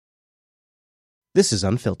This is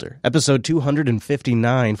Unfiltered, episode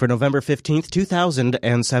 259 for November 15th,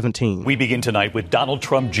 2017. We begin tonight with Donald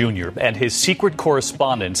Trump Jr. and his secret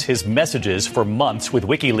correspondence, his messages for months with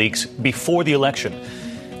WikiLeaks before the election.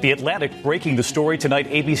 The Atlantic breaking the story tonight,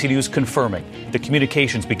 ABC News confirming the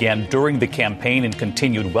communications began during the campaign and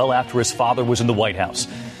continued well after his father was in the White House.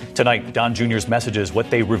 Tonight, Don Jr.'s messages, what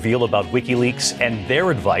they reveal about WikiLeaks and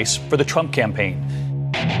their advice for the Trump campaign.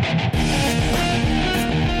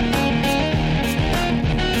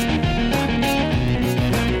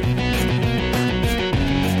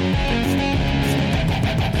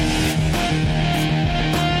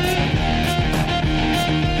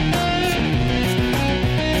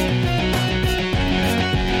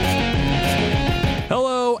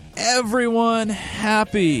 Everyone,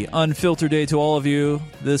 happy Unfiltered Day to all of you.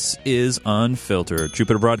 This is Unfiltered,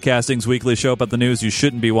 Jupiter Broadcasting's weekly show about the news you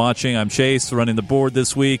shouldn't be watching. I'm Chase, running the board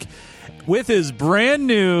this week with his brand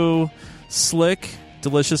new, slick,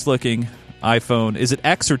 delicious-looking iPhone. Is it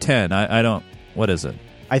X or 10? I don't... What is it?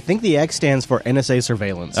 I think the X stands for NSA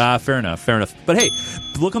surveillance. Fair enough. But hey,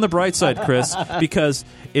 look on the bright side, Chris, because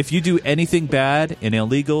if you do anything bad and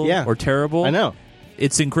illegal or terrible... I know.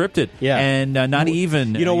 It's encrypted, and not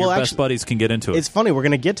even your best buddies can get into it. It's funny, we're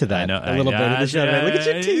going to get to that a little bit of the show. Look at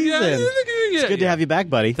you teasing. It's good to have you back,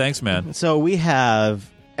 buddy. Thanks, man. So we have...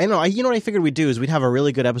 you know what I figured we'd do is we'd have a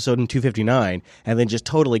really good episode in 259 and then just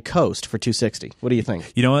totally coast for 260. What do you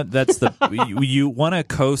think? You know what? That's the you want to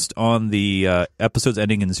coast on the episodes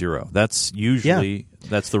ending in 0. That's usually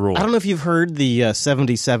that's the rule. I don't know if you've heard the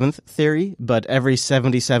 77th theory, but every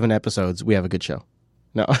 77 episodes we have a good show.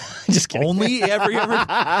 No, just kidding. Only every Would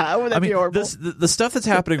that be horrible? The stuff that's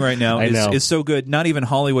happening right now is so good. Not even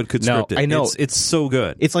Hollywood could script it. I know. It's so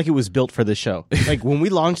good. It's like it was built for this show. Like when we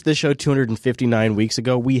launched this show 259 weeks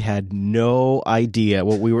ago, we had no idea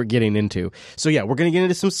what we were getting into. So yeah, we're going to get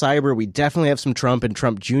into some cyber. We definitely have some Trump and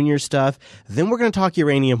Trump Jr. stuff. Then we're going to talk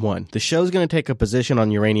Uranium One. The show's going to take a position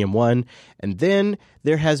on Uranium One. And then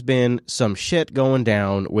there has been some shit going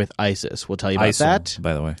down with ISIS. We'll tell you about that.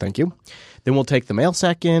 By the way. Thank you. Then we'll take the mail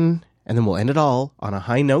sack in, and then we'll end it all on a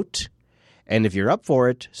high note. And if you're up for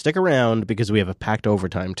it, stick around because we have a packed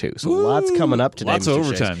overtime, too. So lots coming up today. Lots of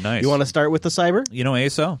overtime. Chase. Nice. You want to start with the cyber? You know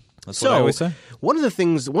ASO. That's what I always say. One of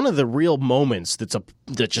the real moments that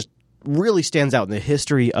just really stands out in the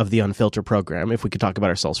history of the Unfiltered program, if we could talk about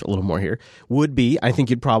ourselves for a little more here, would be, I think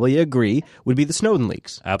you'd probably agree, would be the Snowden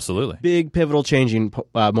leaks. Absolutely. Big, pivotal, changing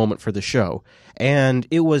moment for the show. And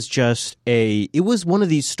it was it was one of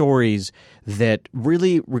these stories that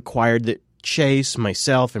really required that Chase,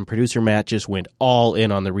 myself, and producer Matt just went all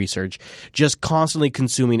in on the research, just constantly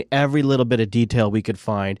consuming every little bit of detail we could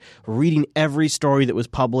find, reading every story that was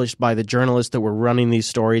published by the journalists that were running these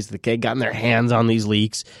stories, that had gotten their hands on these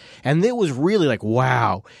leaks. And it was really like,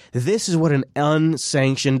 wow, this is what an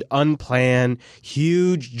unsanctioned, unplanned,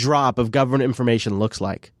 huge drop of government information looks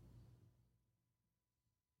like.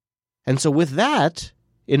 And so with that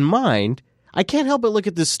in mind, I can't help but look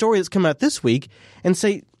at this story that's come out this week and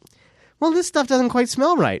say, well, this stuff doesn't quite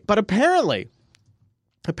smell right. But apparently,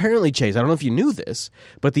 Chase, I don't know if you knew this,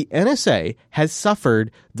 but the NSA has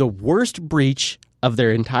suffered the worst breach of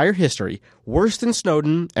their entire history, worse than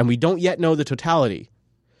Snowden, and we don't yet know the totality.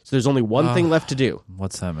 So there's only one thing left to do.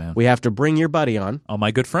 What's that, man? We have to bring your buddy on. Oh,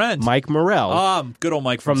 my good friend. Mike Morell. Good old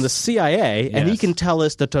Mike. From the CIA, and he can tell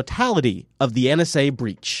us the totality of the NSA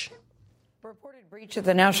breach. Breach of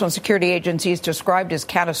the National Security Agency is described as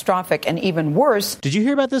catastrophic and even worse. Did you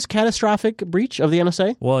hear about this catastrophic breach of the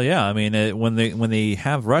NSA? Well, yeah. I mean, when they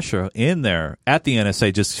have Russia in there at the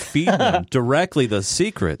NSA, just feed them directly the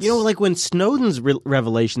secrets. You know, like when Snowden's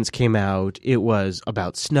revelations came out, it was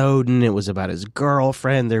about Snowden. It was about his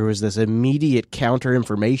girlfriend. There was this immediate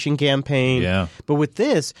counter-information campaign. Yeah. But with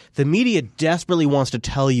this, the media desperately wants to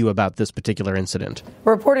tell you about this particular incident.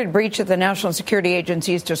 A reported breach of the National Security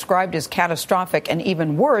Agency is described as catastrophic and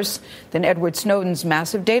even worse than Edward Snowden's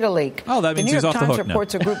massive data leak. Oh, that means he's off the hook now. The New York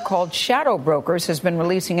Times reports a group called Shadow Brokers has been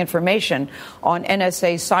releasing information on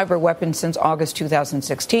NSA cyber weapons since August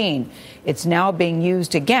 2016. It's now being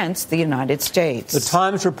used against the United States. The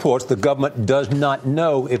Times reports the government does not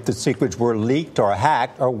know if the secrets were leaked or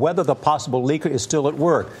hacked or whether the possible leaker is still at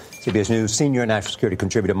work. CBS News senior national security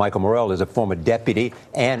contributor Michael Morell is a former deputy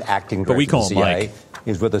and acting director of the CIA. Mike.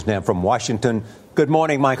 He's with us now from Washington. Good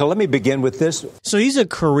morning, Michael. Let me begin with this. So he's a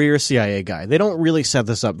career CIA guy. They don't really set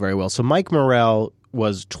this up very well. So Mike Morell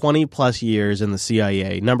was 20 plus years in the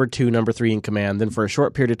CIA, number 2, number 3 in command, then for a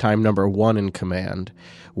short period of time, number 1 in command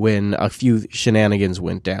when a few shenanigans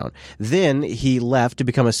went down. Then he left to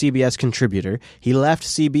become a CBS contributor. He left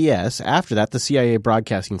CBS, after that, the CIA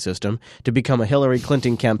broadcasting system, to become a Hillary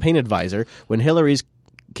Clinton campaign advisor. When Hillary's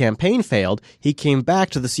campaign failed, he came back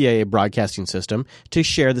to the CIA broadcasting system to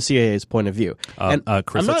share the CIA's point of view. And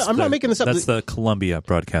Chris, I'm not making this up. That's the Columbia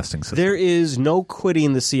Broadcasting System. There is no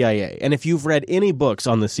quitting the CIA. And if you've read any books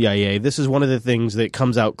on the CIA, this is one of the things that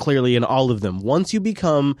comes out clearly in all of them. Once you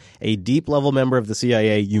become a deep-level member of the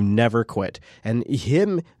CIA, you never quit. And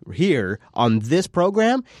him here on this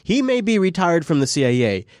program, he may be retired from the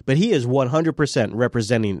CIA, but he is 100%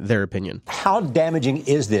 representing their opinion. How damaging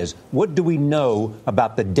is this? What do we know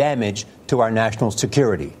about the damage to our national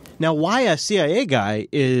security? Now, why a CIA guy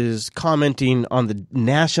is commenting on the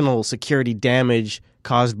national security damage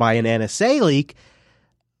caused by an NSA leak,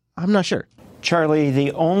 I'm not sure. Charlie,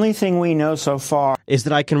 the only thing we know so far is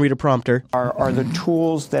that I can read a prompter. Are the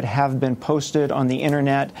tools that have been posted on the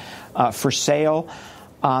internet for sale.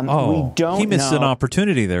 We don't he missed know. an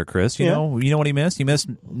opportunity there, Chris. You know what he missed? He missed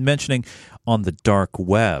mentioning on the dark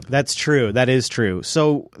web. That's true. That is true.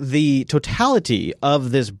 So the totality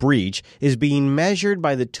of this breach is being measured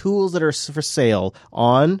by the tools that are for sale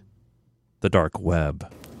on the dark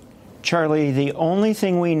web. Charlie, the only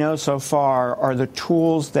thing we know so far are the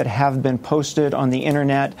tools that have been posted on the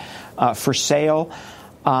internet for sale.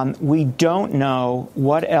 We don't know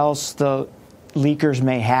what else the leakers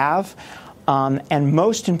may have. And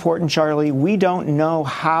most important, Charlie, we don't know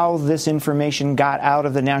how this information got out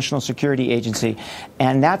of the National Security Agency.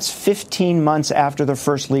 And that's 15 months after the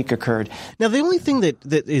first leak occurred. Now, the only thing that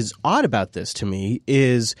is odd about this to me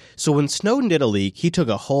is, so when Snowden did a leak, he took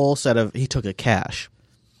he took a cache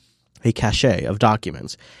of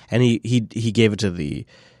documents, and he gave it to the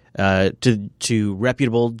to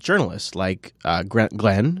reputable journalists like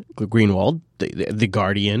Glenn Greenwald, the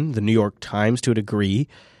Guardian, the New York Times to a degree.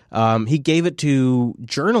 He gave it to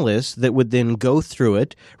journalists that would then go through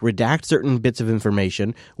it, redact certain bits of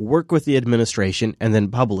information, work with the administration, and then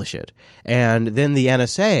publish it. And then the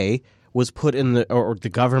NSA was put in or the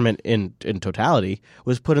government in totality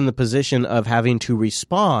was put in the position of having to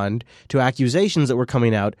respond to accusations that were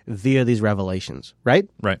coming out via these revelations, right?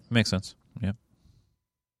 Right. Makes sense. Yeah.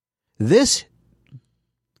 This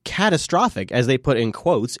catastrophic, as they put in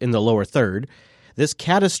quotes in the lower third, this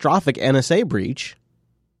catastrophic NSA breach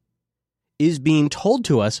is being told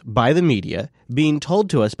to us by the media, being told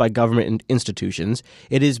to us by government institutions.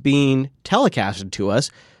 It is being telecasted to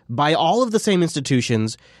us by all of the same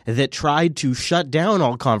institutions that tried to shut down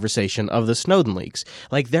all conversation of the Snowden leaks.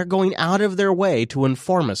 Like, they're going out of their way to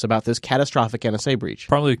inform us about this catastrophic NSA breach.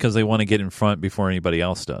 Probably because they want to get in front before anybody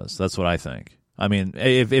else does. That's what I think. I mean,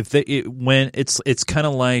 when it's kind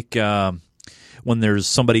of like when there's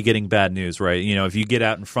somebody getting bad news, right? You know, if you get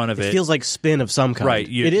out in front of it. It feels like spin of some kind. Right.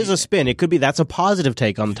 It is a spin. It could be that's a positive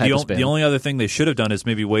take on the type of spin. The only other thing they should have done is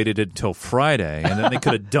maybe waited until Friday, and then they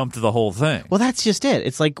could have dumped the whole thing. Well, that's just it.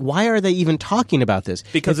 It's like, why are they even talking about this?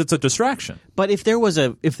 Because it's a distraction. But if there was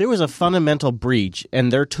a fundamental breach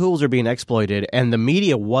and their tools are being exploited and the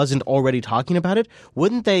media wasn't already talking about it,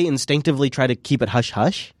 wouldn't they instinctively try to keep it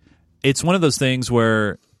hush-hush? It's one of those things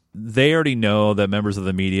where they already know that members of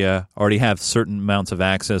the media already have certain amounts of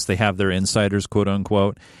access. They have their insiders, quote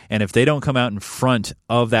unquote. And if they don't come out in front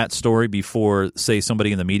of that story before, say,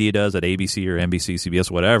 somebody in the media does at ABC or NBC,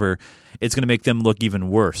 CBS, whatever, it's going to make them look even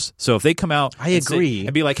worse. So if they come out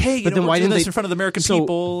and be like, hey, but then why didn't this they in front of the American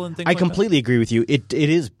people and things I like completely agree with you. It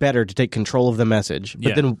is better to take control of the message.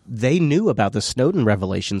 But then they knew about the Snowden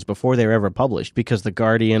revelations before they were ever published because the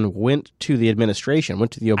Guardian went to the administration,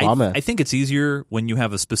 went to the Obama. I think it's easier when you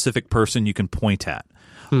have a specific person you can point at.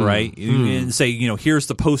 Right? And say, here's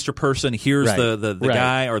the poster person, here's the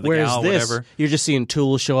guy or the gal, whatever. You're just seeing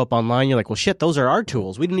tools show up online. You're like, well, shit, those are our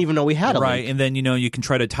tools. We didn't even know we had them. Right. And then, you can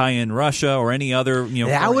try to tie in Russia or any other,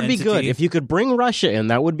 that would be entity. good. If you could bring Russia in,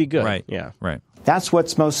 that would be good. Right. Yeah. Right. That's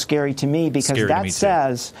what's most scary to me because that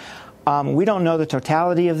says we don't know the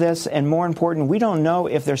totality of this. And more important, we don't know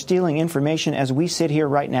if they're stealing information as we sit here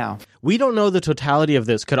right now. We don't know the totality of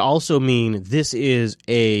this could also mean this is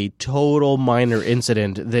a total minor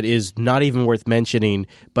incident that is not even worth mentioning,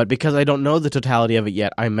 but because I don't know the totality of it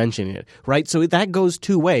yet, I'm mentioning it, right? So that goes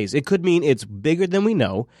two ways. It could mean it's bigger than we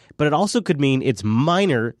know, but it also could mean it's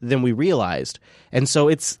minor than we realized. And so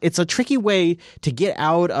it's a tricky way to get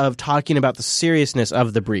out of talking about the seriousness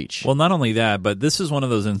of the breach. Well, not only that, but this is one of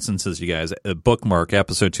those instances, you guys, bookmark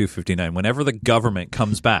episode 259, whenever the government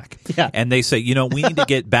comes back and they say, we need to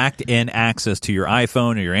get back to in access to your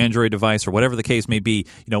iPhone or your Android device or whatever the case may be.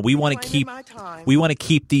 We want to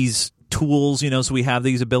keep these tools, so we have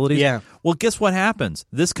these abilities. Yeah. Well, guess what happens?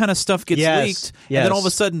 This kind of stuff gets leaked, and then all of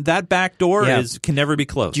a sudden that back door can never be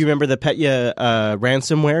closed. Do you remember the Petya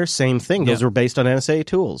ransomware? Same thing. Those were based on NSA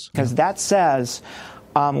tools. Because that says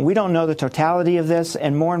we don't know the totality of this,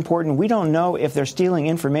 and more important, we don't know if they're stealing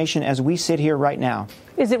information as we sit here right now.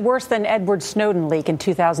 Is it worse than Edward Snowden leak in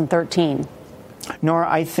 2013? Nora,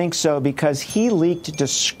 I think so, because he leaked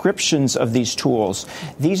descriptions of these tools.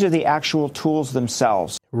 These are the actual tools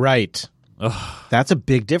themselves. Right. Ugh. That's a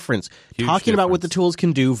big difference. Talking about what the tools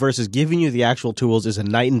can do versus giving you the actual tools is a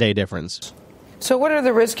night and day difference. So what are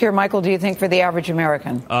the risks here, Michael, do you think, for the average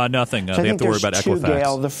American? Nothing. They have to worry about Equifax.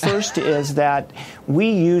 Gail. The first is that we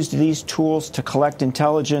used these tools to collect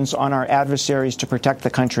intelligence on our adversaries to protect the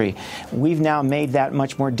country. We've now made that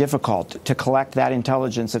much more difficult to collect that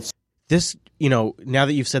intelligence. This, now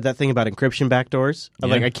that you've said that thing about encryption backdoors,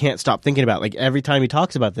 I can't stop thinking about it. Every time he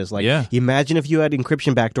talks about this, imagine if you had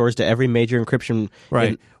encryption backdoors to every major encryption.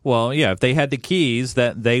 Right. If they had the keys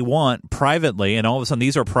that they want privately, and all of a sudden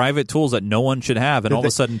these are private tools that no one should have, and all of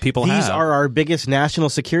a sudden people have. These are our biggest national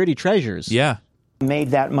security treasures. Yeah. Made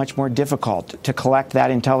that much more difficult to collect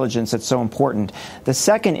that intelligence that's so important. The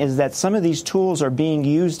second is that some of these tools are being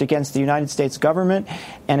used against the United States government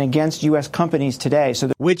and against U.S. companies today.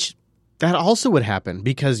 That also would happen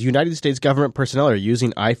because United States government personnel are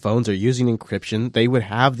using iPhones or using encryption. They would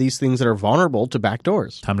have these things that are vulnerable to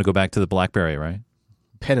backdoors. Time to go back to the BlackBerry, right?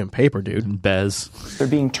 Pen and paper, dude. Bez. They're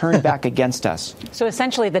being turned back against us. So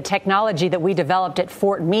essentially the technology that we developed at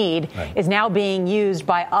Fort Meade is now being used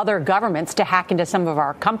by other governments to hack into some of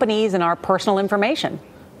our companies and our personal information.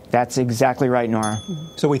 That's exactly right, Nora.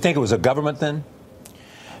 So we think it was a government then?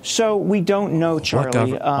 So we don't know,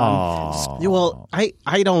 Charlie. Well,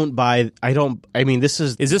 this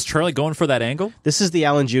is... Is this Charlie going for that angle? This is the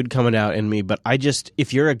Alan Jude coming out in me, but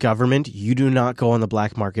if you're a government, you do not go on the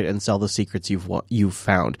black market and sell the secrets you've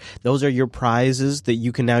found. Those are your prizes that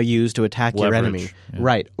you can now use to attack your enemy.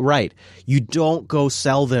 Yeah. Right. You don't go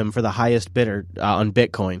sell them for the highest bidder on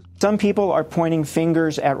Bitcoin. Some people are pointing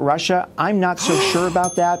fingers at Russia. I'm not so sure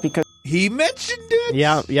about that because... He mentioned it.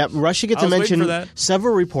 Yeah. Russia gets a mention.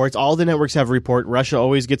 Several reports. All the networks have a report. Russia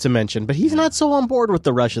always gets a mention, but he's not so on board with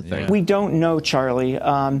the Russia thing. We don't know, Charlie.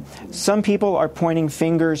 Some people are pointing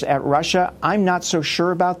fingers at Russia. I'm not so sure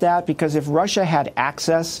about that because if Russia had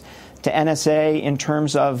access to NSA in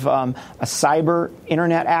terms of a cyber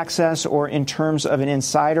internet access or in terms of an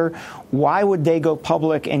insider, why would they go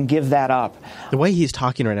public and give that up? The way he's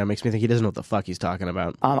talking right now makes me think he doesn't know what the fuck he's talking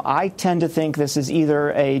about. I tend to think this is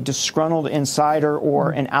either a disgruntled insider or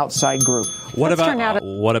an outside group. What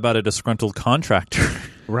about a disgruntled contractor?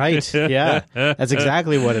 Right. Yeah. That's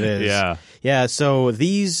exactly what it is. Yeah. So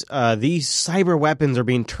these cyber weapons are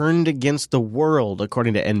being turned against the world,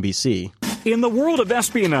 according to NBC. In the world of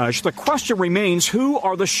espionage, the question remains, who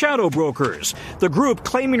are the shadow brokers? The group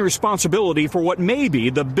claiming responsibility for what may be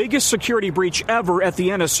the biggest security breach ever at the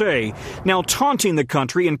NSA, now taunting the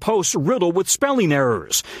country in posts riddled with spelling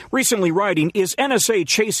errors. Recently writing, is NSA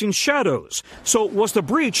chasing shadows? So was the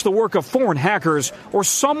breach the work of foreign hackers or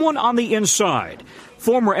someone on the inside?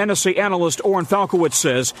 Former NSA analyst Orrin Falkowitz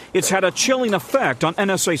says it's had a chilling effect on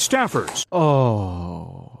NSA staffers.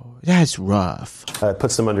 Oh, that's rough. It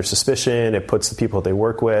puts them under suspicion. It puts the people they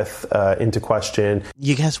work with into question.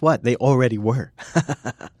 You guess what? They already were.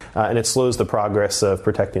 And it slows the progress of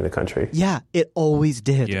protecting the country. Yeah, it always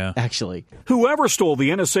did, actually. Whoever stole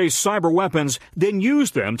the NSA's cyber weapons then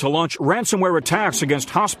used them to launch ransomware attacks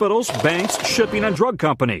against hospitals, banks, shipping, and drug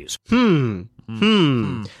companies. I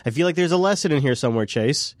feel like there's a lesson in here somewhere,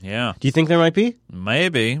 Chase. Yeah. Do you think there might be?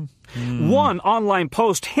 Maybe. One online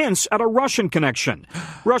post hints at a Russian connection.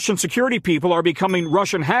 Russian security people are becoming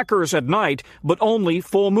Russian hackers at night, but only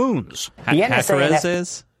full moons.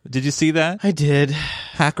 Hackerezes? Did you see that? I did.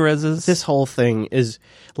 Hackerezes? This whole thing is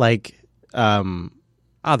like...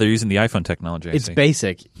 they're using the iPhone technology. It's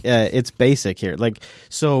basic. It's basic here.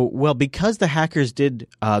 Because the hackers did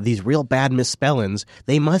these real bad misspellings,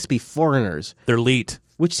 they must be foreigners. They're elite.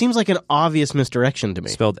 Which seems like an obvious misdirection to me.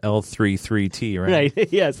 Spelled L33T, right?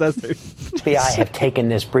 Right. Yes, that's the FBI have taken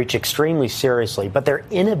this breach extremely seriously, but their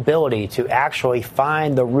inability to actually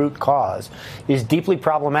find the root cause is deeply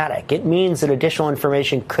problematic. It means that additional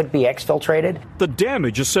information could be exfiltrated. The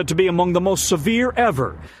damage is said to be among the most severe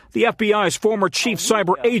ever. The FBI's former chief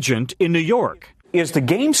cyber agent in New York. Is the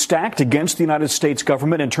game stacked against the United States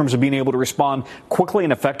government in terms of being able to respond quickly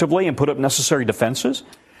and effectively and put up necessary defenses?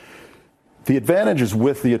 The advantage is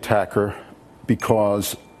with the attacker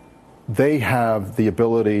because they have the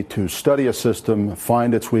ability to study a system,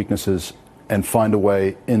 find its weaknesses, and find a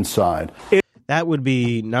way inside. That would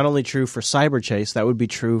be not only true for CyberChase, that would be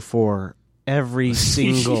true for every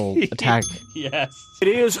single attack. Yes. It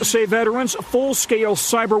is, say veterans, full-scale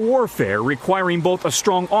cyber warfare requiring both a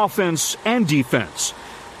strong offense and defense.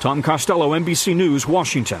 Tom Costello, NBC News,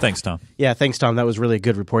 Washington. Thanks, Tom. Yeah, thanks, Tom. That was really a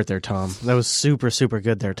good report there, Tom. That was super, super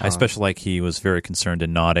good there, Tom. I especially like he was very concerned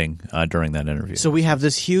and nodding during that interview. So we have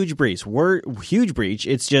this huge breach. Huge breach.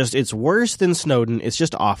 It's worse than Snowden. It's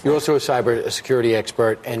just awful. You're also a cyber security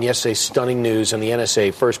expert, and yesterday, stunning news on the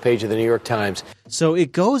NSA, first page of the New York Times. So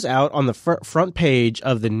it goes out on the front page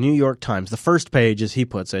of the New York Times, the first page, as he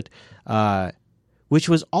puts it, which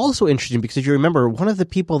was also interesting because if you remember, one of the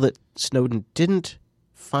people that Snowden didn't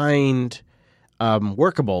find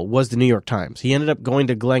workable was the New York Times. He ended up going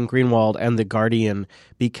to Glenn Greenwald and The Guardian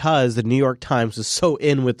because the New York Times was so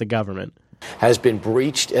in with the government. Has been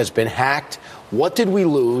breached, has been hacked. What did we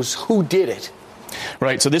lose? Who did it?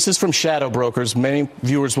 Right. So this is from Shadow Brokers. Many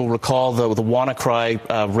viewers will recall the WannaCry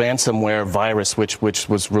ransomware virus, which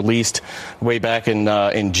was released way back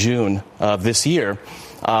in June of this year.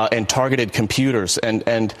 And targeted computers.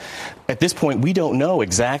 And at this point, we don't know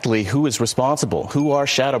exactly who is responsible, who are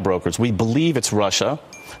shadow brokers. We believe it's Russia.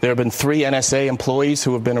 There have been 3 NSA employees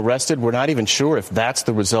who have been arrested. We're not even sure if that's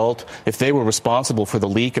the result, if they were responsible for the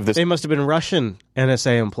leak of this. They must have been Russian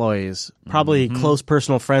NSA employees, probably close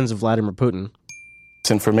personal friends of Vladimir Putin.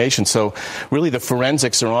 Information. So really the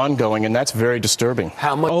forensics are ongoing, and that's very disturbing.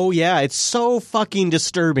 How much? Oh, yeah. It's so fucking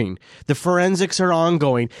disturbing. The forensics are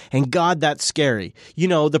ongoing, and God, that's scary. You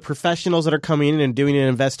know, the professionals that are coming in and doing an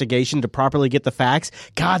investigation to properly get the facts.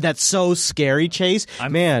 God, that's so scary, Chase.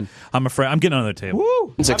 I'm afraid. I'm getting on the table.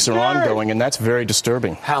 Woo! Forensics are ongoing, and that's very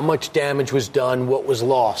disturbing. How much damage was done? What was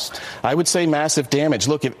lost? I would say massive damage.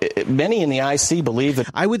 Look, many in the IC believe that...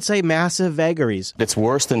 I would say massive vagaries. It's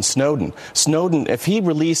worse than Snowden. Snowden, if he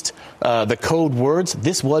released the code words,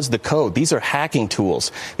 this was the code. These are hacking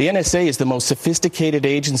tools. The NSA is the most sophisticated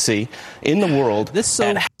agency in the world. This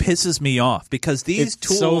pisses me off because these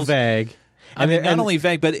tools... so vague. I mean, not only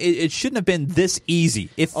vague, but it shouldn't have been this easy.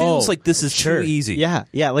 It feels like this is too easy. Yeah,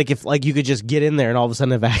 like if you could just get in there and all of a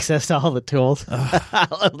sudden have access to all the tools.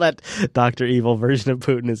 That Dr. Evil version of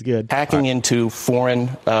Putin is good. Hacking into foreign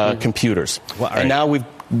computers. And now we've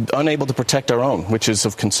unable to protect our own, which is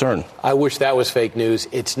of concern. I wish that was fake news.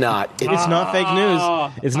 It's not. It's not fake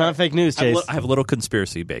news. It's not fake news, Chase. I have a little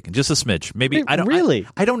conspiracy bacon, just a smidge. Maybe I don't really.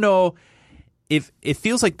 I don't know. If it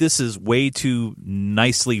feels like this is way too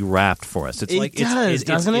nicely wrapped for us. It's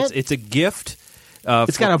doesn't it? It's a gift.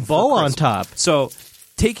 It's got a bow on top. So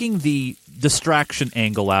taking the distraction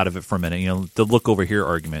angle out of it for a minute, the look over here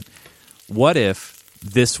argument. What if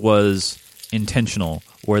this was intentional,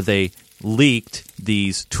 where they leaked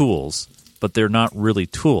these tools, but they're not really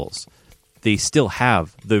tools? They still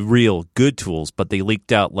have the real good tools, but they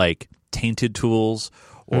leaked out like tainted tools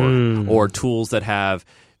or tools that have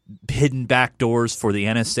hidden backdoors for the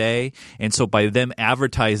NSA. And so by them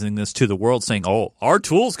advertising this to the world saying, oh, our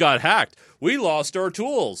tools got hacked, we lost our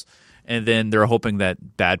tools, and then they're hoping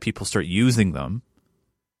that bad people start using them,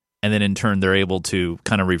 and then in turn they're able to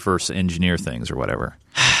kind of reverse engineer things or whatever.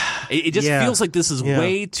 It just feels like this is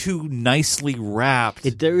way too nicely wrapped.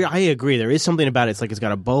 I agree. There is something about it. It's like it's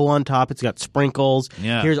got a bow on top. It's got sprinkles.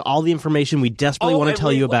 Yeah. Here's all the information we desperately want to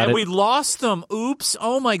tell you about it. And we lost them. Oops.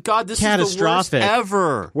 Oh, my God. This Catastrophic. is the worst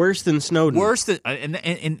ever. Worse than Snowden. Worse than...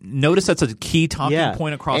 And notice that's a key talking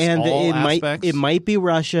point across all aspects. It might be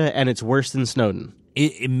Russia, and it's worse than Snowden.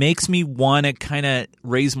 It makes me want to kind of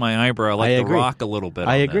raise my eyebrow like The Rock a little bit.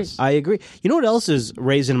 I agree. You know what else is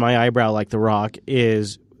raising my eyebrow like The Rock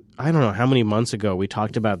is... I don't know how many months ago we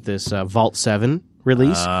talked about this Vault 7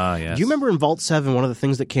 release. Yes. Do you remember in Vault 7, one of the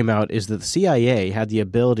things that came out is that the CIA had the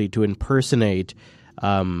ability to impersonate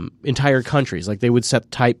entire countries. Like they would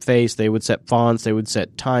set typeface, they would set fonts, they would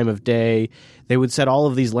set time of day, they would set all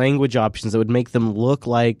of these language options that would make them look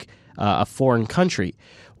like a foreign country.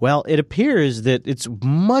 Well, it appears that it's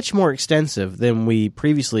much more extensive than we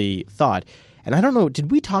previously thought. And I don't know,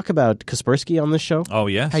 did we talk about Kaspersky on this show? Oh,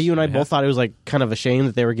 yes. How you and I both thought it was like kind of a shame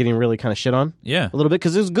that they were getting really kind of shit on? Yeah. A little bit,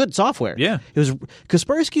 because it was good software. Yeah. It was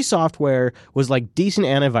Kaspersky software was like decent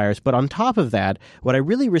antivirus, but on top of that, what I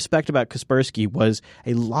really respect about Kaspersky was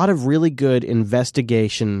a lot of really good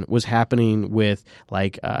investigation was happening with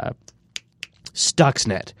like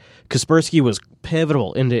Stuxnet. Kaspersky was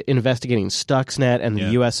pivotal into investigating Stuxnet and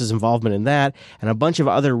the U.S.'s involvement in that, and a bunch of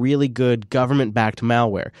other really good government-backed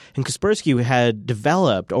malware. And Kaspersky had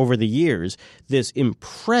developed over the years this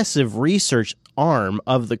impressive research arm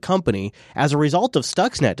of the company as a result of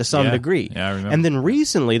Stuxnet to some degree. Yeah, I remember. And then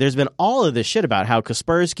recently, there's been all of this shit about how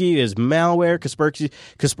Kaspersky is malware.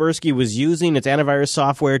 Kaspersky was using its antivirus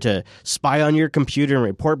software to spy on your computer and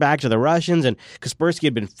report back to the Russians, and Kaspersky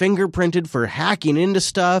had been fingerprinted for hacking into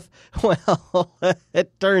stuff. Well,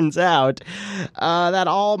 it turns out that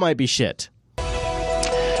all might be shit.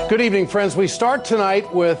 Good evening, friends. We start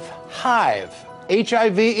tonight with Hive,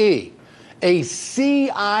 H-I-V-E, a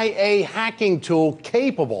CIA hacking tool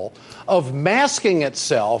capable of masking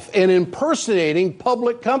itself and impersonating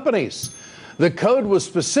public companies. The code was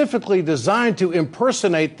specifically designed to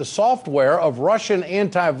impersonate the software of Russian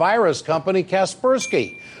antivirus company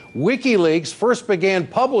Kaspersky. WikiLeaks first began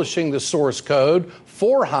publishing the source code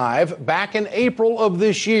for Hive back in April of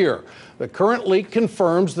this year. The current leak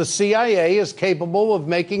confirms the CIA is capable of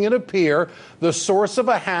making it appear the source of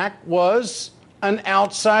a hack was an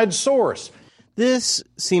outside source. This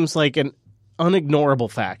seems like an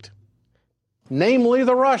unignorable fact. Namely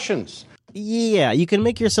the Russians. Yeah, you can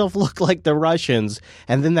make yourself look like the Russians,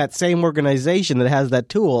 and then that same organization that has that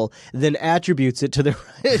tool then attributes it to the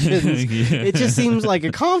Russians. It just seems like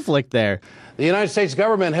a conflict there. The United States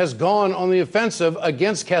government has gone on the offensive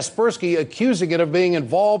against Kaspersky, accusing it of being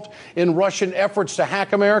involved in Russian efforts to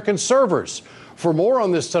hack American servers. For more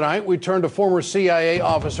on this tonight, we turn to former CIA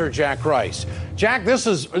officer Jack Rice. Jack,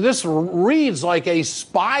 this reads like a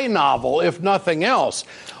spy novel, if nothing else.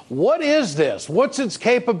 What is this? What's its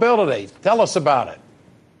capability? Tell us about it.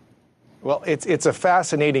 Well, it's a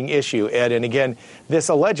fascinating issue, Ed. And again, this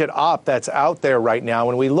alleged op that's out there right now,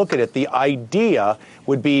 when we look at it, the idea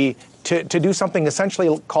would be to do something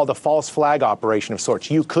essentially called a false flag operation of sorts.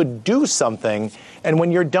 You could do something, and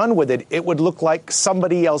when you're done with it, it would look like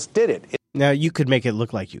somebody else did it. Now, you could make it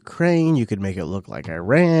look like Ukraine. You could make it look like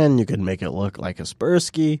Iran. You could make it look like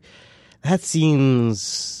Kaspersky. That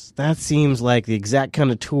seems like the exact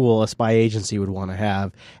kind of tool a spy agency would want to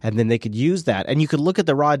have, and then they could use that. And you could look at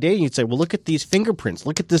the raw data and you'd say, well, look at these fingerprints.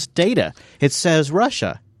 Look at this data. It says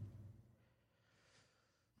Russia.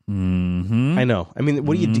 Mm-hmm. I know. I mean,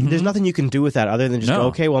 what do you do? There's nothing you can do with that other than just go,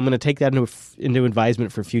 okay, well, I'm going to take that into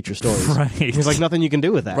advisement for future stories. Right. There's like nothing you can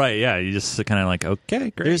do with that. Right, yeah. You just kind of like,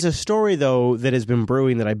 okay, great. There's a story, though, that has been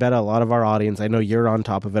brewing that I bet a lot of our audience, I know you're on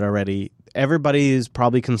top of it already. Everybody is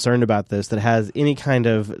probably concerned about this that has any kind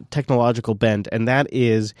of technological bent, and that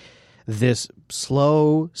is this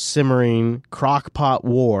slow, simmering, crockpot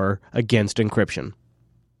war against encryption.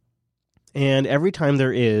 And every time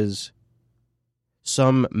there is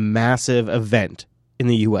some massive event in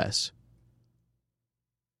the U.S.,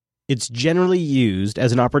 it's generally used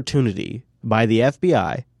as an opportunity by the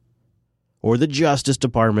FBI or the Justice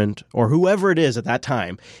Department or whoever it is at that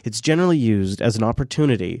time. It's generally used as an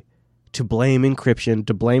opportunity to blame encryption,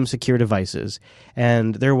 to blame secure devices.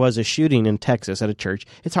 And there was a shooting in Texas at a church.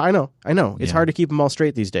 I know. It's hard to keep them all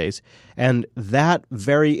straight these days. And that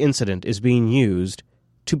very incident is being used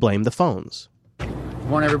to blame the phones. Good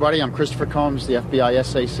morning, everybody. I'm Christopher Combs, the FBI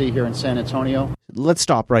SAC here in San Antonio. Let's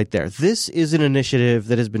stop right there. This is an initiative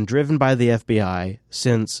that has been driven by the FBI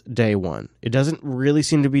since day one. It doesn't really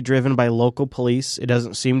seem to be driven by local police. It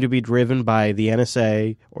doesn't seem to be driven by the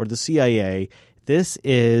NSA or the CIA. This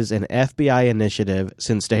is an FBI initiative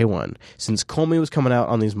since day one, since Comey was coming out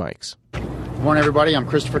on these mics. Good morning, everybody. I'm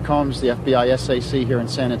Christopher Combs, the FBI SAC here in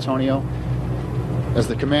San Antonio. As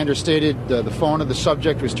the commander stated, the phone of the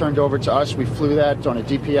subject was turned over to us. We flew that on a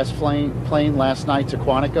GPS plane last night to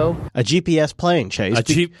Quantico. A GPS plane, Chase.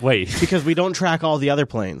 Wait. Because we don't track all the other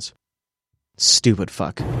planes. Stupid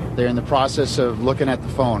fuck. They're in the process of looking at the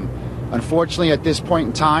phone. Unfortunately, at this point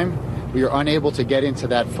in time, we are unable to get into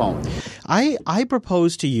that phone. I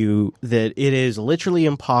propose to you that it is literally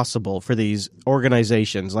impossible for these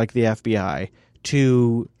organizations like the FBI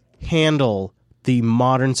to handle the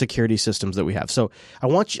modern security systems that we have. So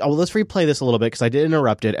let's replay this a little bit because I did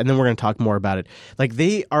interrupt it, and then we're going to talk more about it. Like,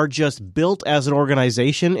 they are just built as an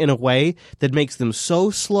organization in a way that makes them so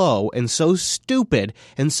slow and so stupid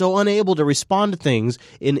and so unable to respond to things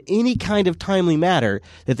in any kind of timely manner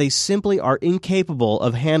that they simply are incapable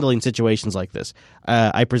of handling situations like this.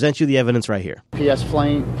 I present you the evidence right here. GPS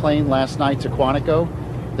plane last night to Quantico.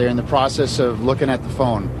 They're in the process of looking at the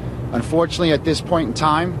phone. Unfortunately, at this point in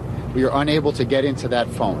time, we are unable to get into that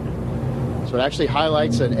phone. So it actually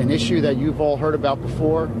highlights an issue that you've all heard about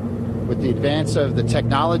before with the advance of the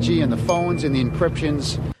technology and the phones and the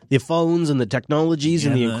encryptions. The phones and the technologies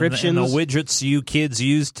and the encryptions. And the widgets you kids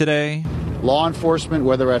use today. Law enforcement,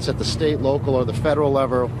 whether that's at the state, local, or the federal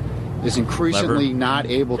level, is increasingly not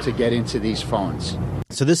able to get into these phones.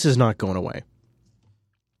 So this is not going away.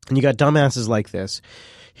 And you got dumbasses like this.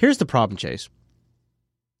 Here's the problem, Chase.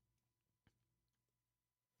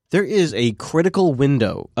 There is a critical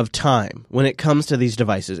window of time when it comes to these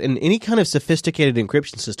devices, and any kind of sophisticated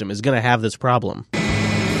encryption system is going to have this problem.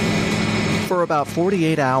 For about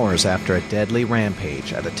 48 hours after a deadly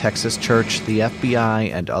rampage at a Texas church, the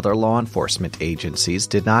FBI and other law enforcement agencies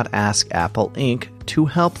did not ask Apple Inc. to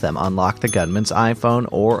help them unlock the gunman's iPhone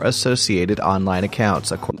or associated online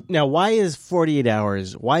accounts. Now, why is 48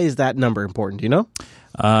 hours? Why is that number important? Do you know?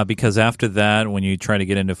 Because after that, when you try to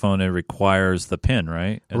get into a phone, it requires the PIN,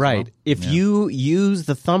 right? Right. Well? If you use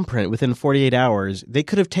the thumbprint within 48 hours, they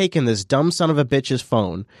could have taken this dumb son of a bitch's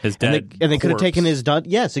phone. His dead and they could have taken his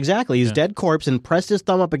yes, exactly, his dead corpse and pressed his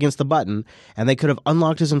thumb up against the button, and they could have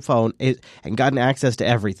unlocked his phone and gotten access to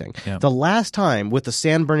everything. Yeah. The last time with the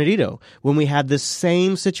San Bernardino, when we had this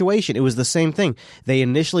same situation, it was the same thing.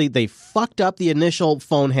 They fucked up the initial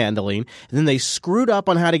phone handling, and then they screwed up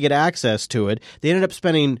on how to get access to it. They ended up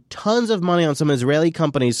spending tons of money on some Israeli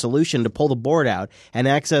company's solution to pull the board out and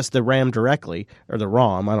access the RAM directly, or the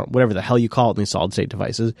ROM, whatever the hell you call it in these solid-state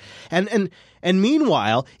devices. And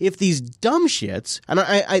meanwhile, if these dumb shits, and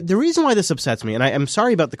the reason why this upsets me, and I'm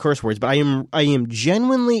sorry about the curse words, but I am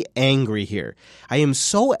genuinely angry here. I am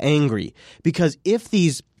so angry because if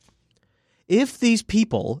these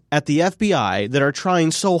people at the FBI that are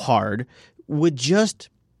trying so hard would just,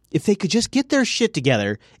 if they could just get their shit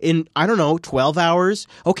together in, 12 hours.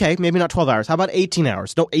 Okay, maybe not 12 hours. How about 18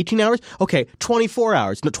 hours? No, 18 hours? Okay, 24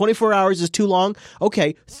 hours. No, 24 hours is too long.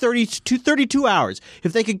 Okay, 32 hours.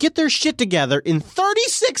 If they could get their shit together in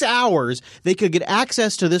 36 hours, they could get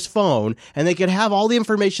access to this phone and they could have all the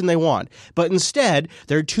information they want. But instead,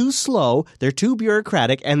 they're too slow, they're too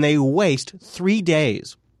bureaucratic, and they waste 3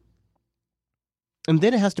 days. And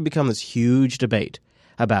then it has to become this huge debate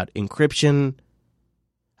about encryption,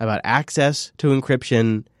 about access to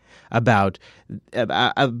encryption, about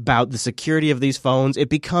the security of these phones. It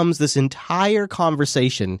becomes this entire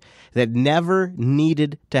conversation that never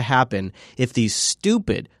needed to happen if these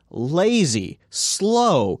stupid, lazy,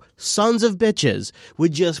 slow sons of bitches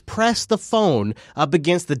would just press the phone up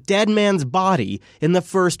against the dead man's body in the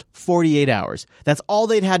first 48 hours. That's all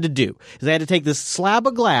they'd had to do. They had to take this slab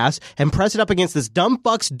of glass and press it up against this dumb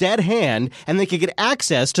fuck's dead hand, and they could get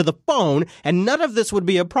access to the phone, and none of this would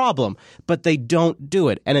be a problem. But they don't do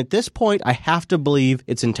it. And at this point, I have to believe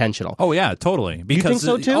it's intentional. Oh, yeah, totally. You think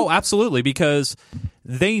so, too? Oh, absolutely, because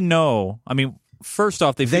they know, first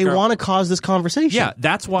off, they want to cause this conversation. Yeah,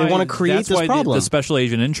 that's why they want to create this problem. The special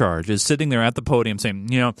agent in charge is sitting there at the podium saying,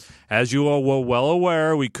 as you are well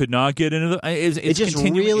aware, we could not get into the. It's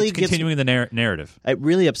continuing the narrative. It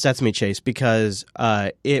really upsets me, Chase, because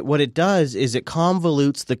what it does is it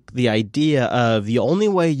convolutes the idea of the only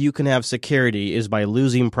way you can have security is by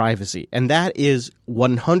losing privacy, and that is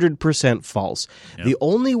 100% false. Yep. The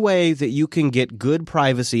only way that you can get good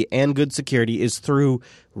privacy and good security is through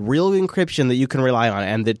real encryption that you can rely on,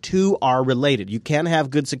 and the two are related. You can't have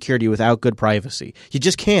good security without good privacy. You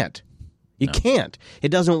just can't. You can't. It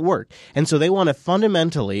doesn't work. And so they want to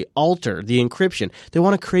fundamentally alter the encryption. They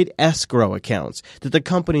want to create escrow accounts that the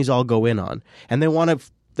companies all go in on, and they want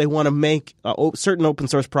to make certain open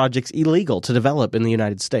source projects illegal to develop in the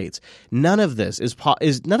United States. None of this is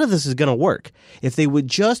going to work. If they would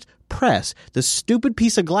just press the stupid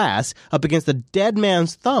piece of glass up against the dead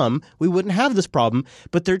man's thumb, we wouldn't have this problem.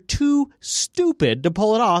 But they're too stupid to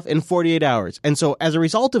pull it off in 48 hours. And so as a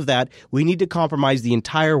result of that, we need to compromise the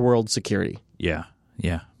entire world's security. Yeah.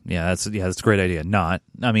 That's a great idea.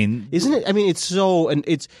 Isn't it? It's so, and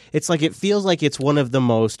it's like it feels like it's one of the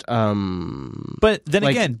most, but then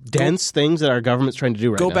again, dense things that our government's trying to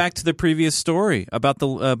do right now. Go back to the previous story about the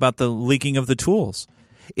leaking of the tools.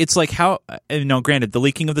 It's like how, granted, the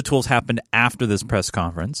leaking of the tools happened after this press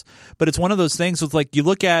conference, but it's one of those things with you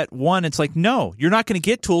look at one, it's like, no, you're not going to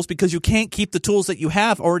get tools because you can't keep the tools that you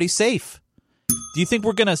have already safe. Do you think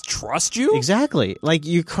we're going to trust you? Exactly.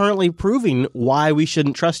 You're currently proving why we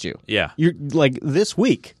shouldn't trust you. Yeah. You're this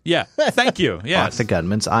week. Yeah. Thank you. Yeah. Bought the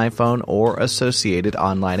gunman's iPhone or associated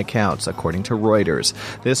online accounts, according to Reuters.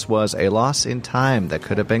 This was a loss in time that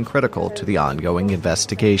could have been critical to the ongoing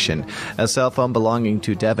investigation. A cell phone belonging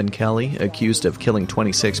to Devin Kelly, accused of killing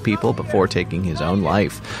 26 people before taking his own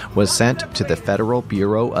life, was sent to the Federal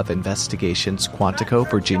Bureau of Investigation's Quantico,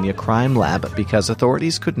 Virginia crime lab because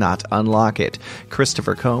authorities could not unlock it.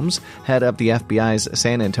 Christopher Combs, head of the FBI's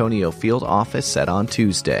San Antonio field office, said on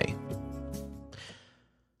Tuesday.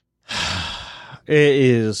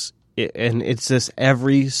 It's this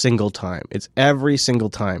every single time. It's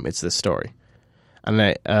this story.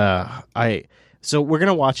 And so we're going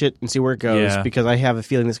to watch it and see where it goes because I have a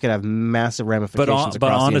feeling this could have massive ramifications but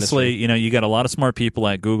across honestly, the industry. you got a lot of smart people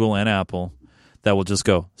at Google and Apple that will just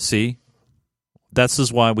go, see? This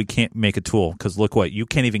is why we can't make a tool, because look what, you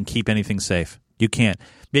can't even keep anything safe. You can't.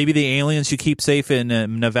 Maybe the aliens you keep safe in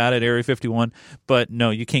Nevada at Area 51, but no,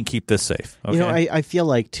 you can't keep this safe. Okay? You know, I feel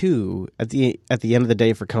like, too, at the end of the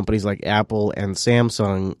day, for companies like Apple and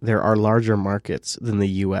Samsung, there are larger markets than the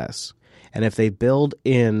U.S. And if they build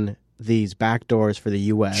in these backdoors for the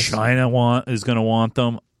U.S. China is going to want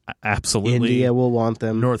them. Absolutely. India will want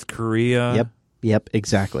them. North Korea. Yep,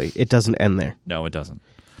 exactly. It doesn't end there. No, it doesn't.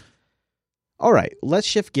 All right, let's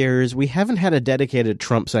shift gears. We haven't had a dedicated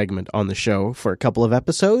Trump segment on the show for a couple of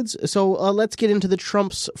episodes, so let's get into the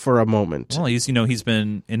Trumps for a moment. Well, he's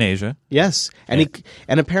been in Asia. Yes, and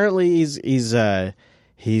apparently he's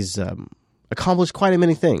accomplished quite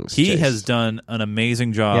many things. He has done an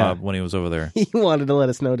amazing job when he was over there. He wanted to let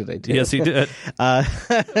us know today, too. Yes, he did. By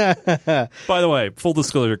the way, full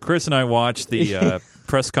disclosure, Chris and I watched the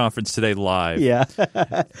press conference today live. Yeah.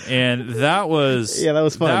 And that was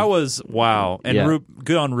fun. That was wow. And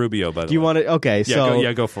good on Rubio, by the way. Do you want to? Okay,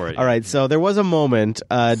 go for it. All right, so there was a moment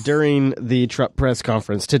during the Trump press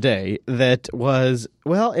conference today that was,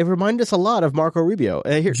 well, it reminded us a lot of Marco Rubio.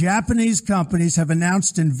 Japanese companies have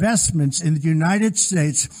announced investments in the United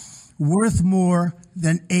States worth more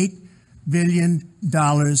than $8 billion,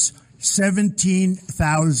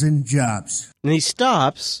 17,000 jobs. And he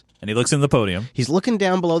stops. And he looks in the podium. He's looking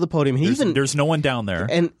down below the podium. There's no one down there.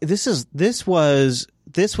 And this was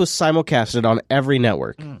simulcasted on every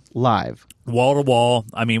network live, wall to wall.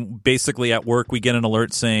 I mean, basically at work we get an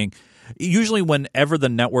alert saying, usually whenever the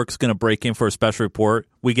network's going to break in for a special report,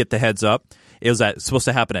 we get the heads up. It was supposed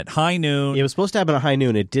to happen at high noon. It was supposed to happen at high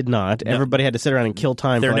noon. It did not. No. Everybody had to sit around and kill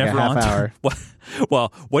time for like a half hour.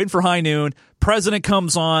 Well, waiting for high noon. President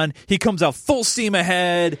comes on. He comes out full steam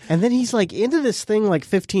ahead. And then he's like into this thing like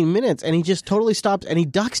 15 minutes, and he just totally stops, and he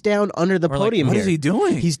ducks down under the podium. What is he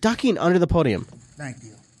doing? He's ducking under the podium. Thank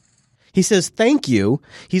you. He says, thank you.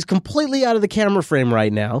 He's completely out of the camera frame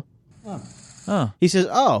right now. Oh. He says,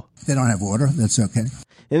 oh. They don't have water. That's okay.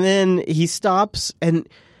 And then he stops, and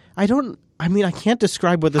I can't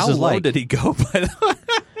describe what this is like. How low did he go, by the way?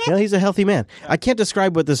 He's a healthy man. I can't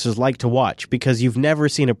describe what this is like to watch, because you've never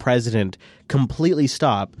seen a president completely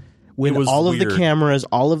stop when all of the cameras,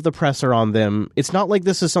 all of the press are on them. It's not like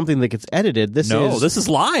this is something that gets edited. This is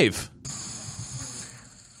live.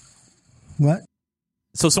 What?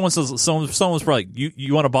 So someone's probably like,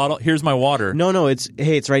 you want a bottle? Here's my water. No,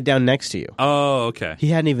 it's right down next to you. Oh, okay. He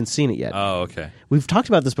hadn't even seen it yet. Oh, okay. We've talked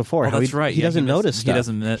about this before. Oh, that's right. He doesn't notice stuff.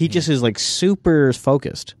 He just is like super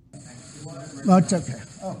focused. No, it's okay.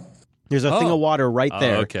 Oh. There's a thing of water right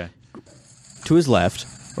there. Oh, okay. To his left,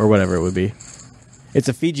 or whatever it would be. It's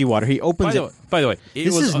a Fiji water. He opens it. By the way,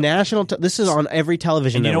 this is national. This is on every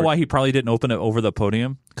television. And you network. know why he probably didn't open it over the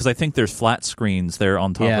podium? Because I think there's flat screens there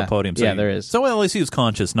on top of the podium. So there is. So at least he was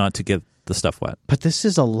conscious not to get the stuff wet. But this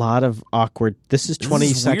is a lot of awkward. This is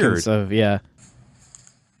 20 seconds of He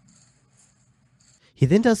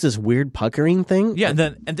then does this weird puckering thing.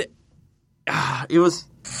 Yeah, it was.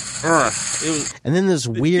 And then this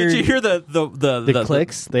weird. Did you hear the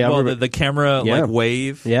clicks? The camera like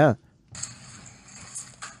wave. Yeah.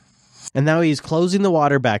 And now he's closing the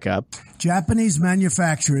water back up. Japanese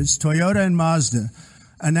manufacturers, Toyota and Mazda,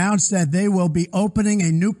 announced that they will be opening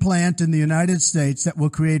a new plant in the United States that will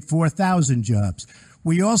create 4,000 jobs.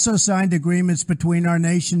 We also signed agreements between our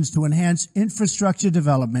nations to enhance infrastructure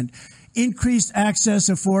development, increase access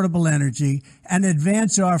to affordable energy, and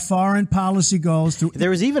advance our foreign policy goals. There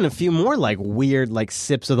was even a few more like weird like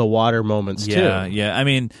sips of the water moments too. Yeah. I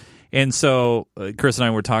mean, and so Chris and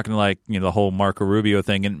I were talking the whole Marco Rubio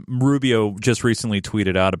thing, and Rubio just recently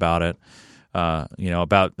tweeted out about it.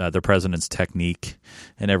 About the president's technique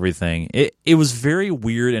and everything. It was very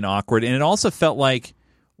weird and awkward, and it also felt like,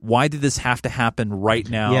 why did this have to happen right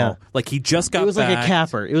now? Yeah. Like he just got back. It was like a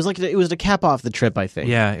capper. It was to cap off the trip, I think.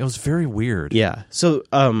 Yeah, it was very weird. Yeah. So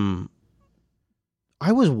I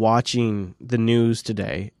was watching the news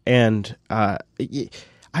today, and I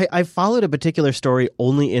followed a particular story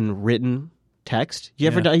only in written text. You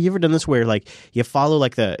ever done this where like you follow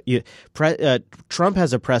like Trump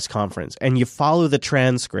has a press conference and you follow the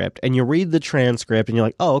transcript and you read the transcript and you're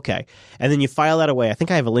like, oh, okay. And then you file that away. I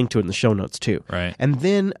think I have a link to it in the show notes too. Right. And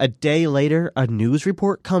then a day later, a news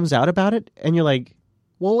report comes out about it and you're like,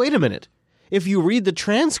 well, wait a minute. If you read the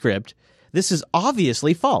transcript, this is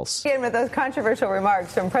obviously false. Begin with those controversial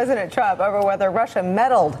remarks from President Trump over whether Russia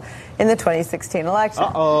meddled in the 2016 election.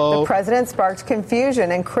 The president sparked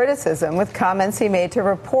confusion and criticism with comments he made to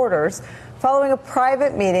reporters following a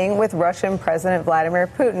private meeting with Russian President Vladimir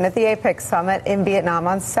Putin at the APEC summit in Vietnam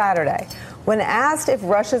on Saturday. When asked if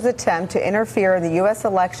Russia's attempt to interfere in the U.S.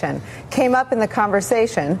 election came up in the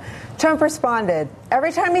conversation, Trump responded,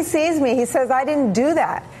 "Every time he sees me, he says I didn't do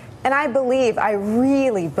that. And I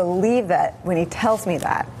really believe that when he tells me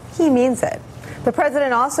that. He means it." The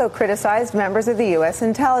president also criticized members of the U.S.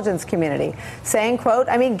 intelligence community, saying, quote,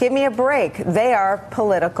 give me a break. They are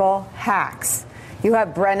political hacks. You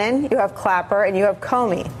have Brennan, you have Clapper, and you have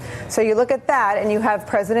Comey. So you look at that, and you have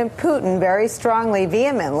President Putin very strongly,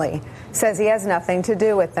 vehemently, says he has nothing to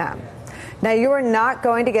do with them. Now, you are not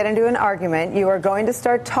going to get into an argument. You are going to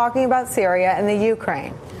start talking about Syria and the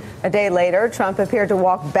Ukraine. A day later, Trump appeared to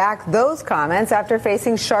walk back those comments after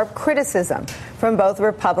facing sharp criticism from both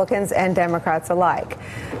Republicans and Democrats alike.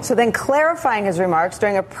 So then, clarifying his remarks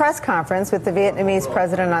during a press conference with the Vietnamese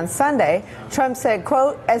president on Sunday, Trump said,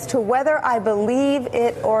 quote, "As to whether I believe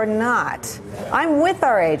it or not, I'm with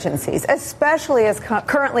our agencies, especially as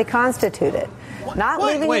currently constituted. Not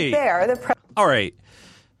leaving it there." All right.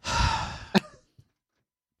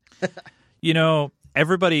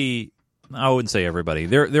 Everybody... I wouldn't say everybody.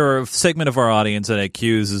 There are a segment of our audience that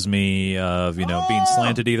accuses me of, being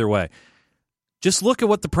slanted either way. Just look at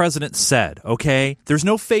what the president said, okay? There's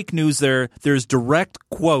no fake news there. There's direct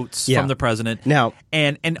quotes from the president. Now,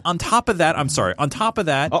 and on top of that,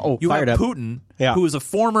 you have Putin, who is a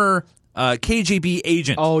former KGB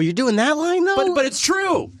agent. Oh, you're doing that line, though? But it's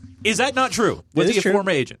true. Is that not true? Was he a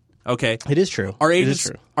former agent? Okay. It is true. Are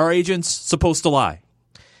agents supposed to lie?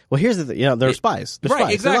 Well, here's the thing. They're spies. They're right,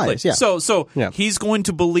 spies. Exactly. Liars, yeah. So he's going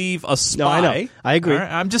to believe a spy. No, I know. I agree.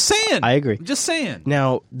 Right? I'm just saying. I agree. I'm just saying.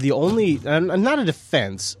 Now, the only not a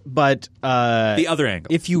defense, but the other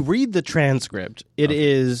angle. If you read the transcript, it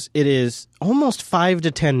is almost 5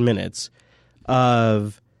 to 10 minutes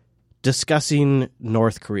of discussing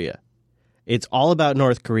North Korea. It's all about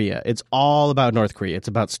North Korea. It's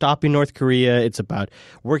about stopping North Korea. It's about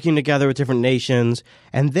working together with different nations.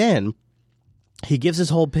 And then he gives his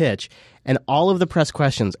whole pitch, and all of the press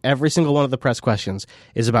questions, every single one of the press questions,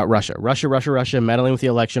 is about Russia. Russia, meddling with the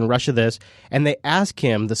election, Russia this. And they ask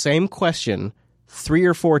him the same question 3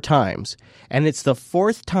 or 4 times. And it's the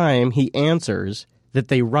 4th time he answers that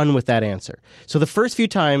they run with that answer. So the first few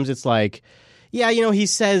times, it's like, he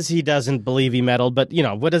says he doesn't believe he meddled, but,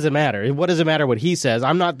 what does it matter? What does it matter what he says?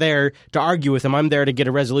 I'm not there to argue with him. I'm there to get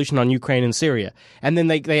a resolution on Ukraine and Syria. And then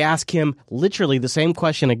they ask him literally the same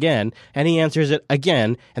question again, and he answers it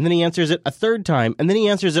again, and then he answers it a 3rd time, and then he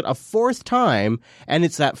answers it a 4th time, and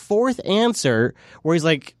it's that 4th answer where he's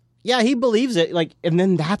like, yeah, he believes it, and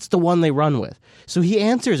then that's the one they run with. So he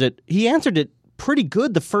answered it pretty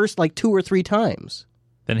good the first 2 or 3 times.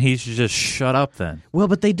 Then he should just shut up then. Well,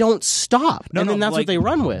 but they don't stop. Then that's what they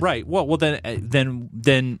run with. Right. Well,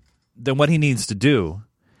 then what he needs to do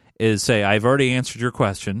is say, I've already answered your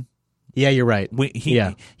question. Yeah, you're right.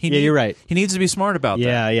 You're right. He needs to be smart about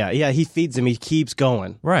that. Yeah. He feeds him. He keeps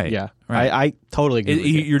going. Right. Yeah. Right. I totally agree with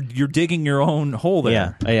you. You're digging your own hole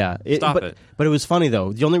there. Yeah. Stop it. But it was funny,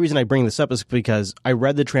 though. The only reason I bring this up is because I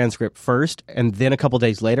read the transcript first, and then a couple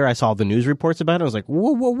days later I saw the news reports about it. I was like,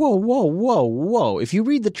 whoa. If you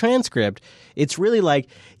read the transcript, it's really like,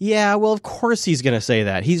 of course he's going to say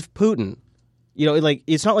that. He's Putin.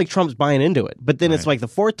 It's not like Trump's buying into it. But then it's like the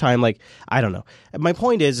 4th time, I don't know. My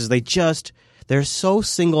point is they're so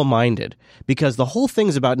single-minded because the whole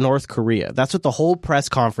thing's about North Korea. That's what the whole press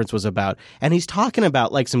conference was about. And he's talking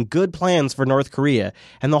about some good plans for North Korea.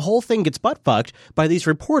 And the whole thing gets butt-fucked by these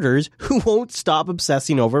reporters who won't stop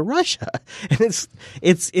obsessing over Russia. And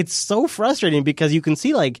it's so frustrating because you can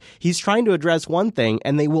see he's trying to address one thing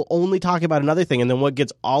and they will only talk about another thing. And then what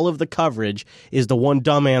gets all of the coverage is the one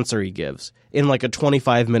dumb answer he gives in a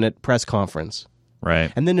 25-minute press conference.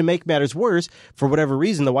 Right. And then to make matters worse, for whatever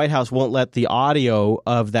reason, the White House won't let the audio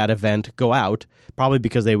of that event go out, probably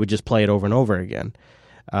because they would just play it over and over again.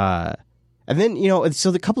 And then,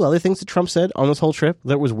 so the couple other things that Trump said on this whole trip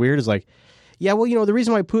that was weird is the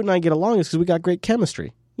reason why Putin and I get along is because we got great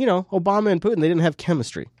chemistry. Obama and Putin, they didn't have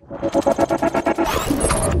chemistry.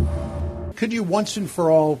 Could you once and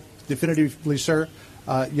for all, definitively, sir,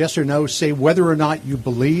 yes or no, say whether or not you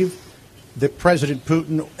believe that President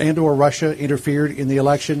Putin and or Russia interfered in the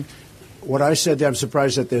election? What I said, I'm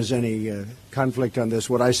surprised that there's any conflict on this.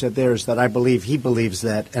 What I said there is that I believe he believes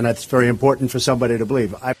that, and that's very important for somebody to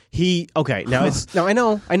believe. I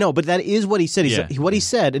know, but that is what he said. What he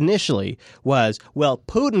said initially was,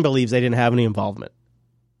 Putin believes they didn't have any involvement.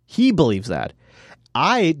 He believes that.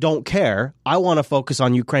 I don't care. I want to focus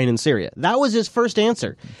on Ukraine and Syria. That was his first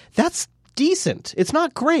answer. That's decent. It's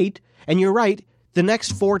not great, and you're right. The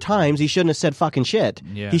next 4 times, he shouldn't have said fucking shit.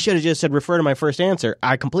 Yeah. He should have just said, refer to my first answer.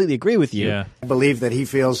 I completely agree with you. I believe that he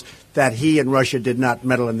feels that he and Russia did not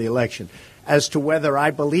meddle in the election. As to whether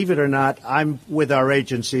I believe it or not, I'm with our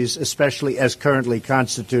agencies, especially as currently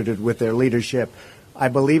constituted with their leadership. I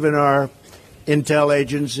believe in our intel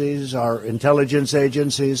agencies, our intelligence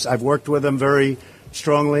agencies. I've worked with them very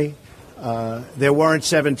strongly. There weren't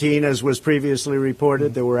 17, as was previously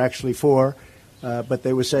reported. There were actually 4. But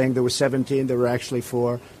they were saying there were 17. There were actually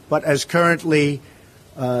 4. But as currently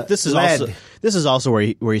this is also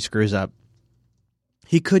where he screws up.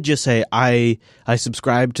 He could just say, I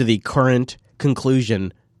subscribe to the current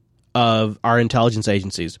conclusion of our intelligence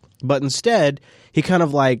agencies. But instead, he kind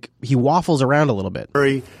of he waffles around a little bit.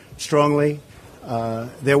 Very strongly.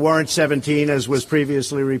 There weren't 17, as was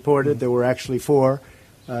previously reported. There were actually 4.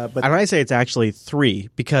 And I say it's actually 3,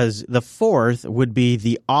 because the 4th would be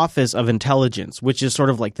the Office of Intelligence, which is sort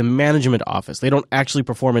of like the management office. They don't actually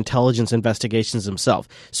perform intelligence investigations themselves.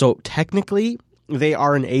 So technically, they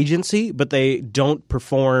are an agency, but they don't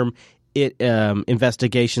perform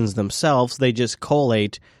investigations themselves. They just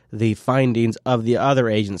collate the findings of the other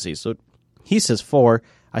agencies. So he says 4.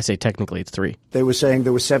 I say technically it's 3. They were saying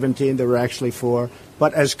there were 17. There were actually 4.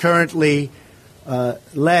 But as currently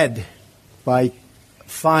led by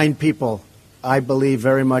fine people, I believe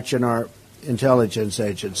very much in our intelligence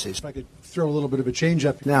agencies. If I could throw a little bit of a change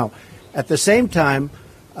up. Now, at the same time,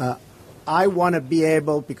 I want to be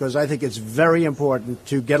able, because I think it's very important,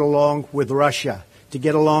 to get along with Russia, to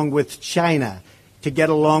get along with China, to get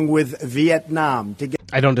along with Vietnam.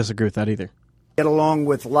 I don't disagree with that either. Get along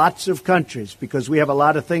with lots of countries, because we have a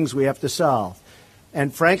lot of things we have to solve.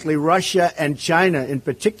 And frankly, Russia and China in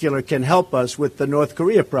particular can help us with the North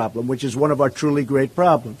Korea problem, which is one of our truly great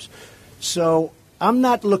problems. So I'm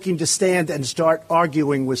not looking to stand and start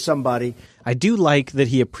arguing with somebody. I do like that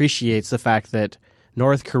he appreciates the fact that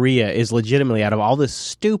North Korea is legitimately, out of all this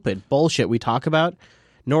stupid bullshit we talk about,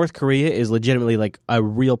 North Korea is legitimately a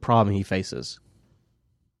real problem he faces.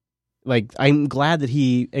 I'm glad that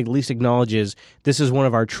he at least acknowledges this is one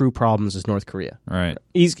of our true problems is North Korea. Right.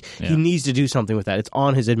 He needs to do something with that. It's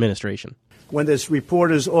on his administration. When there's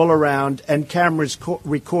reporters all around and cameras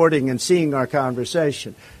recording and seeing our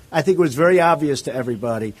conversation, I think it was very obvious to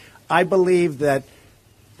everybody. I believe that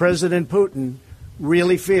President Putin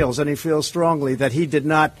really feels, and he feels strongly, that he did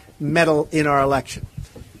not meddle in our election.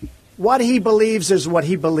 What he believes is what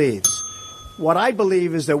he believes. What I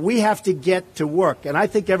believe is that we have to get to work, and I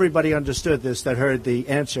think everybody understood this that heard the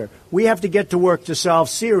answer. We have to get to work to solve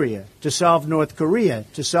Syria, to solve North Korea,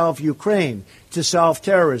 to solve Ukraine, to solve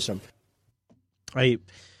terrorism.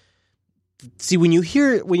 See, when you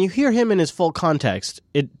hear him in his full context,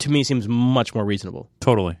 it to me seems much more reasonable.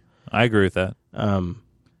 Totally, I agree with that.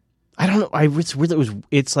 I don't know.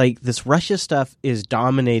 It's like this Russia stuff is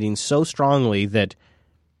dominating so strongly that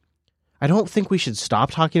I don't think we should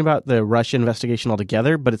stop talking about the Russia investigation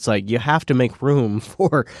altogether, but it's like you have to make room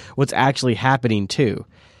for what's actually happening too.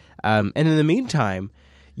 And in the meantime,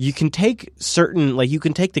 you can take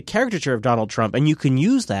the caricature of Donald Trump and you can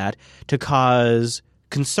use that to cause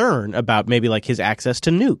concern about maybe his access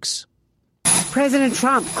to nukes. President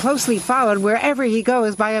Trump closely followed wherever he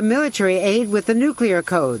goes by a military aide with the nuclear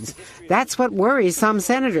codes. That's what worries some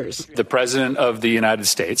senators. The President of the United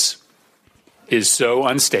States is so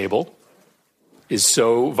unstable, is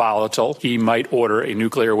so volatile, he might order a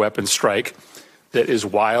nuclear weapon strike that is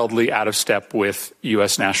wildly out of step with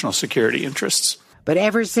U.S. national security interests. But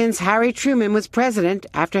ever since Harry Truman was president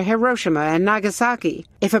after Hiroshima and Nagasaki,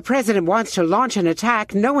 if a president wants to launch an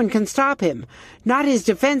attack, no one can stop him. Not his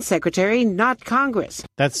defense secretary, not Congress.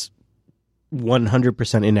 That's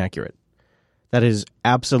 100% inaccurate. That is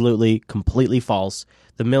absolutely, completely false.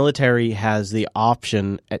 The military has the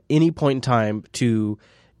option at any point in time to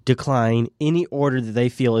decline any order that they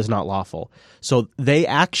feel is not lawful. So they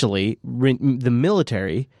actually, the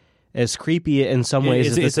military, as creepy in some ways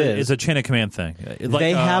as this is, it's a chain of command thing.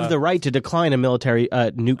 They have the right to decline a military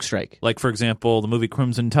nuke strike. Like, for example, the movie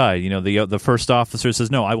Crimson Tide. The first officer says,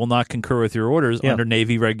 "No, I will not concur with your orders under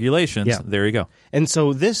Navy regulations." Yeah. There you go. And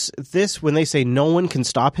so this when they say no one can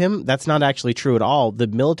stop him, that's not actually true at all. The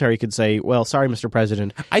military could say, "Well, sorry, Mr.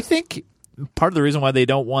 President." I think part of the reason why they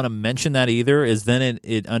don't want to mention that either is then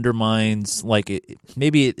it undermines,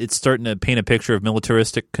 maybe it's starting to paint a picture of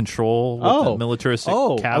militaristic control. Militaristic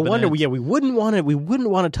cabinet. I wonder. Yeah, we wouldn't want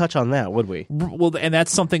to touch on that, would we? Well, and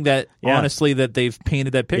that's something that honestly that they've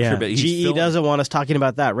painted that picture. Yeah. But GE doesn't want us talking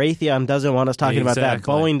about that. Raytheon doesn't want us talking about that.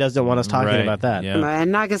 Boeing doesn't want us talking about that. Yeah.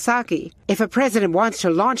 And Nagasaki. If a president wants to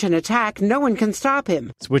launch an attack, no one can stop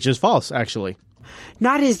him. Which is false, actually.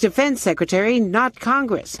 Not his defense secretary, not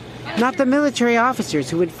Congress, not the military officers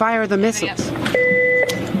who would fire the missiles.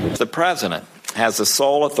 The president has the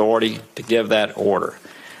sole authority to give that order.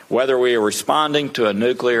 whether we are responding to a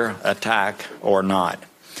nuclear attack or not.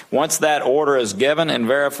 Once that order is given and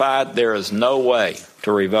verified, there is no way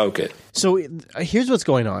to revoke it. So here's what's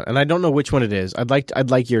going on, and I don't know which one it is. I'd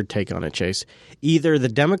like your take on it, Chase. Either the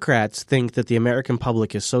Democrats think that the American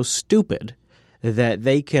public is so stupid that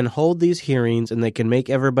they can hold these hearings and they can make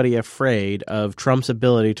everybody afraid of Trump's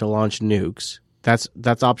ability to launch nukes.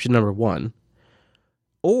 That's option number one.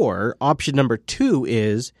 Or option number two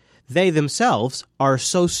is they themselves are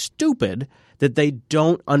so stupid that they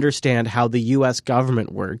don't understand how the U.S.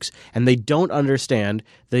 government works, and they don't understand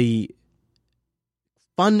the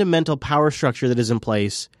fundamental power structure that is in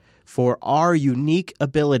place for our unique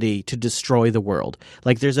ability to destroy the world.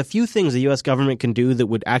 Like, there's a few things the U.S. government can do that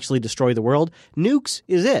would actually destroy the world. Nukes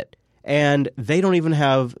is it. And they don't even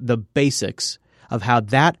have the basics of how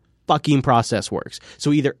that fucking process works.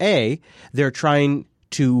 So either A, they're trying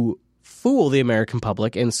to fool the American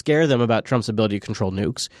public and scare them about Trump's ability to control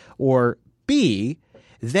nukes, or B,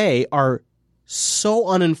 they are so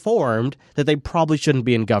uninformed that they probably shouldn't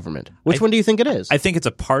be in government. Which one do you think it is? I think it's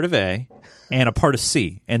a part of A and a part of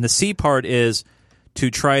C. And the C part is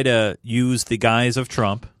to try to use the guise of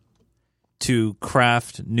Trump to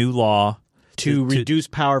craft new law. To reduce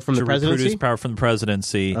power from the presidency? To reduce power from the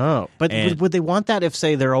presidency. Oh, but would they want that if,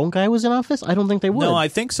 say, their own guy was in office? I don't think they would. No, I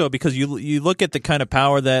think so, because you look at the kind of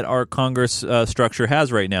power that our Congress structure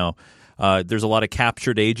has right now. There's a lot of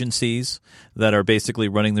captured agencies that are basically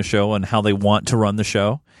running the show and how they want to run the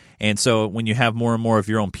show. And so when you have more and more of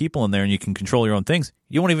your own people in there and you can control your own things,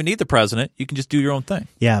 you won't even need the president. You can just do your own thing.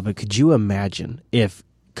 Yeah, but could you imagine if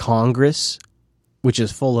Congress, which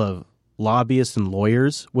is full of lobbyists and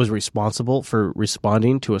lawyers, was responsible for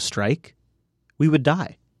responding to a strike? We would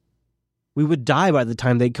die. We would die by the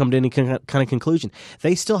time they come to any kind of conclusion.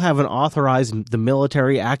 They still haven't authorized the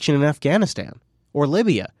military action in Afghanistan or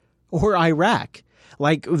Libya or Iraq.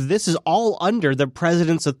 Like, this is all under the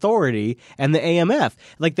president's authority and the AMF.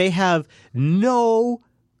 Like, they have no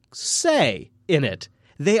say in it.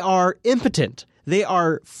 They are impotent. They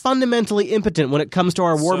are fundamentally impotent when it comes to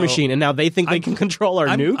our war machine, and now they think they can control our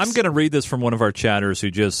nukes? I'm going to read this from one of our chatters who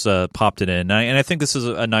just popped it in, and I think this is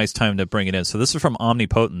a nice time to bring it in. So this is from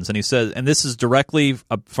Omnipotence, and he says, and this is directly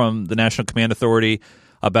from the National Command Authority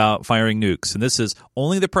about firing nukes, and this is,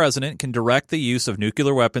 only the president can direct the use of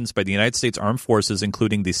nuclear weapons by the United States Armed Forces,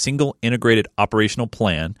 including the Single Integrated Operational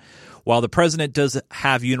Plan. While the president does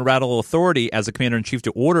have unilateral authority as a commander-in-chief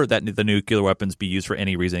to order that the nuclear weapons be used for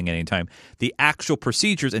any reason at any time, the actual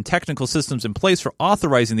procedures and technical systems in place for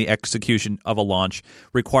authorizing the execution of a launch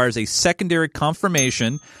requires a secondary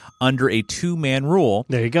confirmation under a two-man rule.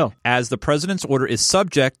 There you go. As the president's order is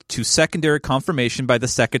subject to secondary confirmation by the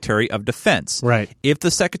Secretary of Defense. Right. If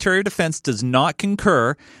the Secretary of Defense does not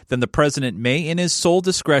concur, then the president may, in his sole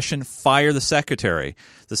discretion, fire the Secretary.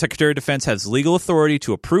 The Secretary of Defense has legal authority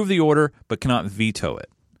to approve the order, but cannot veto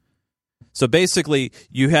it. So basically,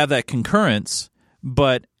 you have that concurrence,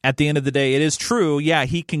 but at the end of the day, it is true. Yeah,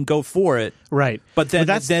 he can go for it, right? But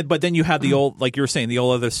then you have the old, like you were saying, the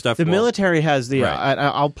old other stuff. The military has the. Right.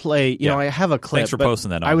 I'll play. You know, I have a clip. Thanks for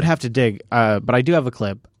posting that. I would have to dig, but I do have a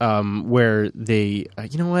clip where they.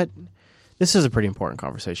 You know what? This is a pretty important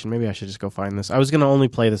conversation. Maybe I should just go find this. I was going to only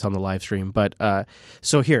play this on the live stream, but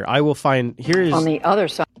so here I will find. Here is on the other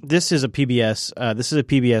side. This is a PBS. This is a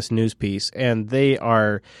PBS news piece, and they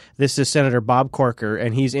are. This is Senator Bob Corker,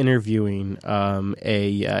 and he's interviewing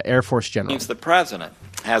a Air Force general. The president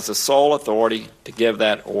has the sole authority to give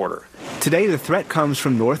that order. Today, the threat comes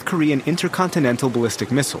from North Korean intercontinental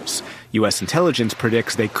ballistic missiles. U.S. intelligence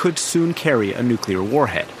predicts they could soon carry a nuclear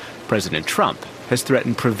warhead. President Trump has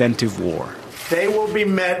threatened preventive war. They will be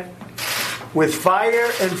met with fire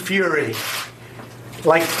and fury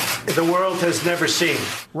like the world has never seen.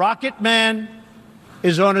 Rocket Man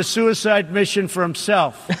is on a suicide mission for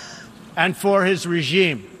himself and for his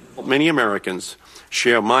regime. Many Americans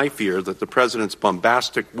share my fear that the president's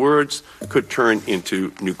bombastic words could turn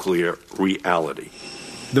into nuclear reality.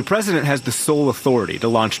 The president has the sole authority to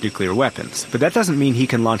launch nuclear weapons, but that doesn't mean he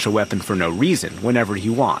can launch a weapon for no reason whenever he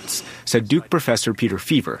wants, said Duke professor Peter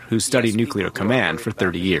Feaver, who studied nuclear command for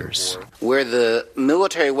 30 years. Where the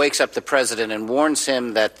military wakes up the president and warns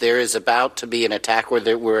him that there is about to be an attack, or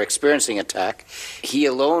that we're experiencing an attack, he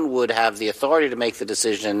alone would have the authority to make the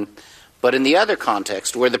decision. But in the other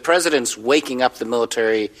context, where the president's waking up the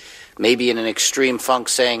military, maybe in an extreme funk,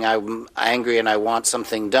 saying, I'm angry and I want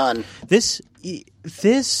something done. This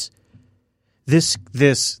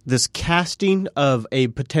casting of a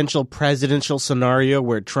potential presidential scenario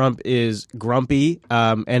where Trump is grumpy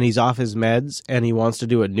and he's off his meds and he wants to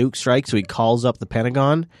do a nuke strike, so he calls up the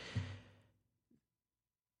Pentagon.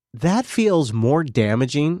 that feels more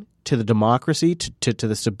damaging to the democracy, to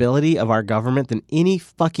the stability of our government than any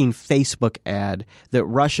fucking Facebook ad that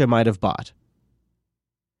Russia might have bought.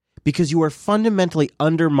 Because you are fundamentally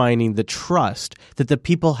undermining the trust that the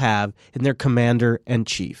people have in their commander and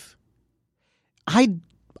chief. I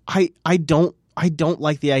don't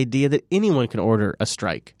like the idea that anyone can order a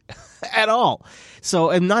strike at all.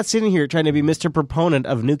 So I'm not sitting here trying to be Mr. Proponent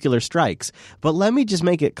of nuclear strikes, but let me just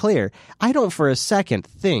make it clear. I don't for a second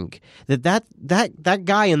think that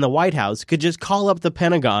guy in the White House could just call up the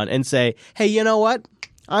Pentagon and say, hey, you know what?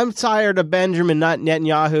 I'm tired of Benjamin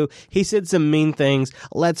Netanyahu. He said some mean things.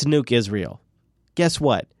 Let's nuke Israel. Guess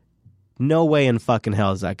what? No way in fucking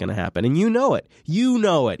hell is that going to happen. And you know it. You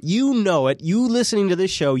know it. You know it. You listening to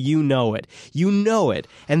this show, you know it. You know it.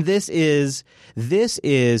 And this is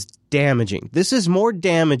damaging. This is more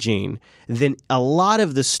damaging than a lot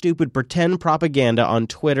of the stupid pretend propaganda on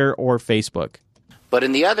Twitter or Facebook. But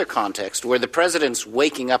in the other context, where the president's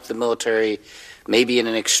waking up the military, maybe in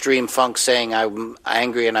an extreme funk, saying, I'm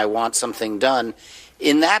angry and I want something done,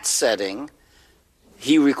 in that setting,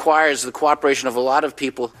 he requires the cooperation of a lot of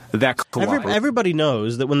people. Everybody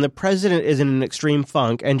knows that when the president is in an extreme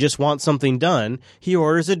funk and just wants something done, he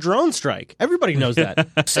orders a drone strike. Everybody knows that.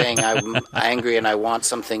 Saying, I'm angry and I want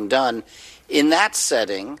something done. In that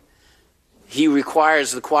setting, he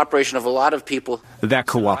requires the cooperation of a lot of people. That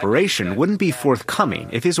cooperation wouldn't be forthcoming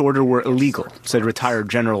if his order were illegal, said retired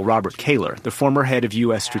General Robert Kaler, the former head of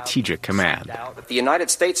U.S. Strategic Command. The United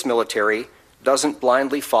States military doesn't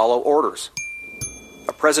blindly follow orders.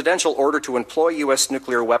 A presidential order to employ U.S.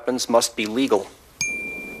 nuclear weapons must be legal.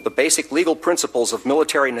 The basic legal principles of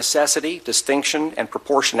military necessity, distinction, and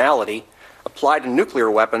proportionality apply to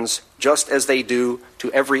nuclear weapons just as they do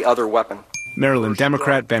to every other weapon. Maryland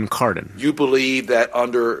Democrat Ben Cardin. You believe that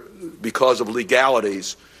because of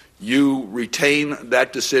legalities, you retain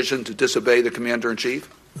that decision to disobey the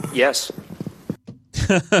commander-in-chief? Yes.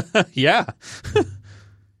 Yeah.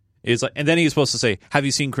 It's like, and then he's supposed to say, "Have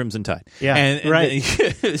you seen Crimson Tide?" Yeah, and right.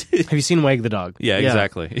 Have you seen Wag the Dog? Yeah,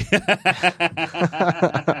 exactly.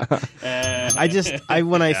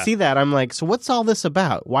 When I see that, I'm like, so what's all this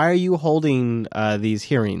about? Why are you holding these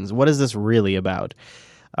hearings? What is this really about?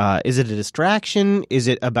 Is it a distraction? Is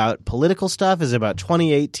it about political stuff? Is it about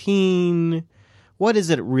 2018? What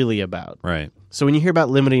is it really about? Right. So when you hear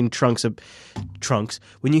about limiting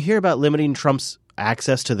when you hear about limiting Trump's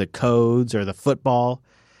access to the codes or the football,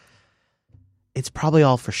 it's probably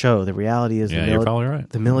all for show. The reality is, you're probably right.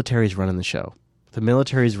 The military's running the show. The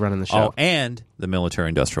military's running the show. Oh, and the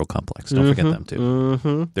military-industrial complex. Don't forget them too.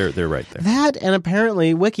 Mm-hmm. They're right there. That and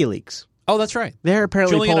apparently WikiLeaks. Oh, that's right. They're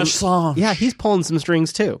apparently Julian pulling. Assange. Yeah, he's pulling some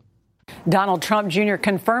strings too. Donald Trump Jr.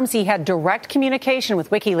 confirms he had direct communication with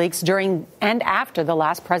WikiLeaks during and after the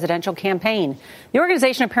last presidential campaign. The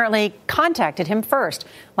organization apparently contacted him first.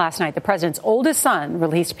 Last night, the president's oldest son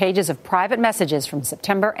released pages of private messages from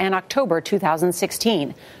September and October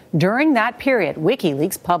 2016. During that period,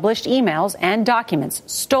 WikiLeaks published emails and documents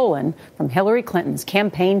stolen from Hillary Clinton's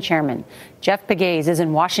campaign chairman. Jeff Pegues is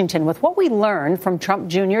in Washington with what we learned from Trump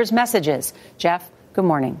Jr.'s messages. Jeff, good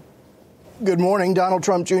morning. Good morning. Donald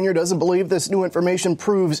Trump Jr. doesn't believe this new information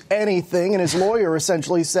proves anything, and his lawyer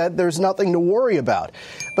essentially said there's nothing to worry about.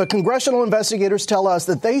 But congressional investigators tell us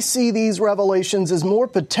that they see these revelations as more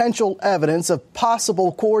potential evidence of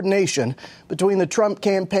possible coordination between the Trump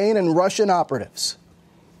campaign and Russian operatives.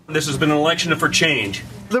 This has been an election for change.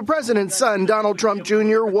 The president's son, Donald Trump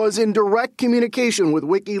Jr., was in direct communication with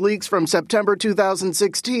WikiLeaks from September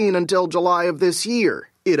 2016 until July of this year.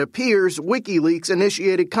 It appears WikiLeaks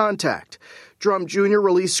initiated contact. Trump Jr.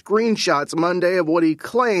 released screenshots Monday of what he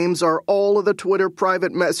claims are all of the Twitter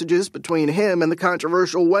private messages between him and the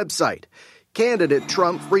controversial website. Candidate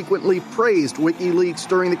Trump frequently praised WikiLeaks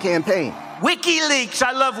during the campaign. WikiLeaks.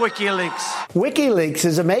 I love WikiLeaks. WikiLeaks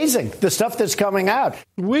is amazing. The stuff that's coming out.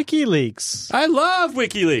 WikiLeaks. I love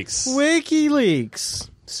WikiLeaks. WikiLeaks.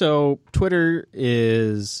 So Twitter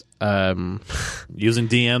is using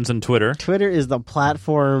DMs on Twitter. Twitter is the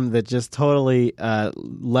platform that just totally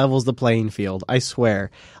levels the playing field. I swear.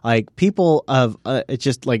 Like people of it's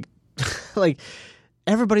just like like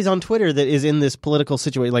everybody's on Twitter that is in this political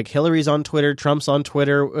situation. Like Hillary's on Twitter, Trump's on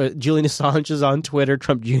Twitter, Julian Assange is on Twitter,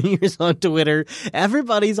 Trump Jr. is on Twitter.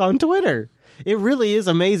 Everybody's on Twitter. It really is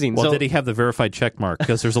amazing. Well, so, did he have the verified check mark?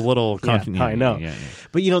 Because there's a little continuity. I know. Yeah.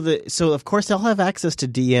 But, so of course they'll have access to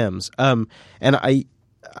DMs. And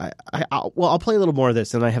I'll play a little more of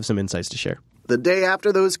this, and I have some insights to share. The day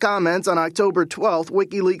after those comments, on October 12th,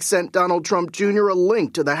 WikiLeaks sent Donald Trump Jr. a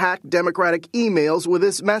link to the hacked Democratic emails with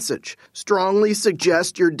this message. Strongly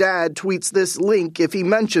suggest your dad tweets this link if he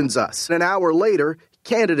mentions us. An hour later,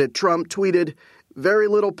 Candidate Trump tweeted, "Very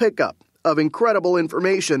little pickup of incredible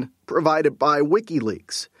information provided by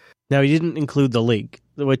WikiLeaks." Now, he didn't include the leak,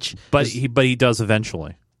 which... But he does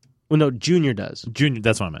eventually. Well, no, Junior does. Junior,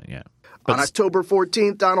 that's what I meant, yeah. On October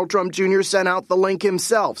 14th, Donald Trump Jr. sent out the link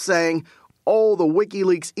himself, saying, "All the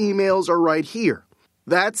WikiLeaks emails are right here."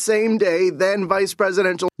 That same day, then Vice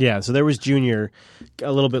Presidential... Yeah, so there was Junior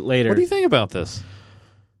a little bit later. What do you think about this?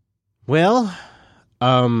 Well,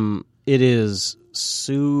 it is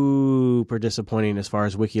super disappointing as far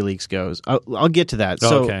as WikiLeaks goes. I'll get to that.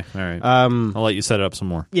 So, okay, all right. I'll let you set it up some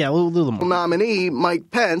more. Yeah, a little more. Nominee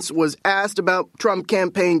Mike Pence was asked about Trump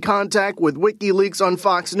campaign contact with WikiLeaks on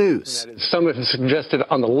Fox News. Some have suggested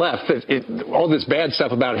on the left that all this bad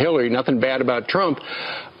stuff about Hillary, nothing bad about Trump,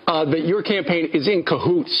 that your campaign is in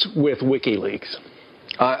cahoots with WikiLeaks.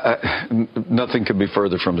 Nothing could be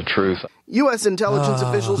further from the truth. U.S. intelligence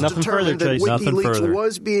officials determined that WikiLeaks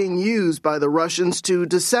was being used by the Russians to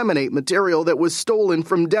disseminate material that was stolen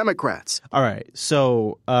from Democrats. All right,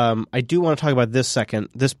 so I do want to talk about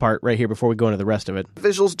this part right here before we go into the rest of it.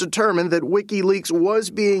 Officials determined that WikiLeaks was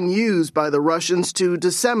being used by the Russians to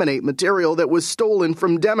disseminate material that was stolen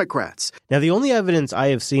from Democrats. Now, the only evidence I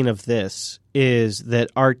have seen of this is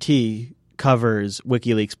that RT covers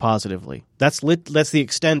WikiLeaks positively. That's the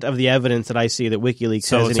extent of the evidence that I see that WikiLeaks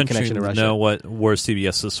has any connection to Russia. Know where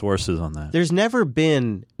CBS's source is on that. There's never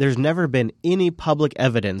been any public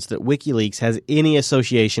evidence that WikiLeaks has any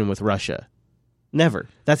association with Russia. Never.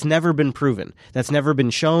 That's never been proven. That's never been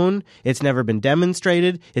shown. It's never been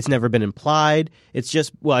demonstrated. It's never been implied. It's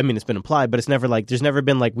just, well, I mean, it's been implied, but it's never there's never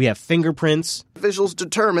been we have fingerprints. Officials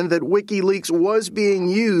determined that WikiLeaks was being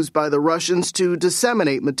used by the Russians to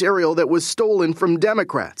disseminate material that was stolen from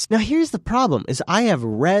Democrats. Now, here's the problem, is I have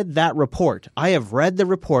read that report. I have read the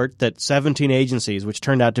report that 17 agencies, which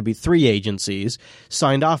turned out to be 3 agencies,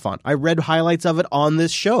 signed off on. I read highlights of it on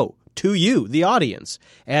this show to you, the audience,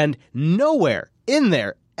 and nowhere in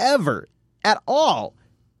there, ever, at all,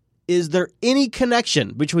 is there any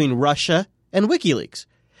connection between Russia and WikiLeaks.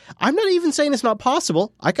 I'm not even saying it's not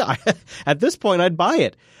possible. At this point, I'd buy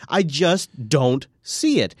it. I just don't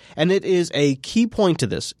see it. And it is a key point to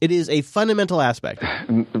this. It is a fundamental aspect.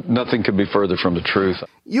 Nothing could be further from the truth.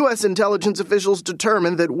 U.S. intelligence officials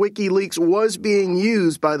determined that WikiLeaks was being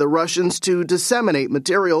used by the Russians to disseminate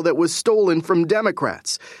material that was stolen from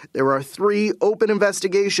Democrats. There are 3 open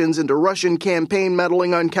investigations into Russian campaign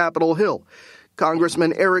meddling on Capitol Hill.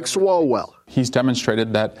 Congressman Eric Swalwell. He's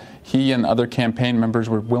demonstrated that he and other campaign members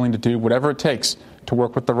were willing to do whatever it takes to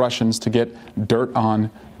work with the Russians to get dirt on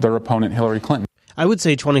their opponent, Hillary Clinton. I would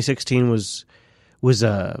say 2016 was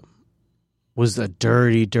a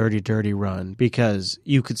dirty run, because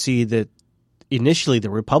you could see that initially the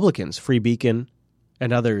Republicans, Free Beacon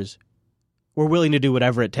and others, were willing to do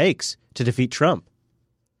whatever it takes to defeat Trump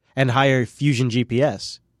and hire Fusion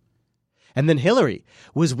GPS. And then Hillary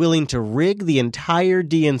was willing to rig the entire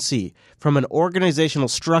DNC from an organizational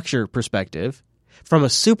structure perspective, from a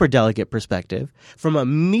superdelegate perspective, from a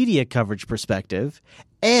media coverage perspective,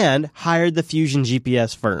 and hired the Fusion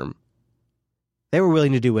GPS firm. They were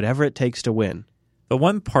willing to do whatever it takes to win. The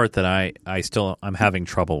one part that I'm having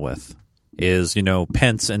trouble with is,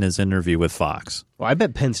 Pence in his interview with Fox. Well, I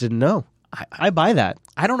bet Pence didn't know. I buy that.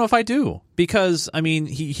 I don't know if I do, because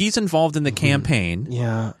he's involved in the campaign.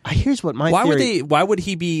 Yeah, here's what my theory. Why would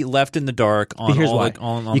he be left in the dark on here's all why.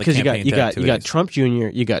 on because the campaign? Because you got Trump Jr.,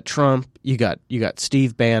 you got Trump, you got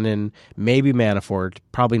Steve Bannon, maybe Manafort,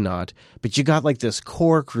 probably not, but you got this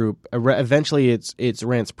core group. Eventually, it's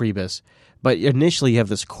Reince Priebus, but initially you have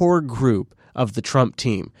this core group of the Trump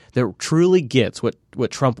team that truly gets what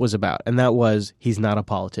Trump was about, and that was he's not a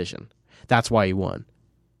politician. That's why he won.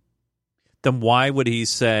 Then why would he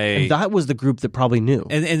say... And that was the group that probably knew.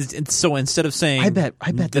 And so instead of saying... I bet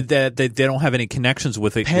that they don't have any connections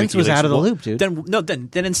with it... Pence was out of the loop, dude.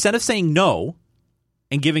 Then instead of saying no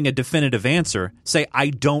and giving a definitive answer, say, I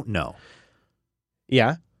don't know.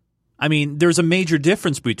 Yeah. There's a major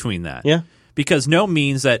difference between that. Yeah. Because no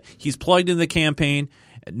means that he's plugged into the campaign...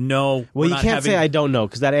 No. Well, you can't say I don't know,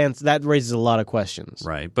 because that raises a lot of questions.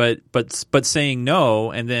 Right. But saying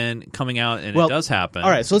no and then coming out and it does happen. All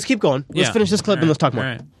right. So let's keep going. Let's finish this clip and let's talk more.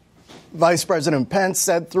 Right. Vice President Pence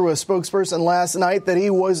said through a spokesperson last night that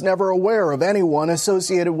he was never aware of anyone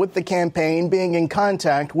associated with the campaign being in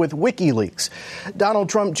contact with WikiLeaks. Donald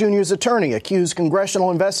Trump Jr.'s attorney accused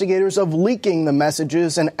congressional investigators of leaking the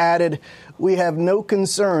messages and added, "We have no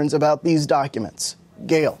concerns about these documents."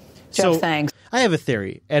 Gail. Jeff, thanks. I have a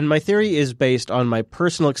theory, and my theory is based on my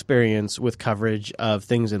personal experience with coverage of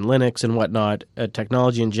things in Linux and whatnot,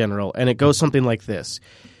 technology in general, and it goes something like this.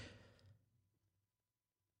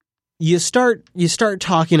 you start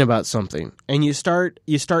talking about something, and you start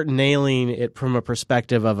nailing it from a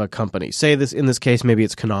perspective of a company. Say this, in this case, maybe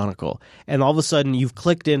it's Canonical, and all of a sudden you've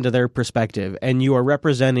clicked into their perspective, and you are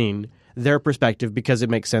representing their perspective because it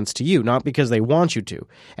makes sense to you, not because they want you to.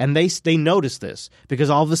 And they notice this because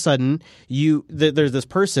all of a sudden there's this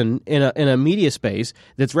person in a media space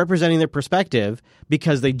that's representing their perspective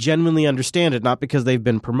because they genuinely understand it, not because they've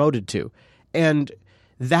been promoted to. And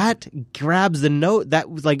that grabs the note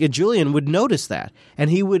that, like, Julian would notice that,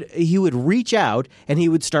 and he would reach out and he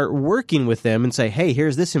would start working with them and say, hey,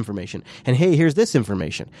 here's this information, and hey, here's this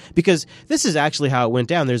information, because this is actually how it went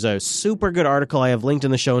down. There's a super good article I have linked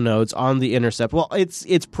in the show notes on The Intercept. Well, it's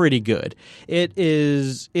pretty good. It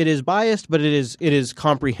is biased, but it is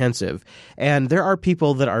comprehensive, and there are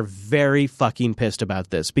people that are very fucking pissed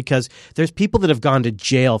about this because there's people that have gone to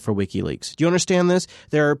jail for WikiLeaks. Do you understand this?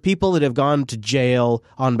 There are people that have gone to jail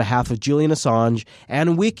on behalf of Julian Assange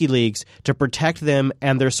and WikiLeaks to protect them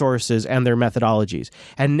and their sources and their methodologies.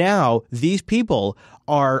 And now these people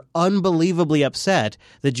are unbelievably upset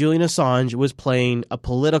that Julian Assange was playing a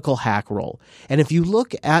political hack role. And if you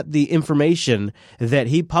look at the information that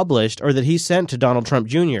he published, or that he sent to Donald Trump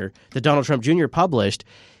Jr., that Donald Trump Jr. published,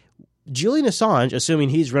 Julian Assange, assuming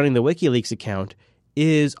he's running the WikiLeaks account,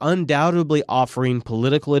 is undoubtedly offering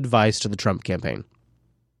political advice to the Trump campaign.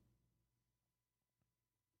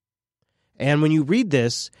 And when you read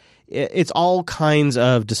this, it's all kinds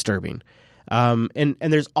of disturbing. And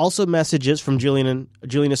there's also messages from Julian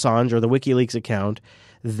Assange, or the WikiLeaks account,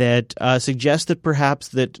 that suggest that perhaps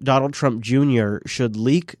that Donald Trump Jr. should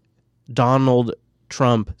leak Donald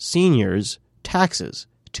Trump Sr.'s taxes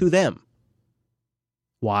to them.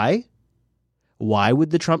 Why? Why would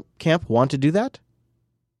the Trump camp want to do that?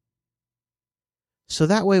 So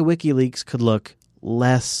that way WikiLeaks could look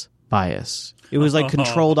less biased. It was like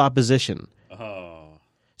controlled opposition.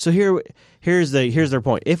 So here's their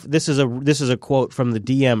point. If this is a quote from the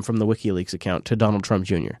DM from the WikiLeaks account to Donald Trump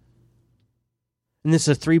Jr. And this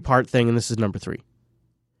is a 3-part thing, and this is number 3.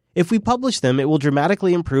 If we publish them, it will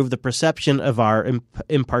dramatically improve the perception of our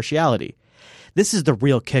impartiality. This is the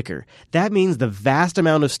real kicker. That means the vast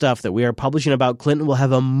amount of stuff that we are publishing about Clinton will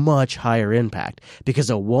have a much higher impact because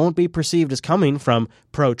it won't be perceived as coming from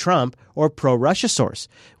pro-Trump or pro-Russia source,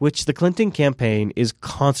 which the Clinton campaign is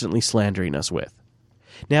constantly slandering us with.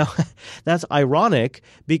 Now, that's ironic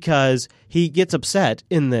because he gets upset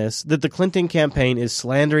in this that the Clinton campaign is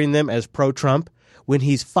slandering them as pro-Trump when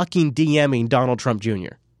he's fucking DMing Donald Trump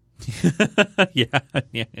Jr. Yeah.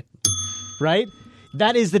 Right?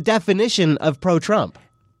 That is the definition of pro-Trump.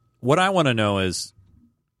 What I want to know is,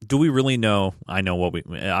 do we really know? I know what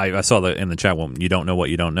I saw that in the chat room. You don't know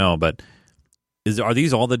what you don't know, but are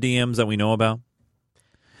these all the DMs that we know about?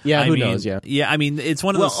 Yeah, who knows? Yeah. Yeah, I mean, it's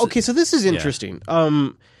one of those. Okay, so this is interesting.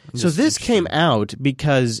 So this came out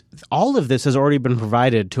because all of this has already been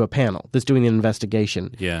provided to a panel that's doing an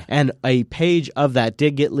investigation. Yeah. And a page of that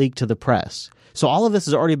did get leaked to the press. So all of this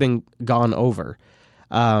has already been gone over.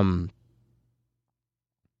 I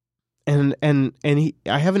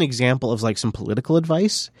have an example of like some political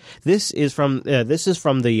advice. This is from the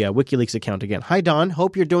WikiLeaks account again. Hi Don,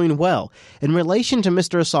 hope you're doing well. In relation to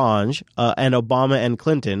Mr. Assange and Obama and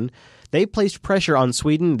Clinton, they placed pressure on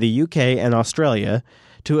Sweden, the UK, and Australia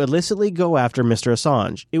to illicitly go after Mr.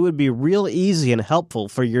 Assange. It would be real easy and helpful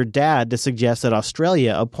for your dad to suggest that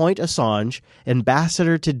Australia appoint Assange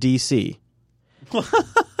ambassador to DC.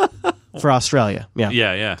 For Australia,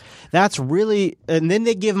 yeah. That's really, and then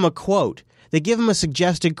they give him a quote. They give him a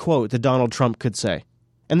suggested quote that Donald Trump could say,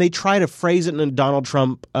 and they try to phrase it in Donald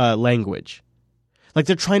Trump language, like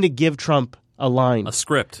they're trying to give Trump a line, a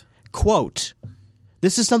script. Quote.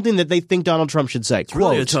 This is something that they think Donald Trump should say. It's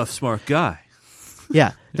really a tough, smart guy.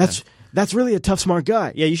 Yeah, that's really a tough, smart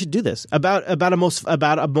guy. Yeah, you should do this about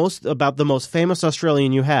the most famous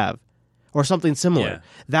Australian you have. Or something similar. Yeah.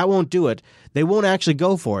 That won't do it. They won't actually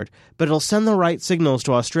go for it, but it'll send the right signals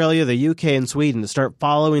to Australia, the UK, and Sweden to start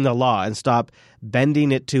following the law and stop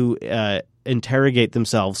bending it to interrogate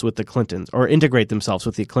themselves with the Clintons or integrate themselves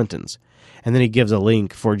with the Clintons. And then he gives a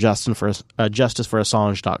link for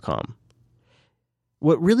justiceforassange.com.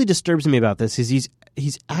 What really disturbs me about this is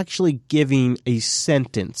he's actually giving a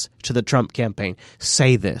sentence to the Trump campaign.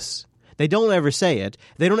 Say this. They don't ever say it.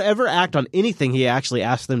 They don't ever act on anything he actually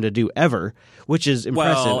asked them to do ever, which is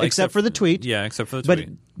impressive, well, except for the tweet. Yeah, except for the tweet.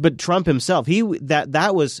 But Trump himself,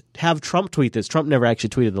 that was have Trump tweet this. Trump never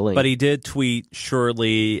actually tweeted the link. But he did tweet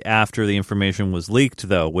shortly after the information was leaked,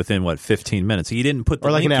 though, within 15 minutes. He didn't put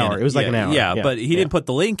the link in. Or like an hour. It was like an hour. Yeah, but he didn't put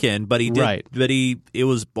the link in, but he did. Right. But it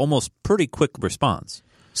was almost pretty quick response.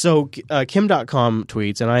 So Kim.com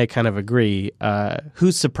tweets, and I kind of agree,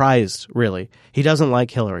 who's surprised, really? He doesn't like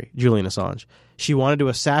Hillary, Julian Assange. She wanted to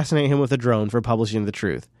assassinate him with a drone for publishing the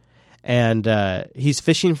truth. And he's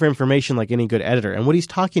fishing for information like any good editor. And what he's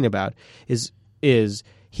talking about is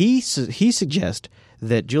he suggests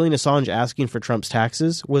that Julian Assange asking for Trump's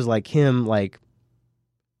taxes was like him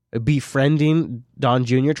befriending Don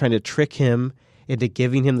Jr., trying to trick him into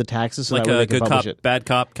giving him the taxes so like that way a they can good publish cop, it. bad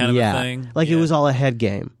cop kind of a thing. Like it was all a head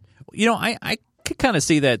game. I could kind of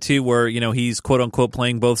see that too, where he's quote unquote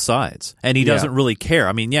playing both sides, and he doesn't really care.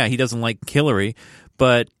 I mean, he doesn't like Hillary,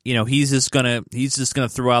 but he's just gonna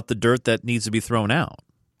throw out the dirt that needs to be thrown out.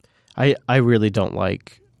 I really don't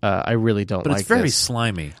like. I really don't but like. It's very this.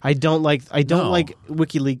 slimy. I don't like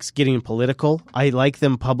WikiLeaks getting political. I like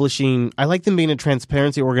them publishing. I like them being a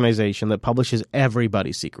transparency organization that publishes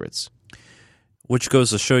everybody's secrets. Which goes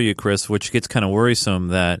to show you, Chris, which gets kind of worrisome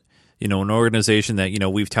that an organization that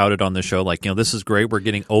we've touted on the show, like this is great, we're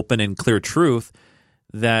getting open and clear truth,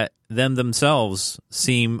 that them themselves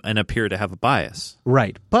seem and appear to have a bias.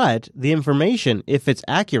 Right, but the information, if it's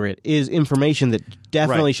accurate, is information that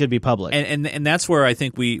definitely should be public. And that's where I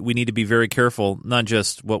think we need to be very careful, not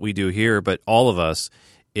just what we do here, but all of us,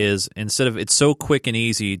 is instead of it's so quick and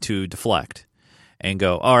easy to deflect and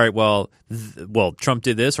go, all right, well, Trump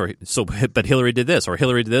did this, but Hillary did this, or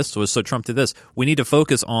Hillary did this, so Trump did this. We need to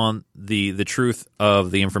focus on the truth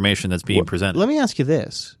of the information that's being presented. Let me ask you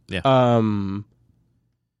this. Yeah.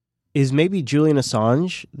 Is maybe Julian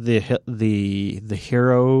Assange the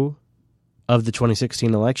hero of the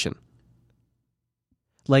 2016 election?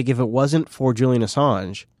 Like, if it wasn't for Julian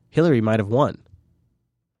Assange, Hillary might have won.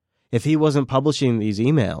 If he wasn't publishing these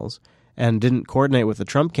emails and didn't coordinate with the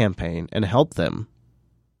Trump campaign and help them,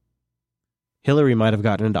 Hillary might have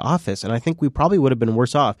gotten into office, and I think we probably would have been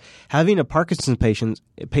worse off. Having a Parkinson's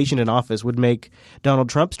patient in office would make Donald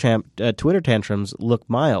Trump's Twitter tantrums look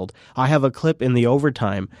mild. I have a clip in the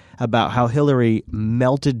overtime about how Hillary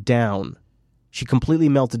melted down. She completely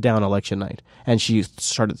melted down election night, and she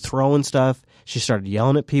started throwing stuff. She started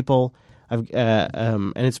yelling at people,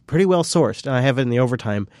 and it's pretty well sourced, and I have it in the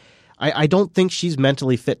overtime. I don't think she's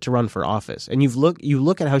mentally fit to run for office. And you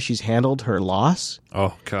look at how she's handled her loss.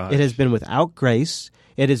 Oh, God. It has been without grace.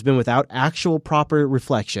 It has been without actual proper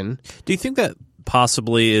reflection. Do you think that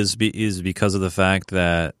possibly is because of the fact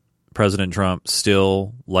that President Trump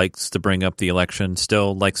still likes to bring up the election,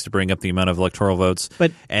 still likes to bring up the amount of electoral votes,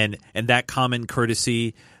 and that common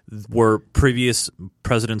courtesy where previous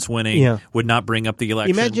presidents winning would not bring up the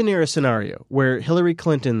election? Imagine a scenario where Hillary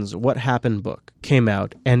Clinton's What Happened book came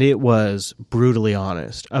out, and it was brutally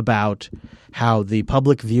honest about how the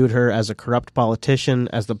public viewed her as a corrupt politician,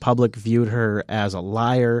 as the public viewed her as a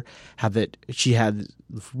liar, how that she had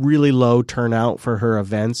really low turnout for her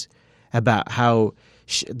events, about how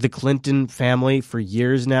the Clinton family for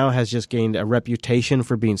years now has just gained a reputation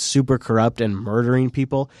for being super corrupt and murdering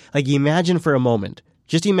people. Like, imagine for a moment.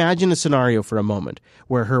 Just imagine a scenario for a moment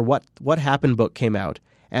where her What Happened book came out,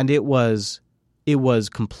 and it was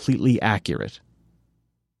completely accurate.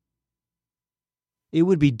 It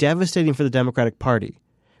would be devastating for the Democratic Party,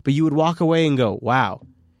 but you would walk away and go, wow,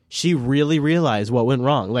 she really realized what went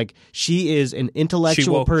wrong. Like, she is an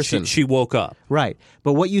intellectual person. She woke up. Right.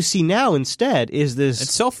 But what you see now instead is this...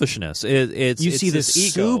 It's selfishness. You see this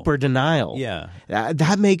ego. super denial. Yeah.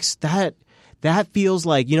 That makes... That feels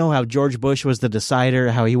like, how George Bush was the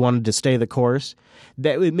decider, how he wanted to stay the course.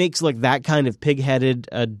 That it makes like that kind of pig-headed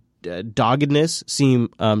doggedness seem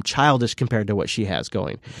childish compared to what she has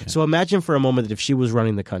going. Yeah. So imagine for a moment that if she was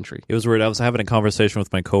running the country. It was weird. I was having a conversation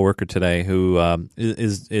with my coworker today who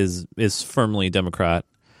is firmly Democrat.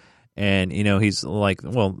 And, he's like,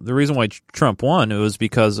 well, the reason why Trump won, it was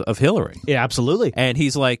because of Hillary. Yeah, absolutely. And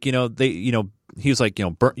he's like, he was like,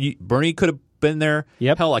 Bernie could have been there.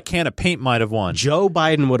 Yep. Hell, a can of paint might have won. Joe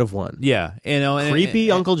Biden would have won. Yeah.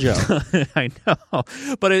 Creepy Uncle Joe. I know.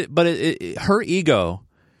 But her ego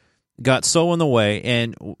got so in the way,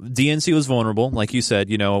 and DNC was vulnerable, like you said,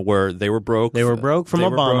 where they were broke. They were broke from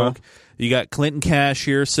Obama. You got Clinton Cash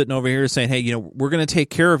here sitting over here saying, hey, we're going to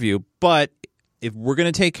take care of you, but if we're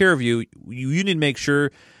going to take care of you, you need to make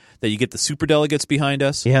sure that you get the superdelegates behind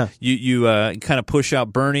us. Yeah, you kind of push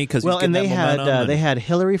out Bernie because they had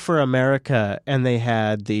Hillary for America, and they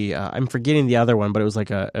had the I'm forgetting the other one, but it was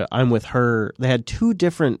like I'm with her. They had two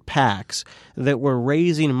different PACs that were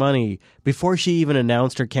raising money before she even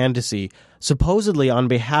announced her candidacy. supposedly on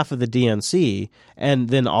behalf of the DNC and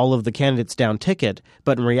then all of the candidates down ticket.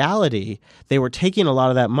 But in reality, they were taking a lot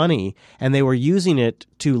of that money and they were using it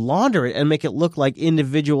to launder it and make it look like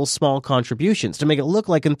individual small contributions, to make it look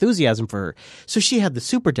like enthusiasm for her. So she had the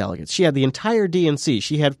superdelegates. She had the entire DNC.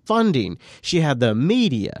 She had funding. She had the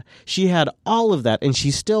media. She had all of that, and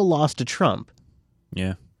she still lost to Trump.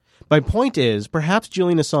 Yeah. My point is, perhaps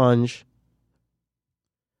Julian Assange,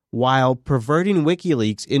 while perverting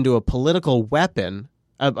WikiLeaks into a political weapon,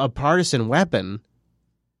 a partisan weapon,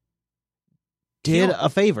 did a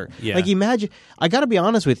favor. Yeah. Like, imagine, I got to be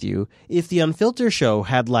honest with you, if the Unfiltered show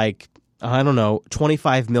had, like, I don't know,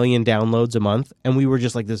 25 million downloads a month, and we were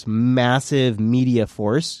just like this massive media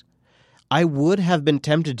force, I would have been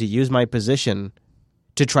tempted to use my position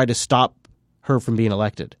to try to stop her from being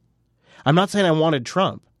elected. I'm not saying I wanted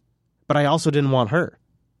Trump, but I also didn't want her.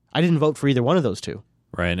 I didn't vote for either one of those two.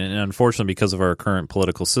 Right, and unfortunately, because of our current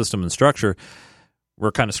political system and structure,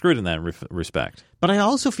 we're kind of screwed in that respect. But I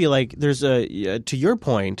also feel like there's to your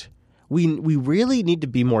point, we really need to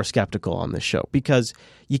be more skeptical on this show, because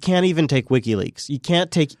you can't even take WikiLeaks. You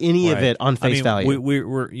can't take any of it on face value.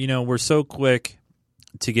 We're so quick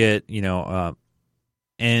to get, and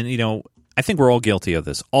I think we're all guilty of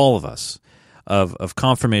this, all of us, of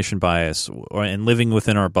confirmation bias and living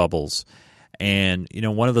within our bubbles. And,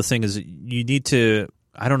 one of the things is you need to,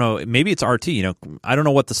 I don't know, maybe it's RT, I don't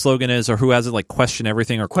know what the slogan is or who has it, like question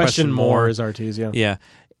everything or question more is RT's, yeah. Yeah.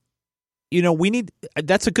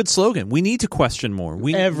 That's a good slogan. We need to question more.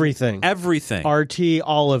 Everything. RT,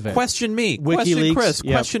 all of it. Question me. WikiLeaks, question Chris.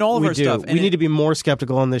 Question all of our stuff. We need to be more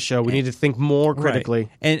skeptical on this show. We need to think more critically.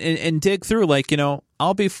 Right. And dig through,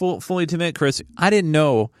 I'll be fully to admit, Chris, I didn't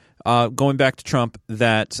know, going back to Trump,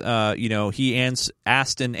 that he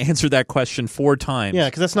asked and answered that question 4 times. Yeah,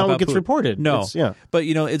 because that's not what gets reported. No. But,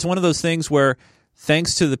 it's one of those things where,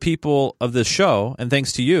 thanks to the people of this show and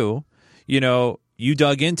thanks to you, you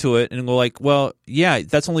dug into it and were like, well, yeah,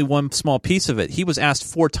 that's only one small piece of it. He was asked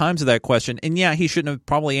 4 times of that question, and yeah, he shouldn't have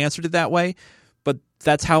probably answered it that way, but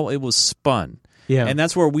that's how it was spun. Yeah. And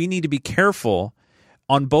that's where we need to be careful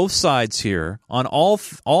on both sides here, on all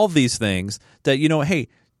of these things, that, hey,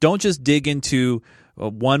 don't just dig into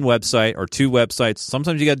one website or 2 websites.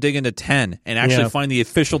 Sometimes you got to dig into 10 and actually find the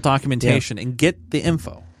official documentation and get the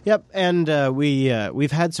info. Yep, and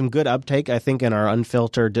we've had some good uptake, I think, in our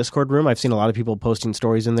Unfiltered Discord room. I've seen a lot of people posting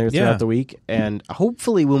stories in there throughout the week, and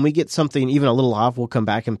hopefully when we get something even a little off, we'll come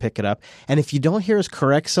back and pick it up. And if you don't hear us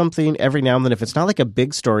correct something every now and then, if it's not like a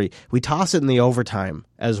big story, we toss it in the overtime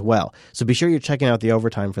as well. So be sure you're checking out the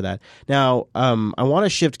overtime for that. Now, I want to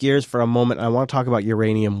shift gears for a moment, and I want to talk about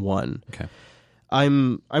Uranium One. Okay.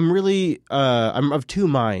 I'm really I'm of 2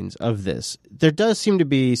 minds of this. There does seem to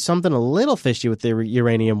be something a little fishy with the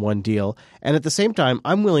Uranium One deal, and at the same time,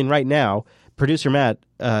 I'm willing right now, producer Matt,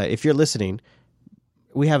 if you're listening,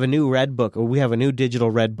 we have a new red book, or we have a new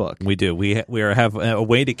digital red book. We do. We have a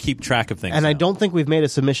way to keep track of things. And now. I don't think we've made a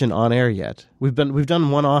submission on air yet. We've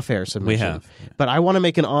done one off air submission. We have, but I want to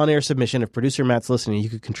make an on air submission. If producer Matt's listening, you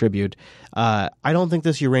could contribute. I don't think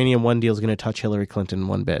this Uranium One deal is going to touch Hillary Clinton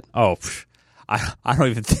one bit. Oh. I don't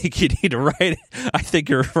even think you need to write it. I think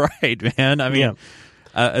you're right, man. I mean,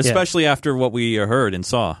 especially after what we heard and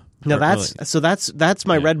saw. Now that's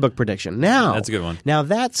my red book prediction. Now that's a good one. Now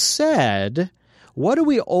that said, what do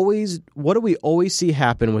we always see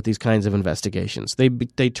happen with these kinds of investigations?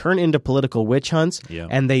 They turn into political witch hunts,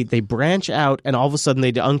 and they branch out, and all of a sudden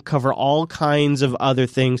they uncover all kinds of other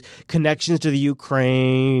things, connections to the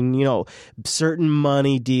Ukraine, certain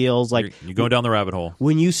money deals. Like you go down the rabbit hole.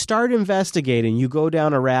 When you start investigating, you go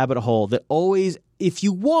down a rabbit hole that always, if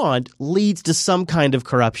you want, leads to some kind of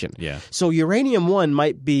corruption. Yeah. So Uranium One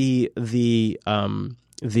might be the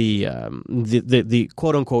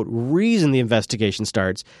quote unquote reason the investigation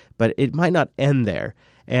starts, but it might not end there.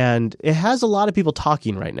 And it has a lot of people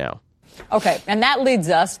talking right now. Okay, and that leads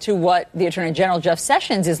us to what the Attorney General Jeff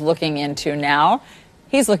Sessions is looking into now.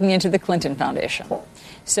 He's looking into the Clinton Foundation.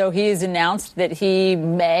 So he has announced that he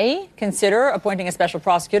may consider appointing a special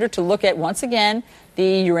prosecutor to look at, once again,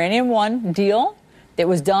 the Uranium One deal that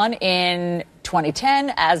was done in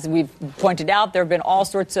 2010. As we've pointed out, there have been all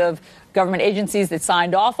sorts of government agencies that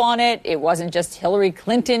signed off on it. It wasn't just Hillary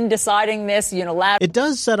Clinton deciding this unilaterally. It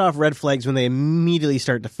does set off red flags when they immediately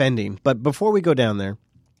start defending. But before we go down there,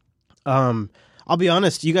 I'll be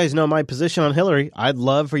honest, you guys know my position on Hillary. I'd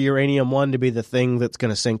love for Uranium One to be the thing that's going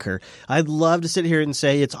to sink her. I'd love to sit here and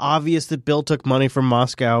say it's obvious that Bill took money from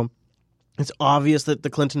Moscow. It's obvious that the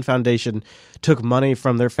Clinton Foundation took money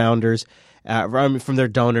from their founders, from their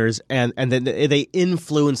donors, and then they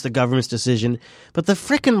influenced the government's decision. But the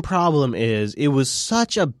frickin' problem is it was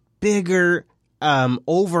such a bigger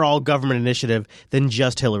overall government initiative than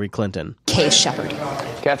just Hillary Clinton. Case Shepard.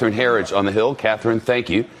 Catherine Herridge on the Hill. Catherine, thank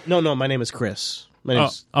you. No, my name is Chris. My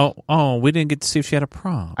name's... We didn't get to see if she had a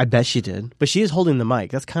prop. I bet she did. But she is holding the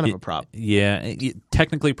mic. That's kind of a prop. Yeah.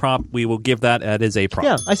 Technically prop, we will give that as a prop.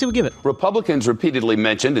 Yeah, I say we give it. Republicans repeatedly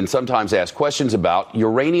mentioned and sometimes asked questions about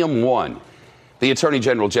Uranium One. The Attorney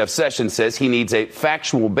General Jeff Sessions says he needs a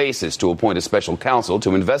factual basis to appoint a special counsel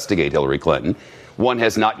to investigate Hillary Clinton. One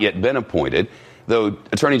has not yet been appointed, though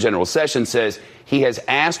Attorney General Sessions says he has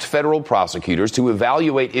asked federal prosecutors to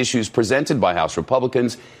evaluate issues presented by House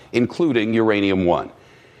Republicans, including Uranium One.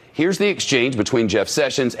 Here's the exchange between Jeff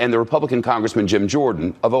Sessions and the Republican Congressman Jim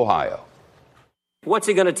Jordan of Ohio. What's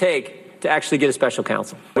it going to take to actually get a special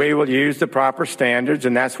counsel? We will use the proper standards,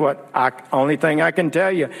 and that's only thing I can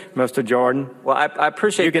tell you, Mr. Jordan. Well, I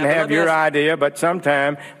appreciate you can have your idea, but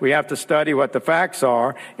sometime we have to study what the facts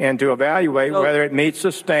are and to evaluate whether it meets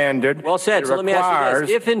the standard. Well said. So let me ask you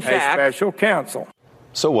this. If in fact a special counsel.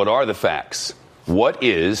 So what are the facts? What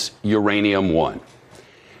is Uranium One?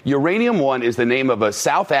 Uranium One is the name of a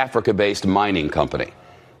South Africa-based mining company.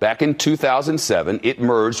 Back in 2007, it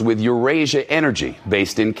merged with Eurasia Energy,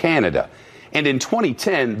 based in Canada. And in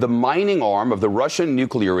 2010, the mining arm of the Russian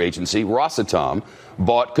nuclear agency, Rosatom,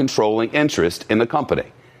 bought controlling interest in the company.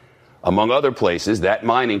 Among other places, that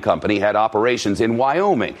mining company had operations in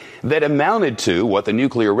Wyoming that amounted to what the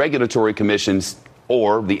Nuclear Regulatory Commission,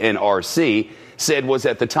 or the NRC, said was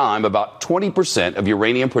at the time about 20% of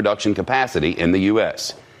uranium production capacity in the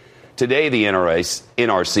U.S. Today, the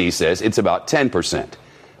NRC says it's about 10%.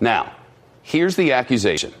 Now, here's the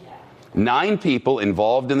accusation. 9 people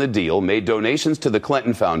involved in the deal made donations to the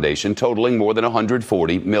Clinton Foundation totaling more than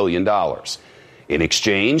 $140 million. In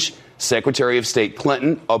exchange, Secretary of State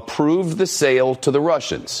Clinton approved the sale to the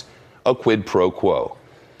Russians, a quid pro quo.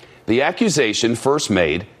 The accusation first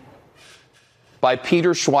made by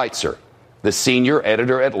Peter Schweitzer, the senior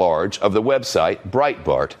editor-at-large of the website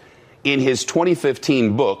Breitbart, in his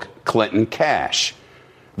 2015 book, Clinton Cash.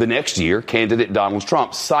 The next year, candidate Donald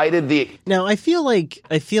Trump cited the... Now, I feel like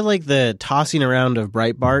the tossing around of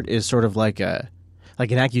Breitbart is sort of like an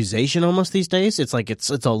accusation almost these days. It's like it's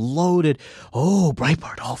a loaded,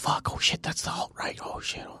 Breitbart, oh fuck, oh shit, that's the alt-right, oh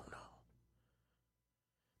shit, oh no.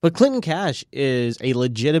 But Clinton Cash is a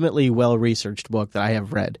legitimately well-researched book that I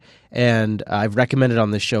have read, and I've recommended on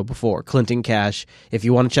this show before. Clinton Cash, if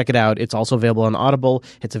you want to check it out, it's also available on Audible.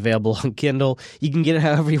 It's available on Kindle. You can get it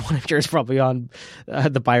however you want. I'm sure it's probably on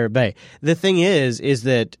the Pirate Bay. The thing is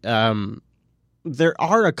that there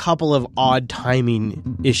are a couple of odd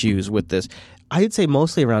timing issues with this. I'd say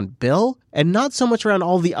mostly around Bill, and not so much around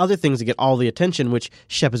all the other things that get all the attention, which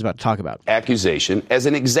Shep is about to talk about. Accusation as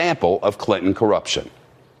an example of Clinton corruption.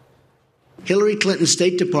 Hillary Clinton's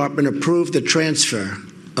State Department approved the transfer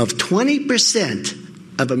of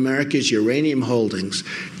 20% of America's uranium holdings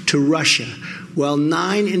to Russia, while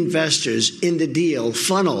 9 investors in the deal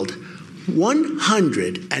funneled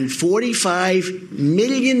 $145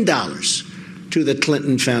 million to the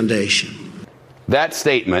Clinton Foundation. That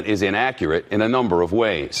statement is inaccurate in a number of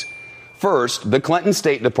ways. First, the Clinton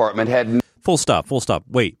State Department had... Full stop.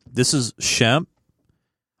 Wait, this is Shep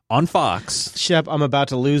on Fox. Shep, I'm about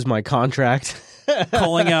to lose my contract.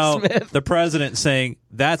 Calling out the president, saying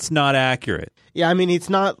that's not accurate. Yeah, I mean, he's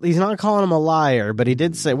not calling him a liar, but he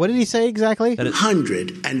did say, what did he say exactly?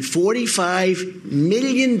 $145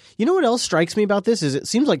 million. You know what else strikes me about this is it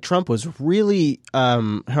seems like Trump was really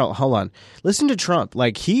hold on. Listen to Trump.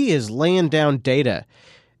 Like, he is laying down data.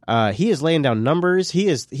 He is laying down numbers.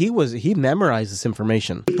 He memorized this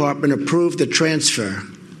information. The department approved the transfer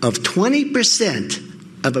of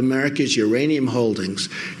 20% of America's uranium holdings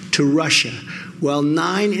to Russia, while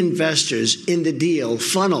 9 investors in the deal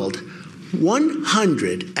funneled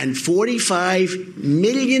 $145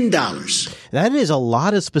 million. That is a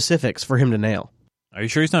lot of specifics for him to nail. Are you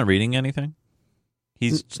sure he's not reading anything?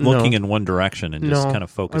 He's looking in one direction and just kind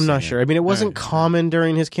of focusing. I'm not sure. I mean, it wasn't common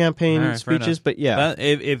during his campaign speeches, but yeah.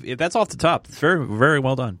 If that's off the top, it's very, very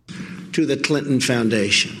well done. To the Clinton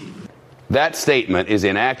Foundation. That statement is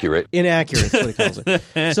inaccurate. Inaccurate is what he calls it.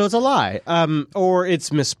 So it's a lie. Or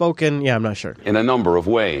it's misspoken. Yeah, I'm not sure. In a number of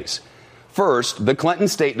ways. First, the Clinton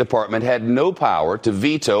State Department had no power to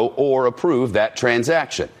veto or approve that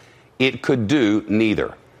transaction. It could do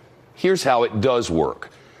neither. Here's how it does work.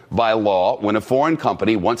 By law, when a foreign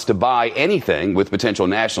company wants to buy anything with potential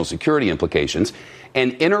national security implications,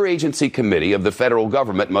 an interagency committee of the federal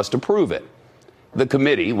government must approve it. The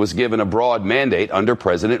committee was given a broad mandate under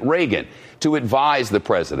President Reagan to advise the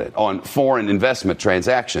president on foreign investment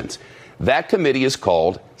transactions. That committee is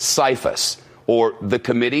called CIFAS, or the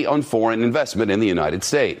Committee on Foreign Investment in the United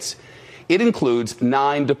States. It includes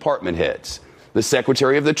 9 department heads. The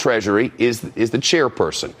Secretary of the Treasury is the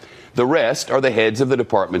chairperson. The rest are the heads of the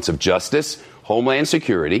Departments of Justice, Homeland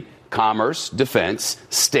Security, Commerce, Defense,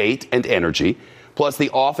 State, and Energy, plus the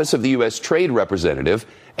Office of the U.S. Trade Representative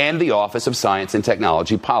and the Office of Science and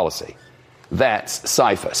Technology Policy. That's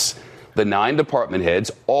CIFUS. The 9 department heads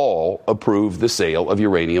all approved the sale of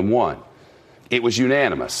Uranium One. It was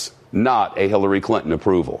unanimous, not a Hillary Clinton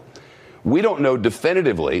approval. We don't know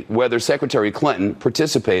definitively whether Secretary Clinton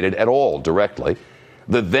participated at all directly.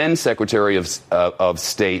 The then Secretary of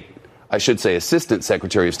State, I should say Assistant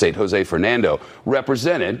Secretary of State Jose Fernando,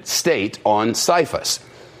 represented state on CIFUS.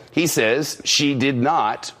 He says she did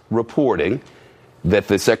not, reporting that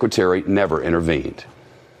the Secretary never intervened.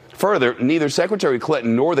 Further, neither Secretary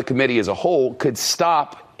Clinton nor the committee as a whole could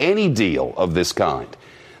stop any deal of this kind.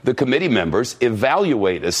 The committee members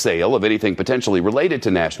evaluate a sale of anything potentially related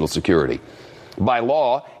to national security. By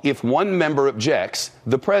law, if one member objects,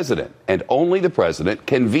 the president, and only the president,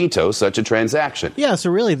 can veto such a transaction. Yeah, so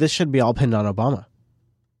really this should be all pinned on Obama,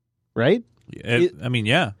 right? I mean,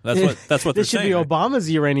 yeah, that's what they're saying. This should be Obama's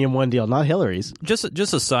Uranium One deal, not Hillary's. Just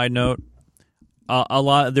a side note.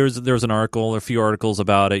 There's an article, or a few articles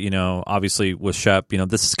about it, obviously with Shep,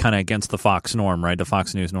 this is kind of against the Fox norm, right? The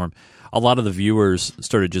Fox News norm. A lot of the viewers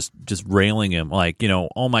started just railing him, like,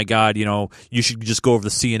 oh my God, you should just go over to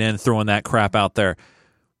CNN throwing that crap out there.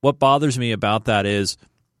 What bothers me about that is,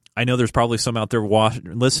 I know there's probably some out there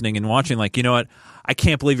listening and watching, like, you know what? I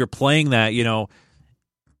can't believe you're playing that,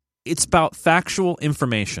 It's about factual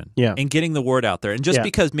information and getting the word out there. And just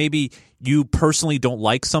because maybe you personally don't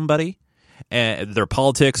like somebody, their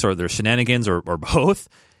politics or their shenanigans or both,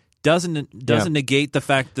 doesn't negate the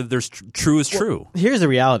fact that there's true is true. Here's the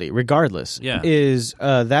reality, regardless, is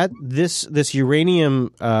that this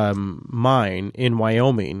uranium mine in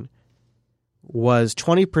Wyoming was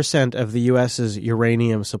 20% of the U.S.'s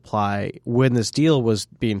uranium supply when this deal was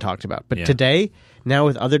being talked about. But today, now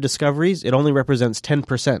with other discoveries, it only represents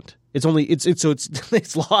 10%. It's lost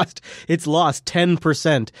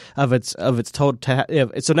 10% of its total.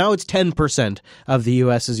 So now it's 10% of the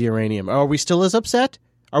U.S.'s uranium. Are we still as upset?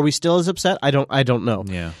 I don't know.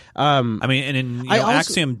 Yeah.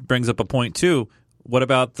 Axiom brings up a point too. What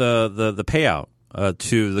about the payout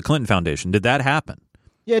to the Clinton Foundation? Did that happen?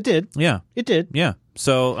 Yeah, it did. Yeah, it did. Yeah.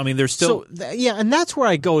 So I mean, there's still and that's where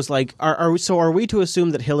I go is like, are we to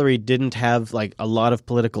assume that Hillary didn't have like a lot of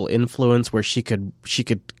political influence where she could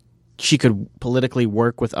politically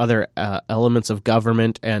work with other elements of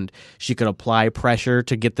government and she could apply pressure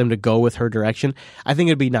to get them to go with her direction? I think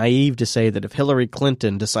it'd be naive to say that if Hillary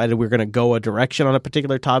Clinton decided we're going to go a direction on a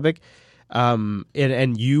particular topic,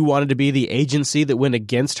 and you wanted to be the agency that went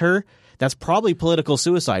against her, that's probably political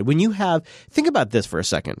suicide. When you have – think about this for a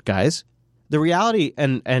second, guys. The reality –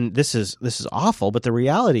 and this is awful, but the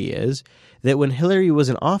reality is that when Hillary was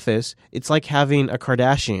in office, it's like having a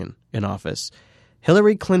Kardashian in office.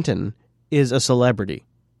 Hillary Clinton is a celebrity,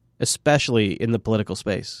 especially in the political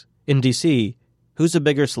space. In D.C., who's a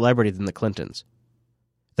bigger celebrity than the Clintons?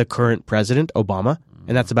 The current president, Obama,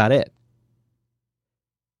 and that's about it.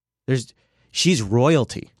 She's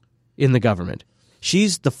royalty in the government.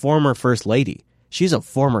 She's the former first lady. She's a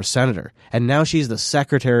former senator, and now she's the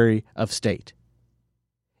Secretary of State.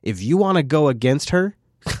 If you want to go against her,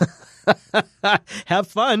 have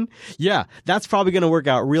fun. Yeah, that's probably going to work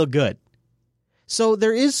out real good. So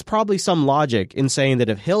there is probably some logic in saying that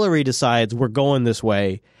if Hillary decides we're going this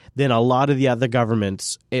way, then a lot of the other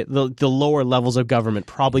governments, the lower levels of government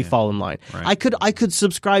probably fall in line. Right. I could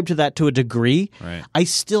subscribe to that to a degree. Right. I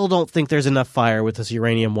still don't think there's enough fire with this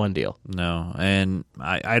Uranium One deal. No, and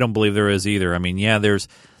I don't believe there is either. I mean, there's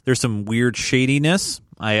some weird shadiness.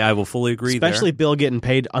 I will fully agree Especially there. Bill getting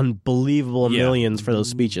paid unbelievable millions for those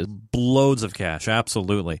speeches. Loads of cash,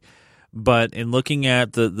 absolutely. But in looking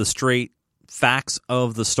at the straight facts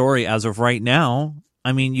of the story as of right now,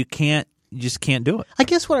 I mean, you just can't do it. I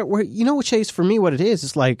guess Chase, for me, what it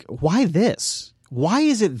is like, why this? Why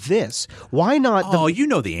is it this? Why not? You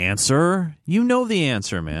know the answer. You know the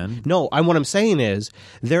answer, man. No, what I'm saying is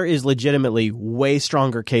there is legitimately way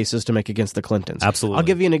stronger cases to make against the Clintons. Absolutely. I'll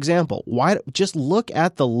give you an example. Just look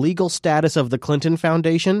at the legal status of the Clinton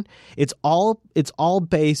Foundation. It's all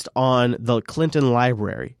based on the Clinton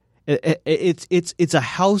Library. It's a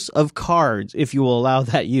house of cards, if you will allow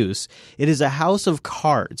that use. It is a house of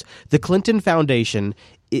cards. The Clinton Foundation,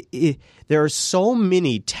 there are so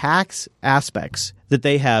many tax aspects that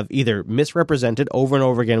they have either misrepresented over and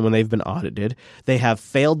over again when they've been audited, they have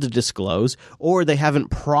failed to disclose, or they haven't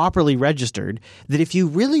properly registered, that if you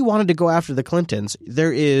really wanted to go after the Clintons,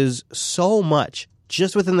 there is so much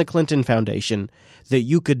just within the Clinton Foundation that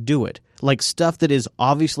you could do it, like stuff that is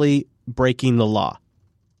obviously breaking the law.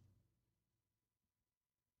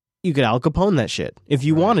 You could Al Capone that shit if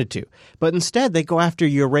you wanted to. But instead, they go after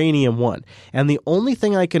Uranium One. And the only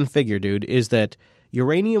thing I can figure, dude, is that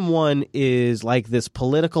Uranium One is like this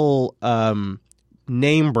political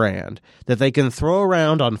name brand that they can throw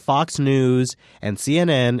around on Fox News and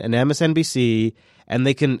CNN and MSNBC, and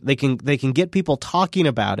they can get people talking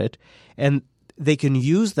about it, and they can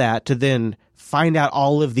use that to then find out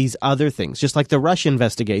all of these other things. Just like the Russia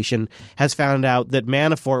investigation has found out that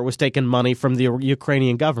Manafort was taking money from the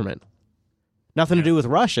Ukrainian government. Nothing to do with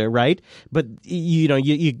Russia, right? But you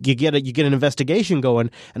get an investigation going,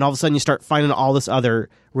 and all of a sudden you start finding all this other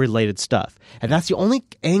related stuff. And that's the only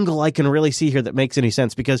angle I can really see here that makes any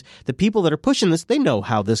sense, because the people that are pushing this, they know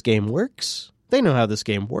how this game works.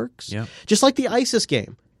 Yeah. Just like the ISIS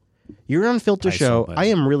game. Your Unfiltered show, I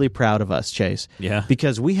am really proud of us, Chase. Yeah.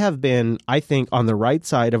 Because we have been, I think, on the right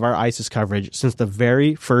side of our ISIS coverage since the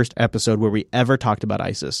very first episode where we ever talked about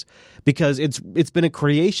ISIS. Because it's been a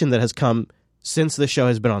creation that has come since the show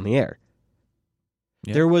has been on the air.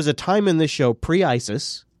 Yeah. There was a time in this show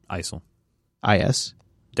pre-ISIS. ISIL. IS.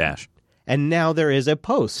 Dash. And now there is a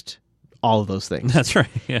post all of those things. That's right.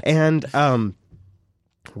 Yeah. And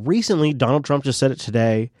recently, Donald Trump just said it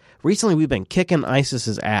today. Recently, we've been kicking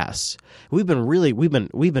ISIS's ass. We've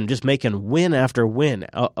been just making win after win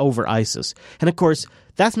over ISIS. And of course,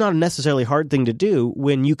 that's not a necessarily hard thing to do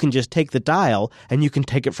when you can just take the dial and you can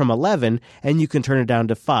take it from 11 and you can turn it down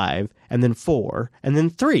to 5 and then 4 and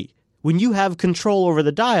then 3. When you have control over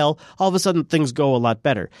the dial, all of a sudden things go a lot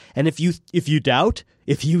better. And if you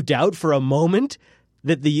doubt for a moment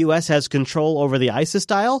that the U.S. has control over the ISIS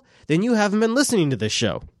dial, then you haven't been listening to this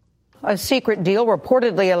show. A secret deal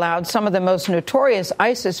reportedly allowed some of the most notorious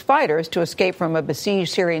ISIS fighters to escape from a besieged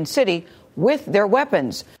Syrian city with their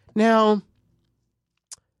weapons. Now,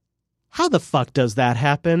 how the fuck does that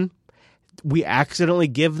happen? We accidentally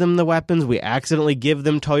give them the weapons. We accidentally give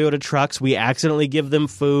them Toyota trucks. We accidentally give them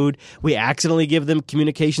food. We accidentally give them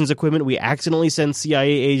communications equipment. We accidentally send CIA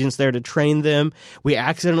agents there to train them. We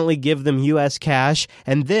accidentally give them U.S. cash.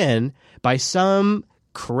 And then, by some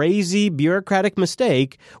crazy bureaucratic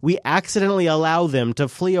mistake, we accidentally allow them to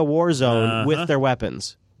flee a war zone with their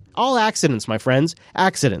weapons. All accidents, my friends.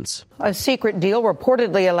 Accidents. A secret deal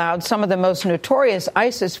reportedly allowed some of the most notorious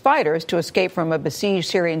ISIS fighters to escape from a besieged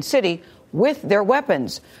Syrian city with their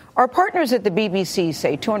weapons. Our partners at the BBC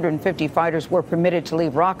say 250 fighters were permitted to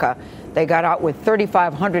leave Raqqa. They got out with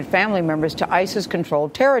 3,500 family members to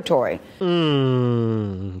ISIS-controlled territory.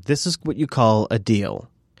 This is what you call a deal.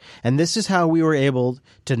 And this is how we were able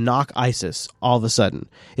to knock ISIS all of a sudden,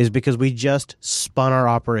 is because we just spun our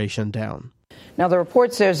operation down. Now, the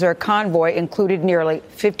report says their convoy included nearly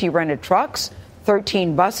 50 rented trucks,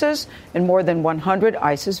 13 buses, and more than 100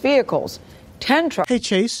 ISIS vehicles. 10 trucks. Hey,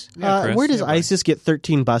 Chase, where does ISIS get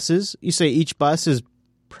 13 buses? You say each bus is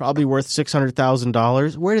probably worth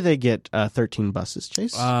 $600,000. Where do they get 13 buses,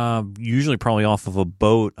 Chase? Usually probably off of a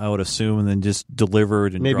boat, I would assume, and then just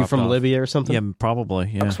delivered and maybe from off. Libya or something? Yeah,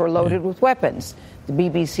 probably. Yeah. Trucks were loaded with weapons. The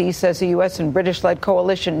BBC says the U.S. and British-led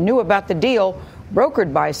coalition knew about the deal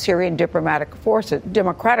brokered by Syrian democratic forces,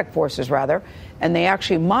 and they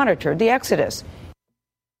actually monitored the exodus.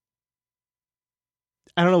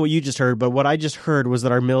 I don't know what you just heard, but what I just heard was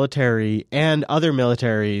that our military and other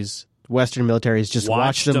militaries, Western militaries, just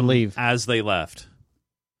watched them leave. As they left.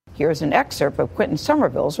 Here's an excerpt of Quentin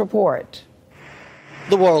Somerville's report.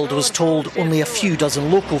 The world was told only a few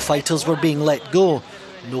dozen local fighters were being let go.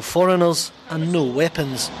 No foreigners and no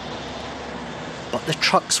weapons. But the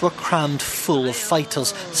trucks were crammed full of fighters,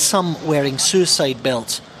 some wearing suicide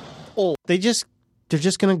belts. They're just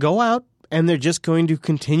going to go out and they're just going to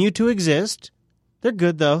continue to exist. They're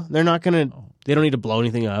good, though. They're not going to... They don't need to blow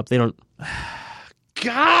anything up. They don't...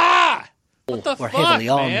 God! What the fuck, heavily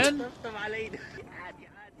armed. Man?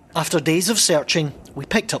 After days of searching, we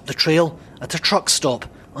picked up the trail at a truck stop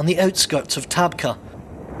on the outskirts of Tabqa.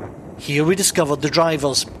 Here we discovered the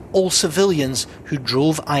drivers, all civilians who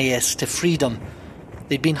drove IS to freedom.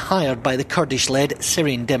 They'd been hired by the Kurdish-led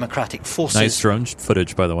Syrian Democratic Forces. Nice drone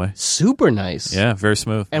footage, by the way. Super nice. Yeah, very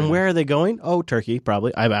smooth. And where are they going? Oh, Turkey,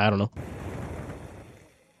 probably. I don't know.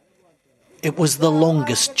 It was the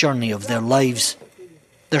longest journey of their lives.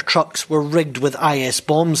 Their trucks were rigged with IS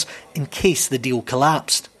bombs in case the deal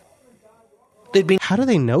collapsed. How do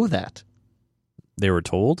they know that? They were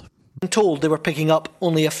told. Told they were picking up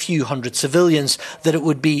only a few hundred civilians, that it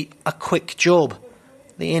would be a quick job.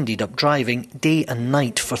 They ended up driving day and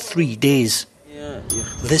night for 3 days.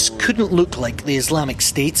 This couldn't look like the Islamic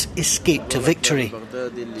State's escape to victory.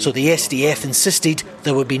 So the SDF insisted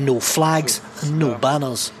there would be no flags and no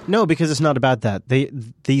banners. No, because it's not about that.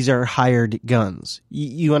 These are hired guns.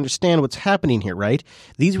 You understand what's happening here, right?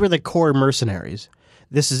 These were the core mercenaries.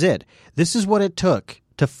 This is it. This is what it took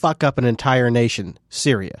to fuck up an entire nation,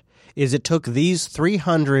 Syria. It took these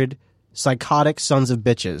 300 psychotic sons of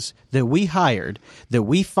bitches that we hired, that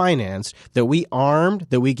we financed, that we armed,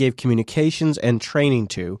 that we gave communications and training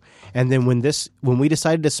to, and then when we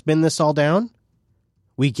decided to spin this all down,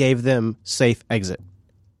 we gave them safe exit.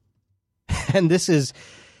 And it's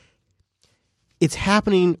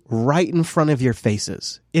happening right in front of your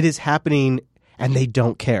faces. It is happening, and they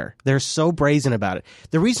don't care. They're so brazen about it.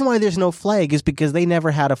 The reason why there's no flag is because they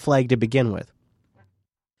never had a flag to begin with.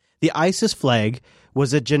 The ISIS flag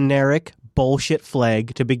was a generic bullshit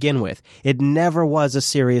flag to begin with. It never was a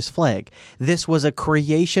serious flag. This was a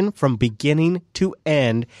creation from beginning to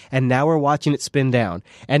end, and now we're watching it spin down.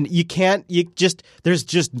 And there's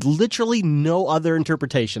just literally no other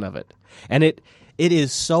interpretation of it. And it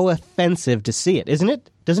is so offensive to see it, isn't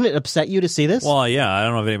it? Doesn't it upset you to see this? Well, yeah, I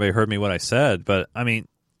don't know if anybody heard me what I said, but I mean,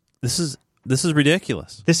 this is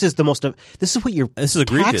ridiculous. This is what your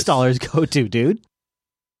tax dollars go to, dude.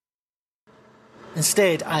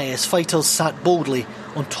 Instead, IS fighters sat boldly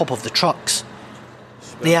on top of the trucks.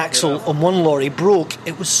 The axle on one lorry broke.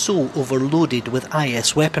 It was so overloaded with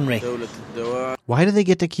IS weaponry. Why do they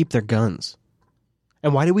get to keep their guns?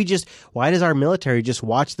 And why does our military just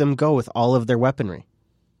watch them go with all of their weaponry?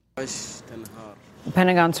 The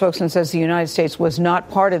Pentagon spokesman says the United States was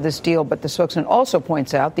not part of this deal, but the spokesman also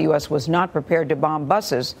points out the U.S. was not prepared to bomb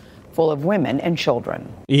buses full of women and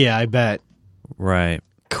children. Yeah, I bet. Right.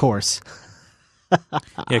 Of course. Yeah,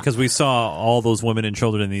 because we saw all those women and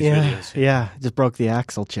children in these videos. Yeah, just broke the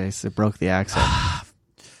axle, Chase. It broke the axle.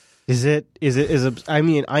 I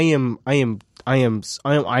mean, I'm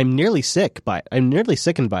nearly sick by it. I'm nearly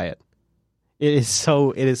sickened by it. It is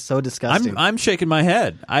so disgusting. I'm shaking my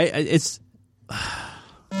head. Well,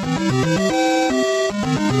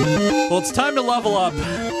 it's time to level up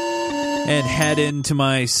and head into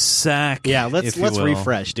my sack. Yeah, let's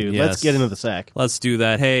refresh, dude. Yes. Let's get into the sack. Let's do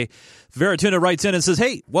that. Hey, Verituna writes in and says,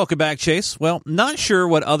 hey, welcome back, Chase. Well, not sure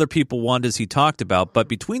what other people want as he talked about, but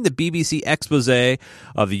between the BBC expose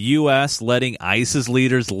of the U.S. letting ISIS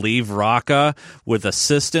leaders leave Raqqa with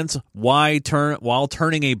assistance while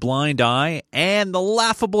turning a blind eye, and the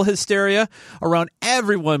laughable hysteria around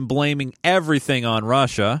everyone blaming everything on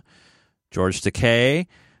Russia, George Takei,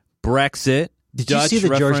 Brexit, Did you see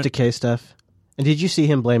the George Takei stuff? And did you see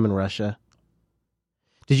him blaming Russia?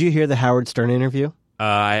 Did you hear the Howard Stern interview?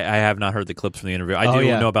 I have not heard the clips from the interview. I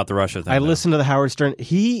do know about the Russia thing. I listened to the Howard Stern.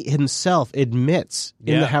 He himself admits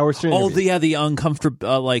in the Howard Stern interview. The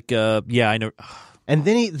uncomfortable, I know. And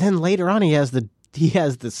then later on, he has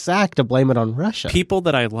the sack to blame it on Russia. People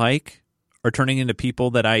that I like are turning into people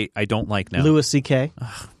that I don't like now. Louis C.K.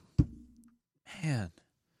 Man.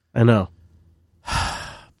 I know.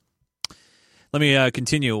 Let me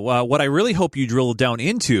continue. What I really hope you drill down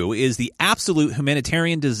into is the absolute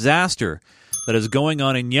humanitarian disaster that is going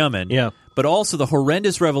on in Yemen, but also the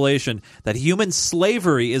horrendous revelation that human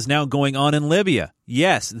slavery is now going on in Libya.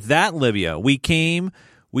 Yes, that Libya. We came,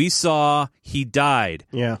 we saw, he died.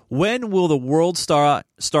 Yeah. When will the world start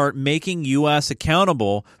making U.S.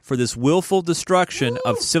 accountable for this willful destruction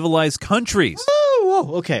of civilized countries?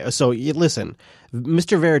 Whoa. Okay, so listen.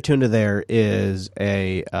 Mr. Verituna there is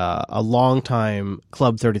a longtime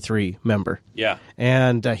Club 33 member. Yeah.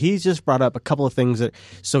 And he's just brought up a couple of things.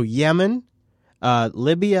 So Yemen,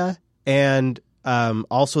 Libya, and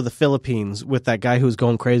also the Philippines with that guy who's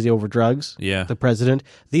going crazy over drugs, the president.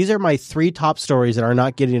 These are my 3 top stories that are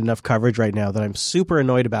not getting enough coverage right now that I'm super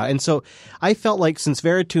annoyed about. And so I felt like since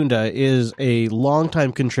Verituna is a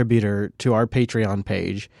longtime contributor to our Patreon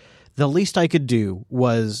page, the least I could do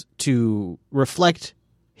was to reflect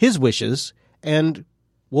his wishes, and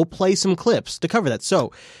we'll play some clips to cover that.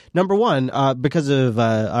 So, number one, because of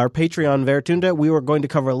our Patreon Veritunda, we were going to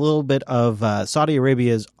cover a little bit of Saudi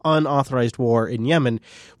Arabia's unauthorized war in Yemen,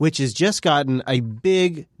 which has just gotten a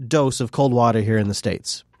big dose of cold water here in the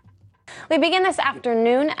States. We begin this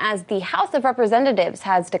afternoon as the House of Representatives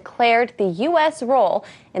has declared the U.S. role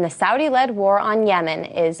in the Saudi-led war on Yemen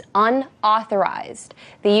is unauthorized.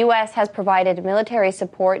 The U.S. has provided military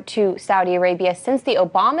support to Saudi Arabia since the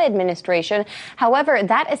Obama administration. However,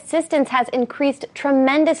 that assistance has increased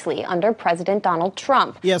tremendously under President Donald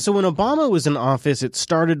Trump. Yeah, so when Obama was in office, it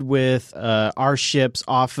started with our ships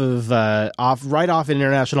off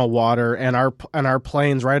international water and our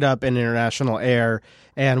planes right up in international air,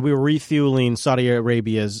 and we were refueling Saudi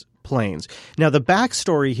Arabia's planes. Now, the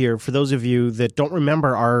backstory here, for those of you that don't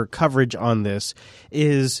remember our coverage on this,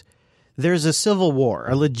 is there's a civil war,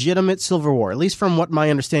 a legitimate civil war, at least from what my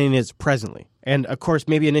understanding is presently. And, of course,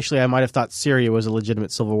 maybe initially I might have thought Syria was a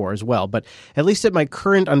legitimate civil war as well. But at least at my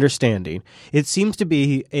current understanding, it seems to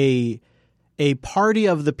be a party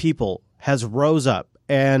of the people has rose up.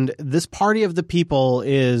 And this party of the people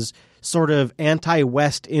is sort of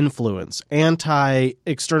anti-West influence,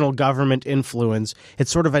 anti-external government influence. It's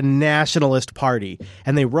sort of a nationalist party.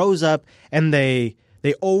 And they rose up and they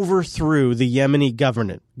overthrew the Yemeni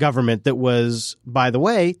government that was, by the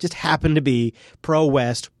way, just happened to be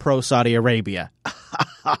pro-West, pro-Saudi Arabia.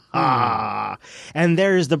 And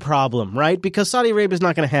there's the problem, right? Because Saudi Arabia is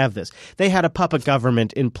not going to have this. They had a puppet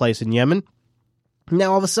government in place in Yemen.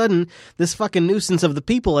 Now, all of a sudden, this fucking nuisance of the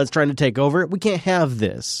people that's trying to take over, we can't have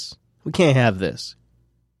this. We can't have this.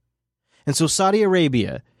 And so Saudi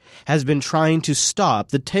Arabia has been trying to stop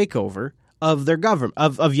the takeover of their government,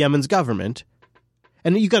 of Yemen's government.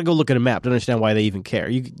 And you got to go look at a map to understand why they even care.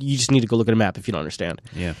 You just need to go look at a map if you don't understand.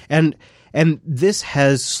 Yeah. And this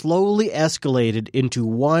has slowly escalated into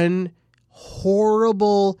one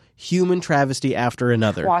horrible human travesty after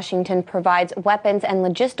another. Washington provides weapons and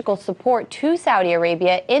logistical support to Saudi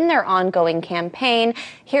Arabia in their ongoing campaign.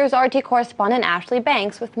 Here's RT correspondent Ashley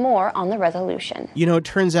Banks with more on the resolution. You know, it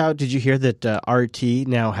turns out, did you hear that RT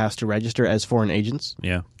now has to register as foreign agents?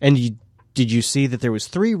 Yeah. And did you see that there was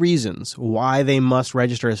 3 reasons why they must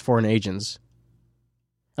register as foreign agents?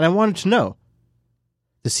 And I wanted to know.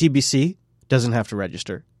 The CBC doesn't have to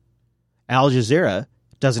register. Al Jazeera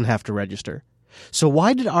doesn't have to register. So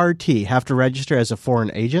why did RT have to register as a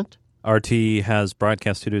foreign agent? RT has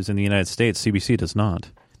broadcast studios in the United States. CBC does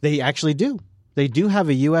not. They actually do. They do have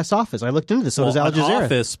a U.S. office. I looked into this. So does Al Jazeera. An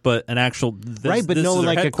office, but an actual right, but no,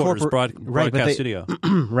 like a corporate broadcast studio.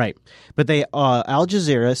 Right, but they Al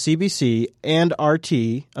Jazeera, CBC, and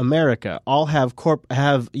RT America all have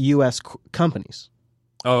U.S. companies.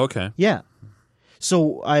 Oh, okay. Yeah.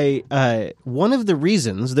 So one of the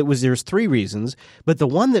reasons there's 3 reasons, but the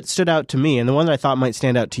one that stood out to me and the one that I thought might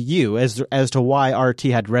stand out to you as to why RT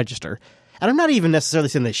had to register. And I'm not even necessarily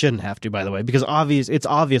saying they shouldn't have to, by the way, because it's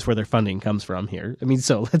obvious where their funding comes from here. I mean,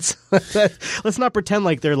 so let's not pretend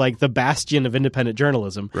like they're like the bastion of independent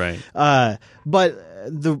journalism. Right. But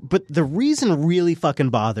the reason really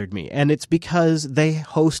fucking bothered me, and it's because they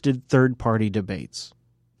hosted third-party debates.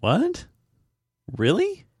 What?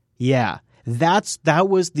 Really? Yeah. That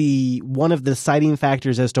was one of the deciding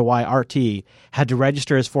factors as to why RT had to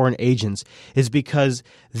register as foreign agents, is because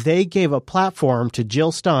they gave a platform to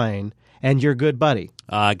Jill Stein and your good buddy.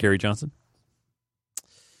 Gary Johnson.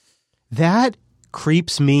 That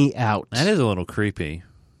creeps me out. That is a little creepy.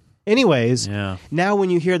 Anyways, yeah. Now when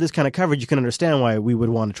you hear this kind of coverage, you can understand why we would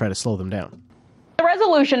want to try to slow them down. The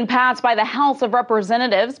resolution passed by the House of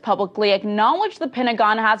Representatives publicly acknowledged the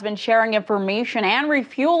Pentagon has been sharing information and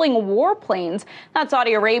refueling warplanes that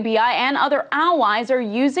Saudi Arabia and other allies are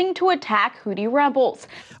using to attack Houthi rebels.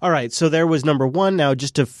 All right, so there was number 1. Now,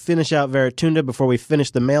 just to finish out Veritunda before we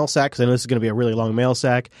finish the mail sack, because I know this is going to be a really long mail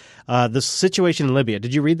sack, the situation in Libya.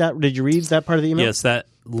 Did you read that? Did you read that part of the email? Yes, that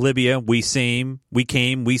Libya, we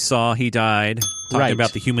came, we saw, he died. Talking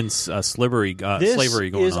about the human slavery going on. This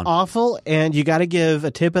is awful, and you got to give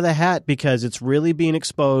a tip of the hat because it's really being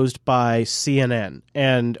exposed by CNN.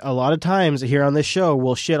 And a lot of times here on this show,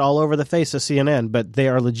 we'll shit all over the face of CNN, but they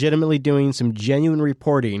are legitimately doing some genuine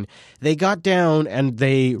reporting. They got down and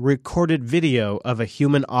they recorded video of a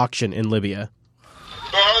human auction in Libya.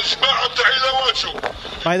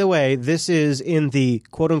 By the way, this is in the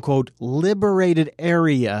quote-unquote liberated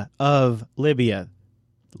area of Libya.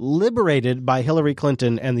 Liberated by Hillary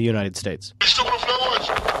Clinton and the United States.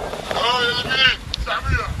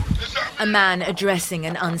 A man addressing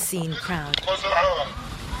an unseen crowd.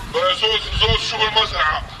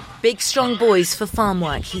 Big strong boys for farm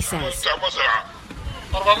work, he says.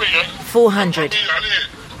 400.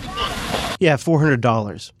 Yeah,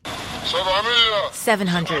 $400.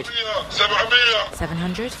 700.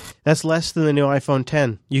 700? That's less than the new iPhone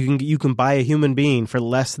 10. You can buy a human being for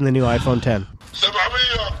less than the new iPhone 10.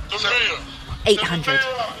 800.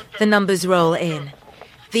 The numbers roll in.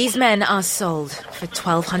 These men are sold for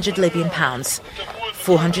 1,200 Libyan pounds,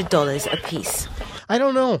 $400 apiece. I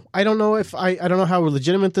don't know. I don't know if I don't know how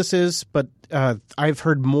legitimate this is, but I've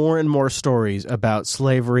heard more and more stories about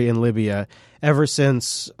slavery in Libya ever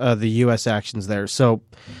since the U.S. actions there. So,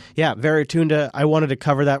 yeah, Veritunda, I wanted to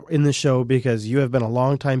cover that in the show because you have been a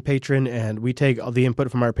longtime patron, and we take the input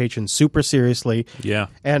from our patrons super seriously. Yeah.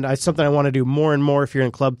 And it's something I want to do more and more. If you're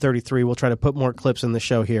in Club 33, we'll try to put more clips in the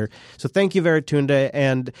show here. So thank you, Veritunda.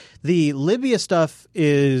 And the Libya stuff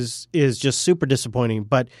is just super disappointing,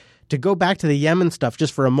 but to go back to the Yemen stuff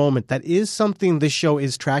just for a moment, that is something this show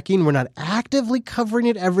is tracking. We're not actively covering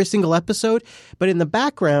it every single episode, but in the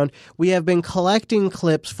background, we have been collecting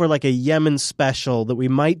clips for like a Yemen special that we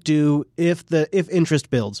might do if interest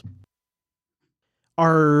builds.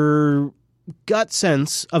 Our gut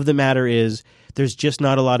sense of the matter is there's just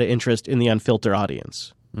not a lot of interest in the Unfiltered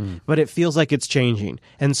audience. But it feels like it's changing.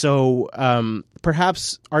 And so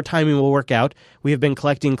perhaps our timing will work out. We have been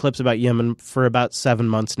collecting clips about Yemen for about 7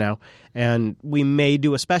 months now, and we may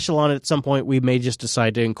do a special on it at some point. We may just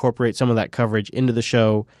decide to incorporate some of that coverage into the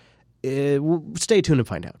show. Stay tuned and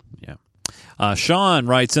find out. Yeah. Sean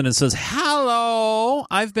writes in and says, hello,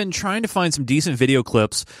 I've been trying to find some decent video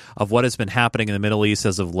clips of what has been happening in the Middle East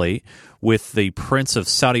as of late with the Prince of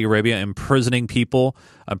Saudi Arabia imprisoning people,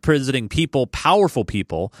 powerful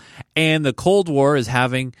people, and the Cold War is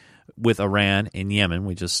having with Iran in Yemen.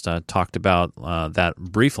 We just talked about that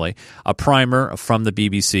briefly. A primer from the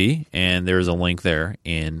BBC, and there's a link there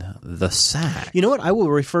in the SAC. You know what? I will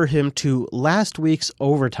refer him to last week's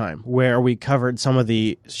Overtime, where we covered some of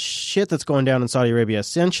the shit that's going down in Saudi Arabia.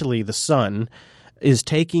 Essentially, the Sun is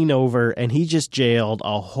taking over, and he just jailed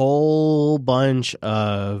a whole bunch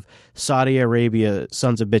of Saudi Arabia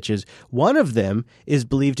sons of bitches. One of them is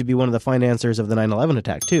believed to be one of the financiers of the 9/11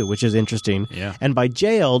 attack, too, which is interesting. Yeah. And by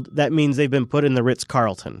jailed, that means they've been put in the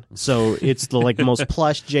Ritz-Carlton. So it's the most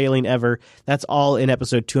plush jailing ever. That's all in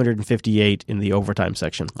episode 258 in the Overtime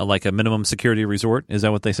section. Like a minimum security resort? Is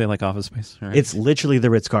that what they say, like Office Space? Right. It's literally the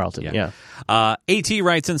Ritz-Carlton, yeah. AT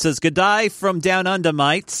writes and says, good day from down under,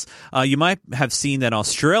 mates. You might have seen that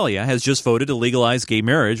Australia has just voted to legalize gay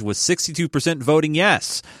marriage with 62% voting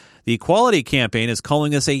yes. The Equality Campaign is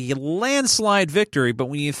calling this a landslide victory, but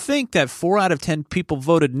when you think that 4 out of 10 people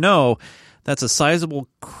voted no, that's a sizable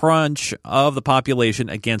crunch of the population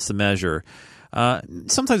against the measure.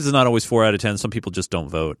 Sometimes it's not always 4 out of 10. Some people just don't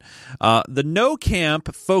vote. The no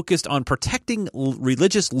camp focused on protecting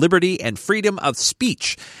religious liberty and freedom of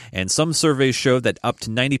speech. And some surveys showed that up to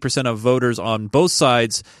 90% of voters on both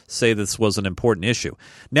sides say this was an important issue.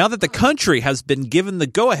 Now that the country has been given the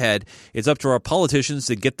go-ahead, it's up to our politicians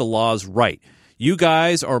to get the laws right. You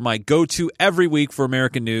guys are my go-to every week for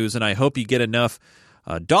American news, and I hope you get enough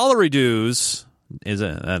dollary dues. I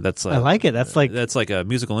like it. That's like a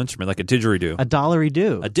musical instrument, like a didgeridoo. A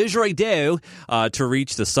dollary-do. A didgeridoo to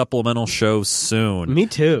reach the supplemental show soon. Me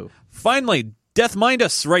too. Finally, Death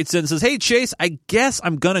Mindus writes in and says, hey, Chase, I guess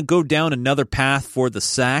I'm going to go down another path for the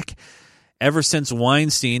SAC. Ever since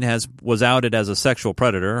Weinstein was outed as a sexual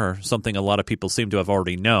predator, or something a lot of people seem to have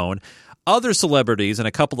already known, other celebrities and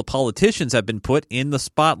a couple of politicians have been put in the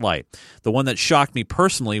spotlight. The one that shocked me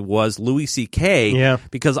personally was Louis C.K.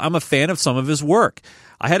 because I'm a fan of some of his work.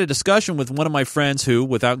 I had a discussion with one of my friends who,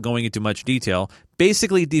 without going into much detail,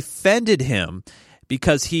 basically defended him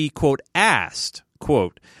because he, quote, asked,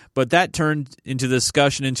 quote, but that turned into the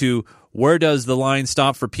discussion into where does the line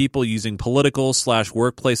stop for people using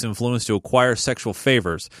political/workplace influence to acquire sexual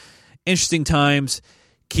favors? Interesting times.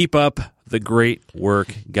 Keep up the great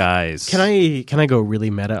work, guys. Can I go really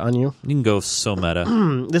meta on you? You can go so meta.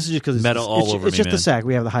 This is just because meta all over me, it's just man. the SAC.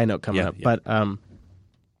 We have the high note coming up. But I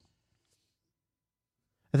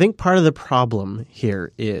think part of the problem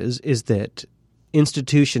here is that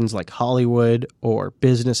institutions like Hollywood or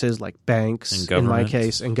businesses like banks, in my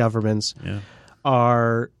case, and governments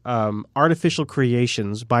are artificial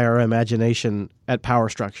creations by our imagination at power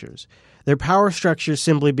structures. They're power structures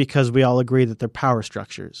simply because we all agree that they're power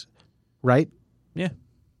structures, right? Yeah.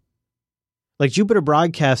 Like Jupiter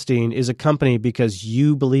Broadcasting is a company because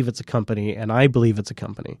you believe it's a company and I believe it's a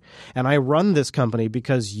company. And I run this company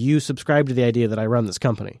because you subscribe to the idea that I run this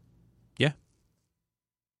company. Yeah.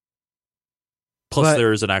 Plus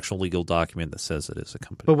there's an actual legal document that says it is a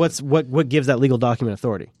company. But what gives that legal document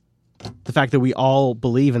authority? The fact that we all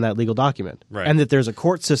believe in that legal document, right, and that there's a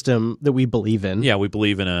court system that we believe in. Yeah, we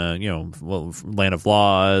believe in a land of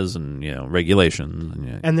laws and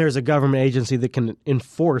regulations, and there's a government agency that can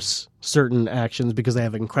enforce certain actions because they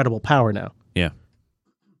have incredible power now. Yeah,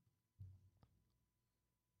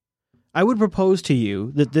 I would propose to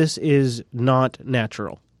you that this is not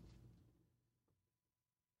natural.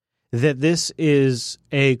 that this is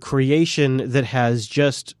a creation that has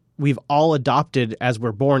just, we've all adopted as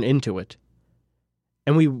we're born into it.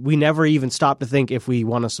 And we never even stop to think if we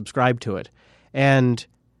want to subscribe to it. And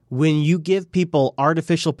when you give people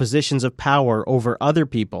artificial positions of power over other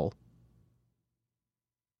people,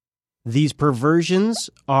 these perversions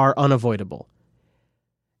are unavoidable.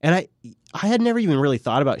 And I had never even really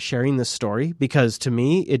thought about sharing this story because to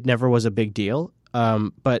me, it never was a big deal.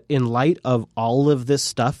 But in light of all of this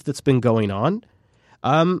stuff that's been going on,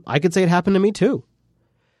 I could say it happened to me too.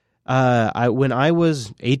 When I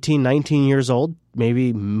was 18, 19 years old,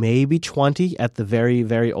 maybe 20 at the very,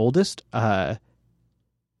 very oldest. Well,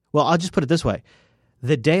 I'll just put it this way.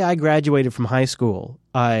 The day I graduated from high school,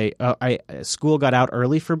 school got out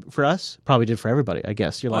early for us. Probably did for everybody, I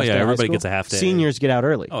guess. Your last day of high everybody school. gets a half day. Seniors get out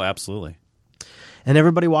early. Oh, absolutely. And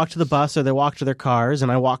everybody walked to the bus or they walked to their cars,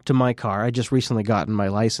 and I walked to my car. I just recently gotten my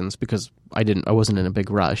license because I wasn't in a big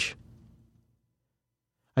rush.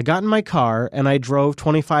 I got in my car and I drove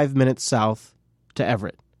 25 minutes south to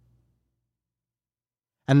Everett.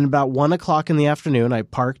 And about 1 o'clock in the afternoon, I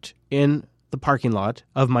parked in the parking lot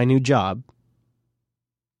of my new job.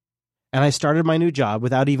 And I started my new job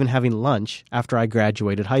without even having lunch after I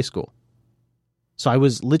graduated high school. So I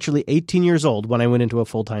was literally 18 years old when I went into a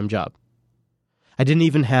full-time job. I didn't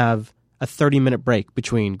even have a 30-minute break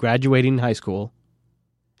between graduating high school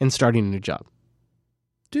and starting a new job.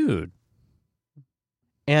 Dude.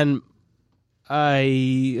 And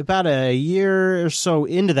about a year or so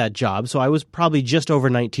into that job, so I was probably just over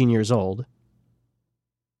 19 years old,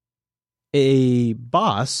 a new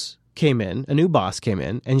boss came in,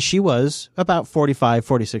 and she was about 45,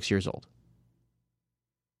 46 years old.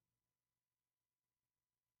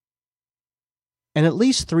 And at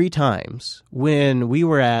least 3 times when we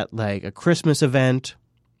were at like a Christmas event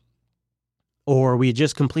or we had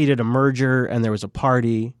just completed a merger and there was a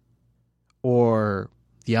party or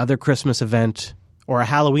the other Christmas event or a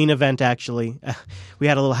Halloween event, actually. We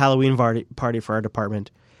had a little Halloween party for our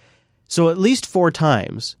department. So at least 4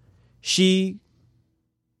 times she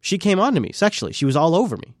came on to me sexually. She was all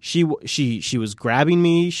over me. She was grabbing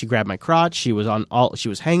me. She grabbed my crotch. She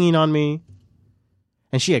was hanging on me.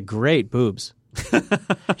 And she had great boobs.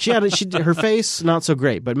 Her face, not so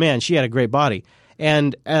great, but man, she had a great body.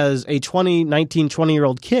 And as a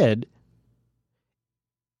 20-year-old kid,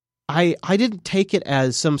 I didn't take it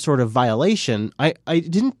as some sort of violation. I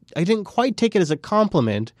didn't quite take it as a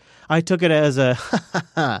compliment. I took it as a,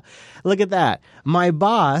 look at that. My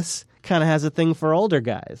boss kind of has a thing for older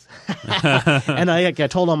guys. And I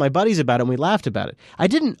told all my buddies about it and we laughed about it. I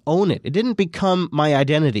didn't own it. It didn't become my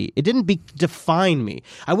identity. It didn't define me.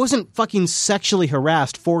 I wasn't fucking sexually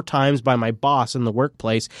harassed 4 times by my boss in the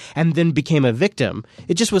workplace and then became a victim.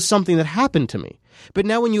 It just was something that happened to me. But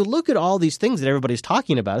now when you look at all these things that everybody's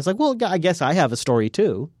talking about, it's like, well, I guess I have a story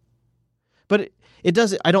too. But it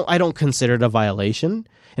doesn't. I don't consider it a violation.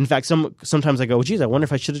 In fact, sometimes I go, geez, I wonder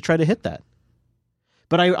if I should have tried to hit that.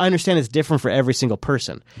 But I understand it's different for every single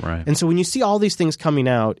person. Right. And so when you see all these things coming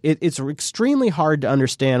out, it's extremely hard to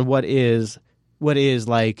understand what is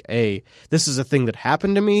like this is a thing that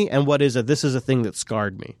happened to me and this is a thing that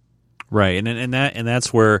scarred me. Right. And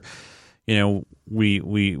that's where, we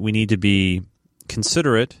need to be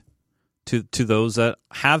considerate to those that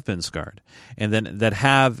have been scarred and then that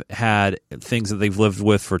have had things that they've lived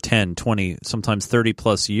with for 10, 20, sometimes 30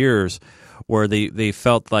 plus years where they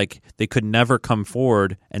felt like they could never come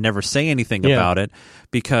forward and never say anything about it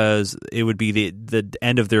because it would be the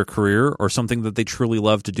end of their career or something that they truly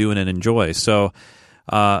love to do and enjoy. So,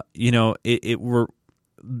 I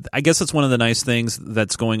guess that's one of the nice things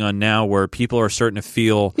that's going on now where people are starting to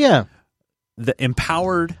feel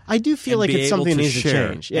empowered. I do feel like it's something that needs to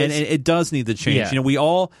change. And it does need to change. Yeah. We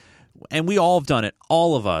all have done it,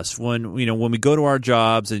 all of us, when we go to our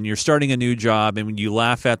jobs and you're starting a new job and when you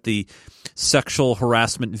laugh at the sexual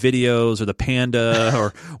harassment videos or the panda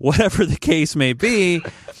or whatever the case may be.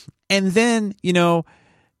 And then,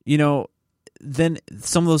 then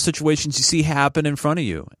some of those situations you see happen in front of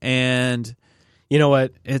you. And you know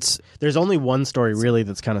what? There's only one story really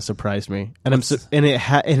that's kind of surprised me. And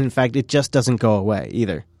in fact, it just doesn't go away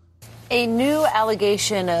either. A new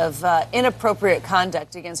allegation of inappropriate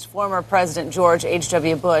conduct against former President George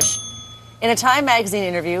H.W. Bush. In a Time magazine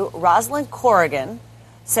interview, Rosalind Corrigan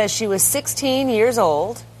says she was 16 years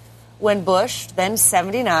old when Bush, then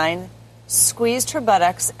 79, squeezed her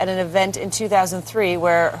buttocks at an event in 2003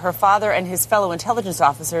 where her father and his fellow intelligence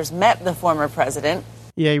officers met the former president.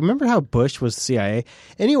 Yeah, you remember how Bush was the CIA?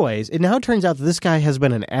 Anyways, it now turns out that this guy has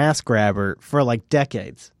been an ass grabber for like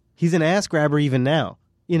decades. He's an ass grabber even now.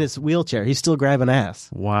 in his wheelchair. He's still grabbing ass.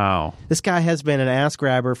 Wow. This guy has been an ass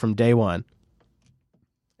grabber from day one.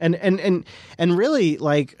 And really,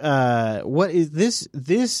 like, what is this?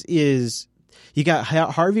 This is, you got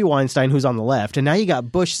Harvey Weinstein, who's on the left, and now you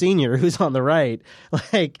got Bush Sr., who's on the right.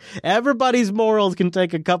 Like, everybody's morals can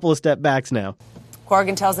take a couple of step backs now.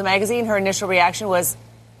 Corrigan tells the magazine her initial reaction was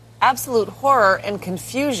absolute horror and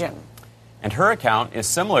confusion. And her account is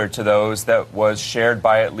similar to those that was shared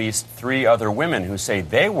by at least 3 other women who say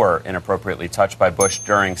they were inappropriately touched by Bush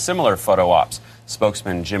during similar photo ops.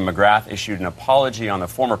 Spokesman Jim McGrath issued an apology on the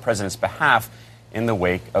former president's behalf in the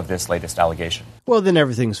wake of this latest allegation. Well, then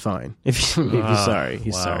everything's fine. If he's sorry,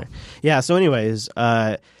 he's sorry. Yeah. So, anyways,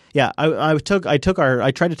 I tried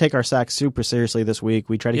to take our sack super seriously this week.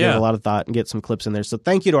 We tried to give it a lot of thought and get some clips in there. So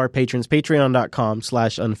thank you to our patrons,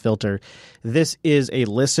 patreon.com/unfilter. This is a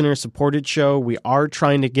listener-supported show. We are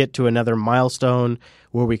trying to get to another milestone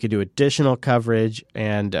where we could do additional coverage.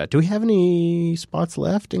 And do we have any spots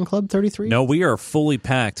left in Club 33? No, we are fully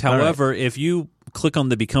packed. However, if you click on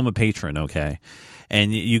the Become a Patron, okay,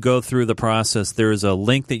 and you go through the process, there is a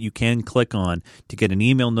link that you can click on to get an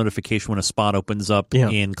email notification when a spot opens up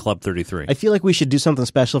in Club 33. I feel like we should do something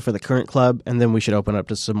special for the current club, and then we should open up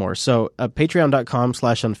to some more. So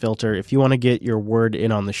patreon.com/unfilter. If you want to get your word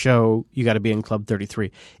in on the show, you got to be in Club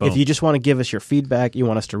 33. Boom. If you just want to give us your feedback, you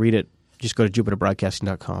want us to read it, just go to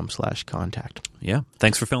jupiterbroadcasting.com/contact. Yeah.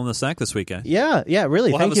 Thanks for filling the sack this weekend. Yeah,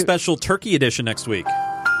 really. We'll have a special turkey edition next week.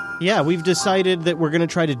 Yeah, we've decided that we're going to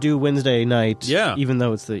try to do Wednesday night. Yeah. Even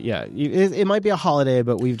though it's it might be a holiday,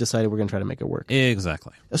 but we've decided we're going to try to make it work.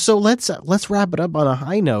 Exactly. So let's wrap it up on a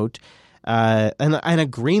high note. And a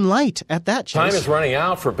green light at that, Chase. Time is running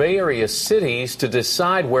out for Bay Area cities to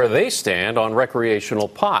decide where they stand on recreational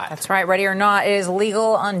pot. That's right. Ready or not, it is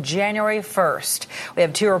legal on January 1st. We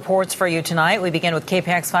have 2 reports for you tonight. We begin with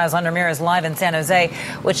KPX5's London Ramirez live in San Jose,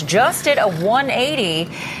 which just did a 180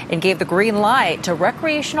 and gave the green light to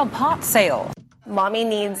recreational pot sale. Mommy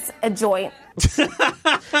needs a joint.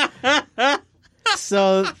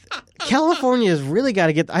 So California's really got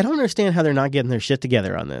to get. I don't understand how they're not getting their shit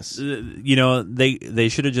together on this. They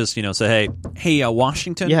should have just say,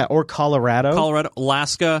 Washington, or Colorado,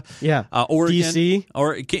 Alaska, Oregon, DC,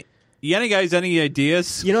 or. You guys, any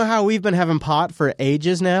ideas? You know how we've been having pot for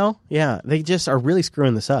ages now? Yeah, they just are really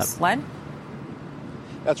screwing this up. Len?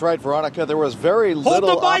 That's right, Veronica. There was very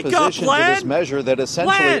little opposition to this measure that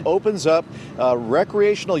essentially opens up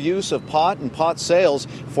recreational use of pot and pot sales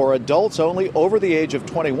for adults only over the age of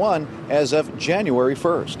 21 as of January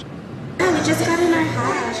 1st. We just got in our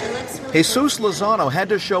hash. It looks really Jesus Lozano had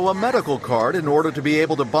to show a medical card in order to be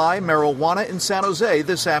able to buy marijuana in San Jose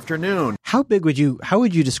this afternoon. How would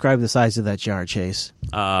you describe the size of that jar, Chase,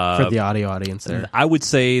 for the audio audience there? I would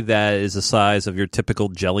say that is the size of your typical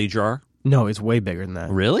jelly jar. No, it's way bigger than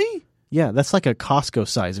that. Really? Yeah, that's like a Costco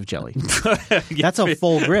size of jelly. That's a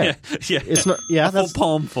full grip. It's not. Yeah, that's full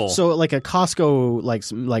palm full. So like a Costco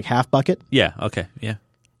like half bucket. Yeah. Okay. Yeah.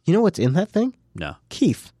 You know what's in that thing? No.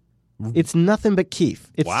 Keef. It's nothing but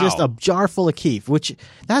keef. It's just a jar full of keef, which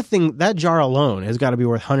that jar alone has got to be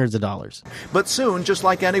worth hundreds of dollars. But soon, just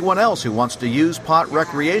like anyone else who wants to use pot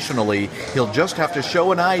recreationally, he'll just have to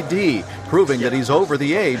show an ID proving that he's over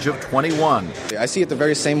the age of 21. I see it the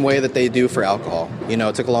very same way that they do for alcohol.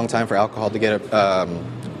 It took a long time for alcohol to get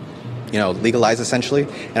legalized essentially,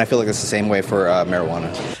 and I feel like it's the same way for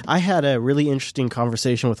marijuana. I had a really interesting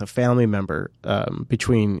conversation with a family member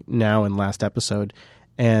between now and last episode.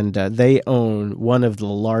 And they own one of the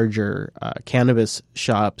larger cannabis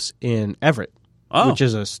shops in Everett, which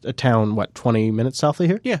is a town, 20 minutes south of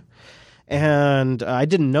here? Yeah. And I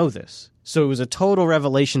didn't know this. So it was a total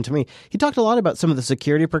revelation to me. He talked a lot about some of the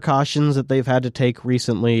security precautions that they've had to take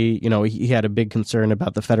recently. He had a big concern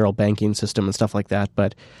about the federal banking system and stuff like that.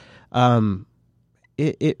 But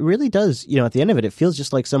it really does, at the end of it, it feels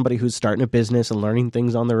just like somebody who's starting a business and learning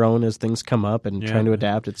things on their own as things come up and trying to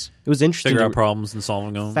adapt. It was interesting. Figure out problems and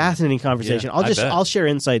solving them. Fascinating conversation. Yeah, I'll share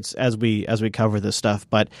insights as we cover this stuff.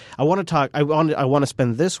 But I want to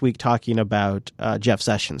spend this week talking about Jeff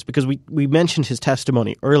Sessions, because we mentioned his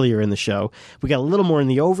testimony earlier in the show. We got a little more in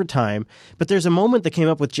the overtime, but there's a moment that came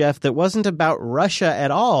up with Jeff that wasn't about Russia at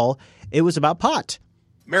all. It was about pot.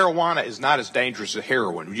 Marijuana is not as dangerous as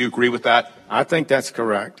heroin. Would you agree with that? I think that's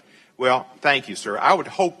correct. Well, thank you, sir. I would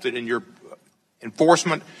hope that in your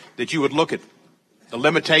enforcement that you would look at the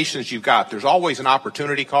limitations you've got. There's always an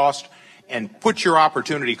opportunity cost, and put your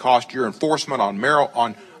opportunity cost, your enforcement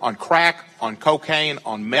on crack, on cocaine,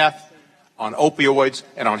 on meth, on opioids,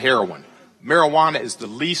 and on heroin. Marijuana is the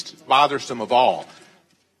least bothersome of all.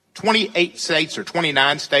 28 states or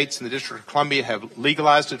 29 states in the District of Columbia have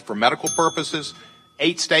legalized it for medical purposes.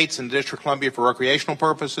 8 states in the District of Columbia for recreational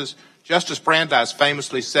purposes. Justice Brandeis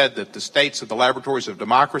famously said that the states are the laboratories of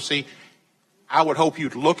democracy. I would hope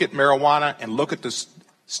you'd look at marijuana and look at the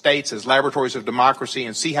states as laboratories of democracy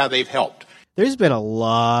and see how they've helped. There's been a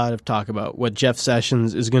lot of talk about what Jeff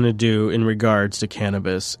Sessions is going to do in regards to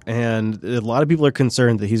cannabis, and a lot of people are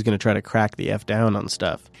concerned that he's going to try to crack the F down on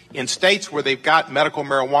stuff. In states where they've got medical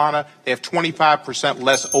marijuana, they have 25%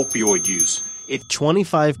 less opioid use.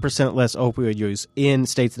 25% less opioid use in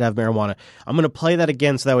states that have marijuana. I'm going to play that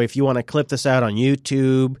again so that way if you want to clip this out on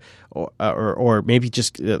YouTube or maybe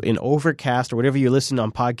just in Overcast or whatever you listen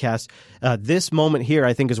on podcasts, this moment here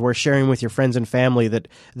I think is worth sharing with your friends and family that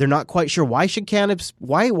they're not quite sure why should cannabis,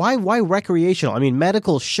 why recreational? I mean,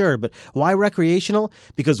 medical, sure, but why recreational?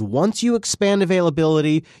 Because once you expand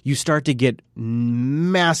availability, you start to get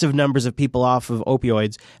massive numbers of people off of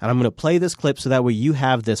opioids, and I'm going to play this clip so that way you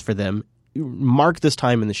have this for them. Mark this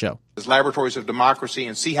time in the show. As laboratories of democracy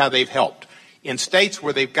and see how they've helped. In states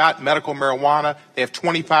where they've got medical marijuana, they have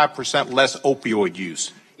 25% less opioid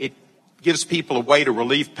use. It gives people a way to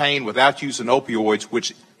relieve pain without using opioids,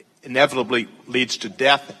 which inevitably leads to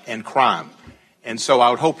death and crime. And so I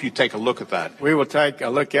would hope you take a look at that. We will take a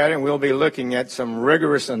look at it, and we'll be looking at some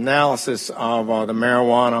rigorous analysis of the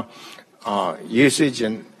marijuana usage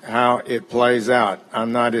and how it plays out.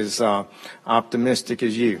 I'm not as optimistic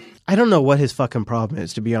as you. I don't know what his fucking problem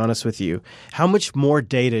is, to be honest with you. How much more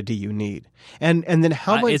data do you need? And then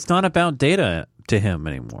how much... It's not about data to him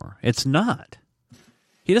anymore. It's not.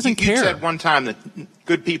 He doesn't care. You said one time that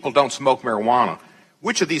good people don't smoke marijuana.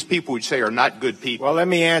 Which of these people would you say are not good people? Well, let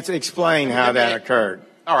me explain how that occurred.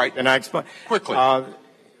 All right. And I explain quickly.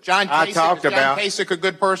 John Kasich a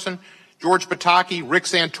good person? George Pataki, Rick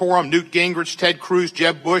Santorum, Newt Gingrich, Ted Cruz,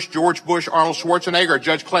 Jeb Bush, George Bush, Arnold Schwarzenegger, or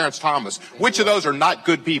Judge Clarence Thomas. Which of those are not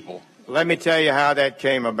good people? Let me tell you how that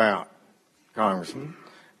came about, Congressman.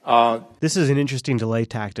 This is an interesting delay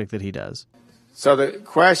tactic that he does. So the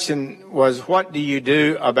question was, what do you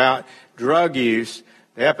do about drug use,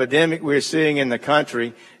 the epidemic we're seeing in the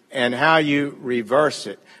country, and how you reverse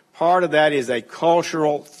it? Part of that is a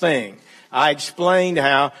cultural thing. I explained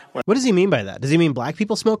how... What does he mean by that? Does he mean black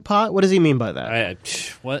people smoke pot? What does he mean by that?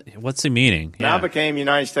 What's he meaning? Yeah. I became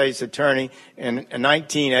United States Attorney in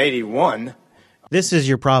 1981. This is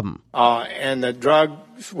your problem. And the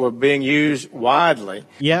drugs were being used widely.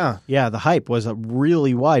 Yeah, the hype was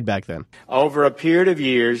really wide back then. Over a period of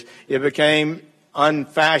years, it became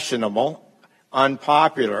unfashionable,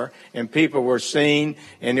 unpopular, and people were seen,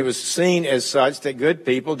 and it was seen as such that good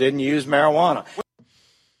people didn't use marijuana.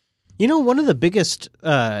 You know, one of the biggest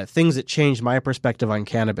things that changed my perspective on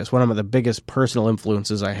cannabis, one of the biggest personal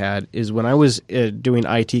influences I had, is when I was doing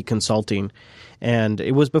IT consulting, and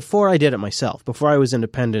it was before I did it myself. Before I was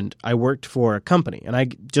independent, I worked for a company, and I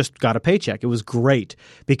just got a paycheck. It was great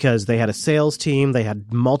because they had a sales team, they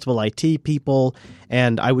had multiple IT people,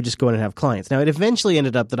 and I would just go in and have clients. Now, it eventually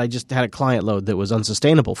ended up that I just had a client load that was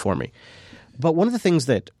unsustainable for me. But one of the things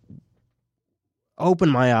that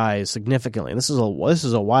opened my eyes significantly, and this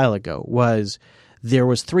is a while ago, was there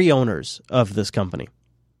was 3 owners of this company,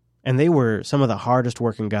 and they were some of the hardest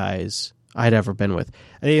working guys I'd ever been with.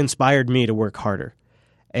 They inspired me to work harder,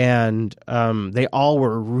 and they all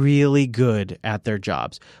were really good at their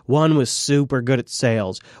jobs. One was super good at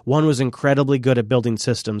sales, one was incredibly good at building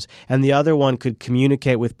systems, and the other one could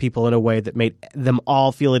communicate with people in a way that made them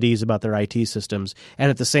all feel at ease about their IT systems,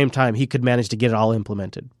 and at the same time he could manage to get it all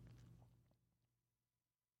implemented.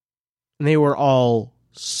 And they were all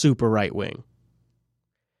super right-wing.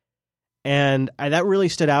 And that really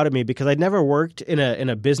stood out to me because I'd never worked in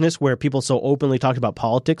a business where people so openly talked about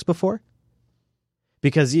politics before.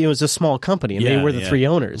 Because it was a small company, and they were the 3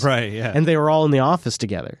 owners. Right, yeah. And they were all in the office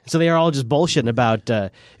together. So they were all just bullshitting about,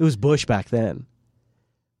 it was Bush back then.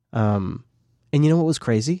 And you know what was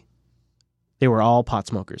crazy? They were all pot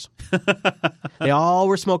smokers. They all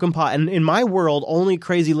were smoking pot. And in my world, only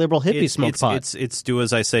crazy liberal hippies smoke pot. It's do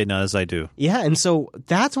as I say, not as I do. Yeah, and so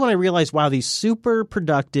that's when I realized, wow, these super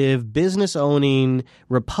productive, business-owning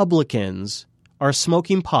Republicans are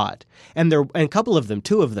smoking pot. And a couple of them,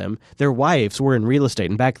 2 of them, their wives were in real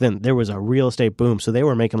estate. And back then, there was a real estate boom, so they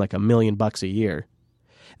were making like $1 million a year.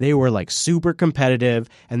 They were like super competitive,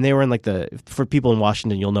 and they were in like for people in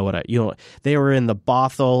Washington, they were in the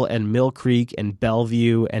Bothell and Mill Creek and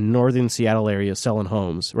Bellevue and northern Seattle areas selling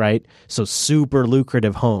homes, right? So super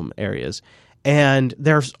lucrative home areas. And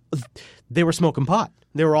they were smoking pot.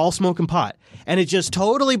 They were all smoking pot. And it just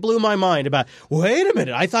totally blew my mind about, wait a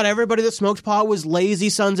minute, I thought everybody that smoked pot was lazy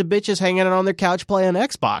sons of bitches hanging out on their couch playing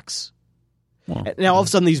Xbox. Now, all of a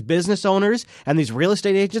sudden, these business owners and these real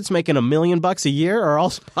estate agents making $1 million a year are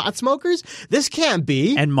all pot smokers? This can't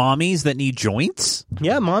be. And mommies that need joints?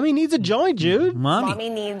 Yeah, mommy needs a joint, Jude. Mommy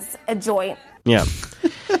needs a joint. Yeah.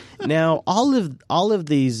 Now, all of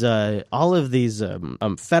these federal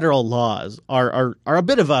laws are a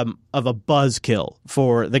bit of a buzzkill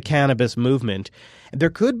for the cannabis movement. There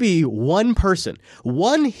could be one person,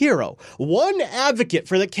 one hero, one advocate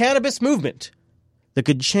for the cannabis movement that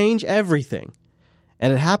could change everything,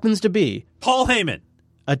 and it happens to be Paul Heyman,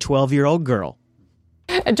 a 12-year-old girl.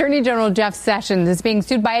 Attorney General Jeff Sessions is being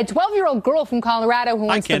sued by a 12-year-old girl from Colorado who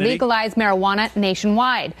wants to legalize marijuana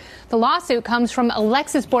nationwide. The lawsuit comes from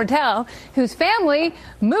Alexis Bortel, whose family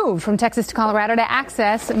moved from Texas to Colorado to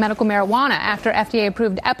access medical marijuana after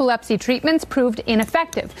FDA-approved epilepsy treatments proved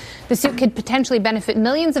ineffective. The suit could potentially benefit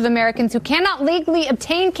millions of Americans who cannot legally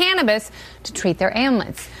obtain cannabis to treat their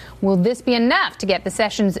ailments. Will this be enough to get the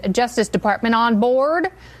Sessions Justice Department on board?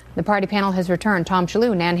 The party panel has returned. Tom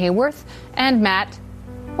Shalhoub, Nan Hayworth, and Matt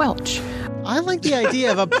Welch. I like the idea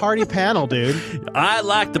of a party panel, dude. I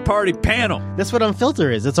like the party panel. That's what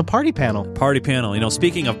Unfiltered is. It's a party panel. Party panel. You know,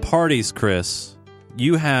 speaking of parties, Chris,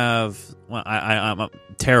 you have... Well, I'm a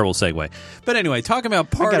terrible segue. But anyway, talking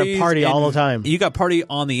about parties. I got a party all the time. You got party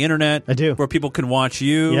on the internet. I do. Where people can watch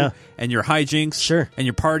you and your hijinks. Sure. And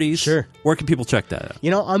your parties. Sure. Where can people check that out?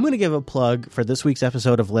 You know, I'm going to give a plug for this week's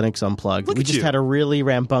episode of Linux Unplugged. We just had a really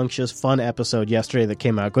rambunctious, fun episode yesterday that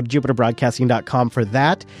came out. Go to JupiterBroadcasting.com for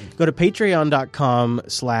that. Go to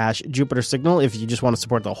Patreon.com/JupiterSignal if you just want to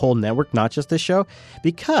support the whole network, not just this show.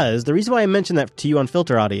 Because the reason why I mentioned that to you on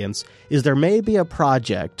Filter audience is there may be a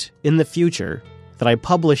project in the future that I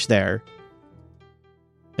publish there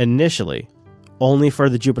initially only for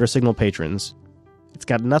the Jupiter Signal patrons. It's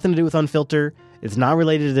got nothing to do with Unfilter. It's not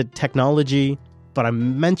related to technology, but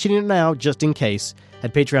I'm mentioning it now just in case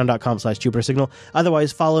at patreon.com/JupiterSignal.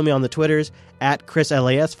 Otherwise, follow me on the Twitters at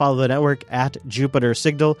ChrisLAS. Follow the network at Jupiter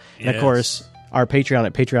Signal. And of course, our Patreon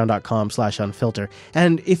at patreon.com/Unfilter.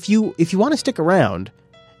 And if you want to stick around,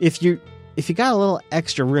 if you got a little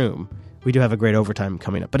extra room, we do have a great overtime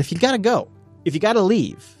coming up. But if you got to go, if you got to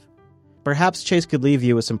leave, perhaps Chase could leave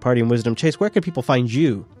you with some party and wisdom. Chase, where can people find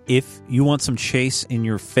you? If you want some Chase in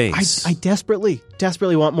your face. I desperately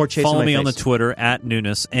want more Chase in my face. Follow me on the Twitter at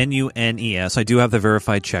Nunes, Nunes. I do have the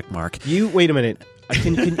verified check mark. Wait a minute.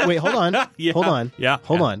 Wait, hold on. Hold on.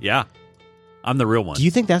 Hold on. Yeah. I'm the real one. Do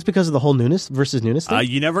you think that's because of the whole Nunes versus Nunes thing?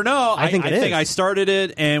 You never know. I think I started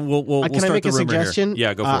it, and we'll Can start I make the a rumor suggestion? Here.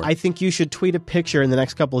 Yeah, go for it. I think you should tweet a picture in the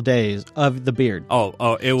next couple of days of the beard. Oh,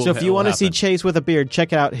 it will. So if you want to see happen. Chase with a beard,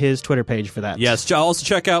 check out his Twitter page for that. Yes, also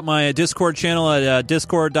check out my Discord channel at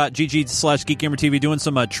discord.gg/GeekGamerTV, doing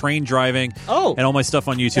some train driving and all my stuff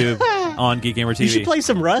on YouTube on Geek Gamer TV. You should play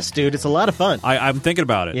some Rust, dude. It's a lot of fun. I'm thinking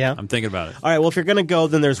about it. Yeah? I'm thinking about it. All right, well, if you're going to go,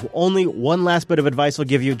 then there's only one last bit of advice we'll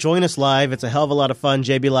give you. Join us live. It's a hell of a lot of fun.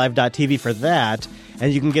 JBLive.tv for that.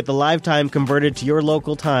 And you can get the live time converted to your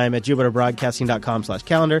local time at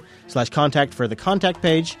JupiterBroadcasting.com/calendar/contact for the contact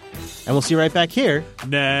page. And we'll see you right back here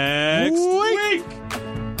next week.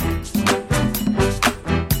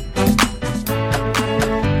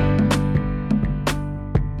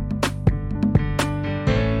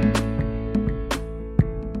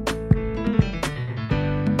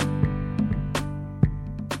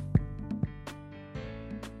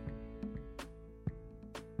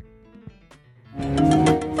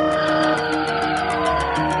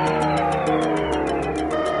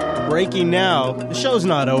 Breaking now. The show's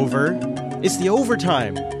not over. It's the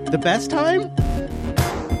overtime. The best time?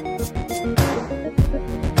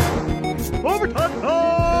 Overtime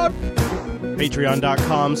time!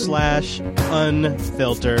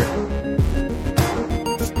 Patreon.com/unfilter.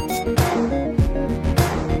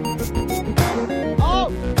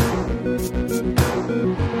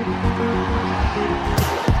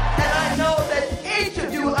 And I know that each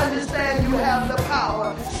of you understand you have the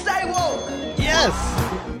power. Stay woke! Yes!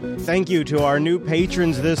 Thank you to our new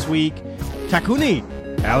patrons this week, Takuni,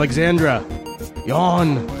 Alexandra,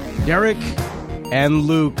 Jan, Derek, and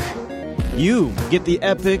Luke. You get the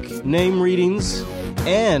epic name readings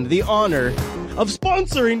and the honor of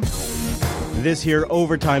sponsoring this here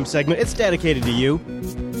overtime segment. It's dedicated to you.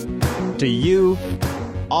 To you,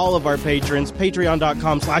 all of our patrons,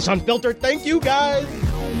 patreon.com/unfiltered. Thank you, guys!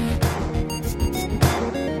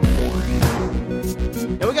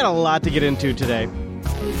 And we got a lot to get into today.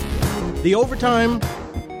 The overtime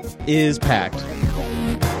is packed.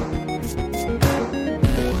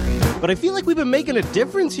 But I feel like we've been making a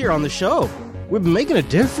difference here on the show. We've been making a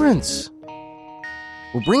difference.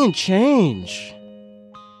 We're bringing change.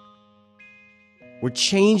 We're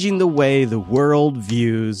changing the way the world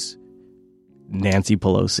views Nancy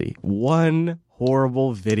Pelosi. One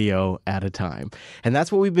horrible video at a time. And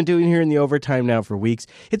that's what we've been doing here in the Overtime now for weeks.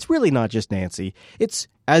 It's really not just Nancy. It's,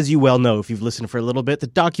 as you well know if you've listened for a little bit, the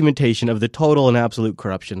documentation of the total and absolute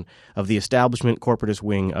corruption of the establishment corporatist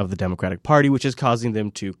wing of the Democratic Party, which is causing them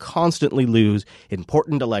to constantly lose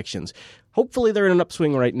important elections. Hopefully they're in an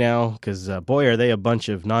upswing right now because, boy, are they a bunch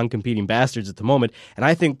of non-competing bastards at the moment. And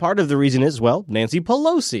I think part of the reason is, well, Nancy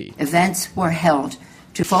Pelosi. Events were held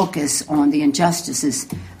to focus on the injustices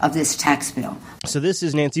of this tax bill. So this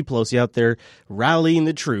is Nancy Pelosi out there rallying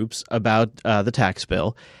the troops about the tax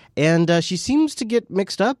bill. And she seems to get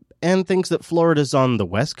mixed up and thinks that Florida's on the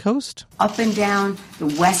West Coast. Up and down the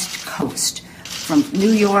West Coast, from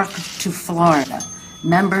New York to Florida,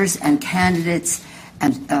 members and candidates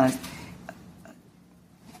and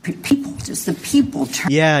people, just the people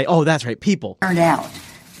turned that's right, people turned out.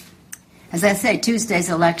 As I say, Tuesday's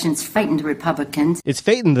elections frightened the Republicans. It's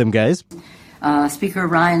fating them, guys. Speaker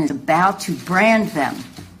Ryan is about to brand them,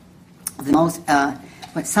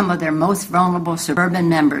 some of their most vulnerable suburban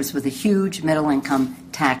members, with a huge middle-income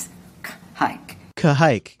tax hike.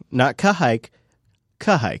 Ka-hike, not ka-hike,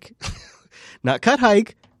 ka-hike. Not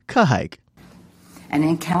cut-hike, ka-hike. And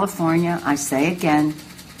in California, I say again,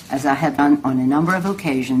 as I have done on a number of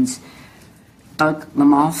occasions, Doug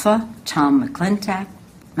LaMalfa, Tom McClintock,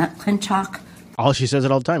 Oh, she says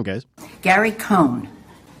it all the time, guys. Gary Cohn.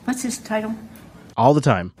 What's his title? All the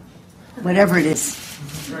time. Whatever it is.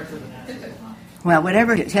 Well,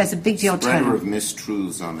 whatever it is. He has a big deal title. Spreader of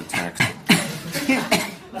mistruths on the tax.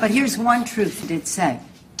 But here's one truth he did say.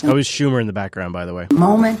 That was Schumer in the background, by the way. The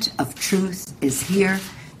moment of truth is here.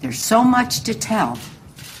 There's so much to tell.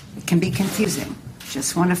 It can be confusing.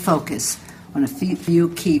 Just want to focus on a few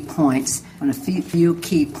key points.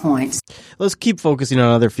 Let's keep focusing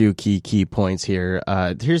on other few key points here.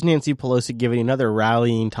 Here's Nancy Pelosi giving another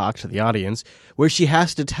rallying talk to the audience where she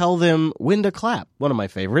has to tell them when to clap. One of my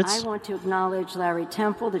favorites. I want to acknowledge Larry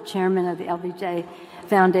Temple, the chairman of the LBJ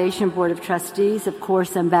Foundation Board of Trustees, of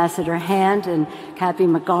course, Ambassador Hand and Kathy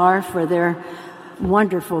McGarr for their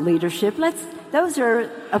wonderful leadership. Those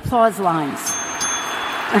are applause lines.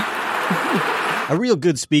 A real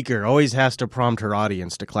good speaker always has to prompt her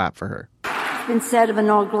audience to clap for her. It's been said of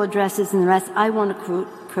inaugural addresses and the rest. I want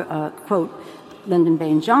to quote Lyndon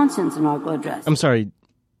Baines Johnson's inaugural address. I'm sorry,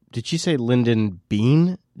 did she say Lyndon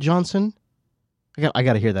Bean Johnson? I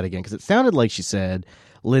got to hear that again because it sounded like she said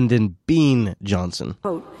Lyndon Bean Johnson.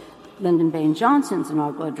 Quote Lyndon Baines Johnson's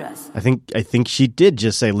inaugural address. I think she did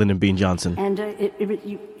just say Lyndon Bean Johnson. And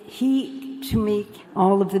he, to me,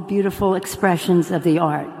 all of the beautiful expressions of the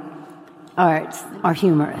arts are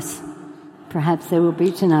humorous. Perhaps they will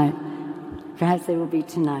be tonight.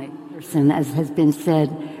 Person, as has been said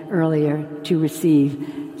earlier, to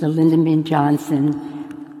receive the Lyndon B. Johnson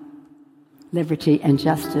Liberty and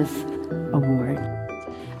Justice Award.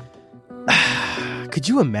 Could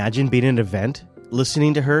you imagine being at an event,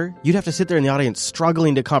 listening to her? You'd have to sit there in the audience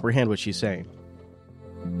struggling to comprehend what she's saying.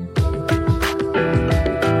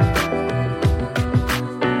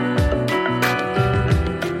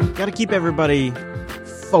 Got to keep everybody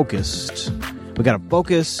focused. We got to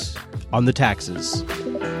focus on the taxes,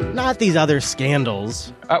 not these other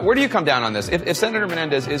scandals. Where do you come down on this? If Senator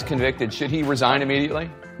Menendez is convicted, should he resign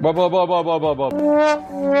immediately? Blah, blah, blah, blah, blah, blah, blah.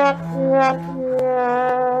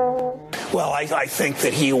 Well, I think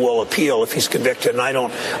that he will appeal if he's convicted, and I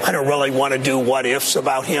don't really want to do what-ifs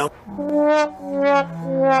about him.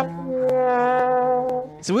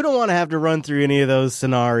 So we don't want to have to run through any of those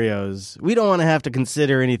scenarios. We don't want to have to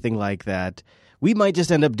consider anything like that. We might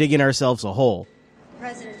just end up digging ourselves a hole.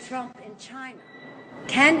 President Trump in China.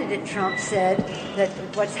 Candidate Trump said that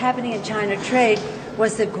what's happening in China trade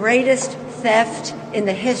was the greatest theft in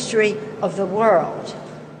the history of the world.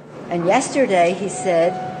 And yesterday he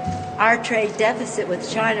said our trade deficit with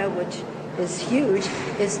China, which is huge,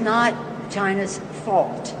 is not China's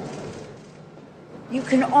fault. You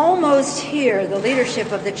can almost hear the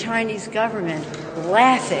leadership of the Chinese government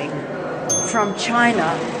laughing from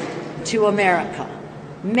China to America.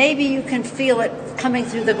 Maybe you can feel it coming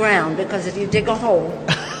through the ground, because if you dig a hole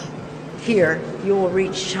here, you will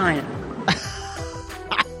reach China.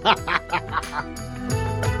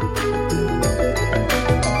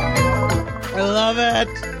 I love it.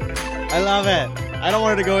 I don't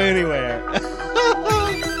want it to go anywhere.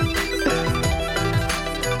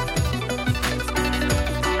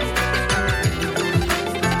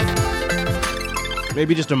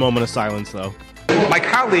 Maybe just a moment of silence, though. My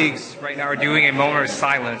colleagues right now are doing a moment of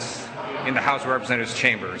silence in the House of Representatives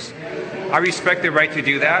chambers. I respect their right to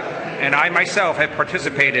do that, and I myself have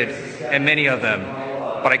participated in many of them.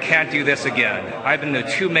 but I can't do this again. I've been to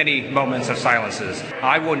too many moments of silences.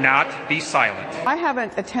 I will not be silent. I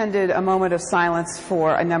haven't attended a moment of silence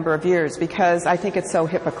for a number of years because I think it's so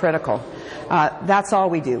hypocritical. That's all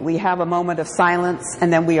we do. We have a moment of silence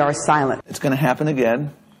and then we are silent. It's going to happen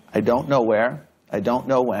again. I don't know where. I don't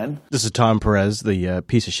know when. This is Tom Perez, the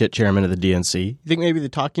piece of shit chairman of the DNC. You think maybe the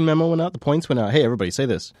talking memo went out? The points went out? Hey, everybody, say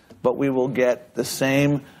this. But we will get the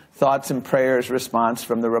same thoughts and prayers response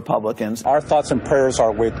from the Republicans. Our thoughts and prayers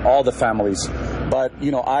are with all the families. But,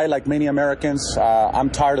 I, like many Americans,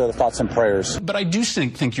 I'm tired of the thoughts and prayers. But I do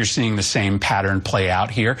think you're seeing the same pattern play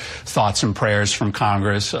out here. Thoughts and prayers from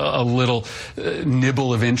Congress, a little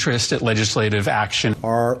nibble of interest at legislative action.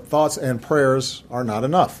 Our thoughts and prayers are not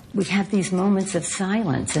enough. We have these moments of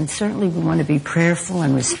silence, and certainly we want to be prayerful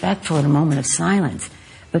and respectful in a moment of silence.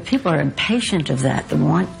 But people are impatient of that. They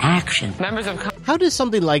want action. How does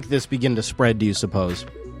something like this begin to spread, do you suppose?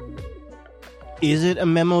 Is it a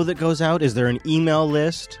memo that goes out? Is there an email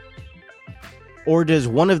list? Or does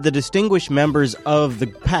one of the distinguished members of the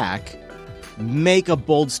pack make a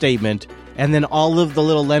bold statement and then all of the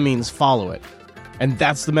little lemmings follow it? And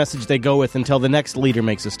that's the message they go with until the next leader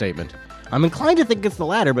makes a statement. I'm inclined to think it's the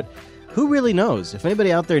latter, but who really knows? If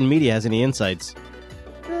anybody out there in media has any insights,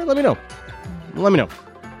 let me know. Let me know.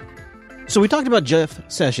 So we talked about Jeff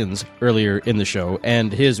Sessions earlier in the show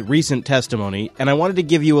and his recent testimony, and I wanted to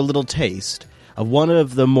give you a little taste of one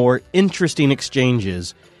of the more interesting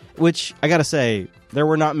exchanges, which, I gotta say, there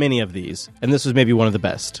were not many of these, and this was maybe one of the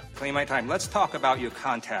best. Claim my time. Let's talk about your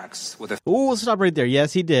contacts with a... Ooh, we'll stop right there.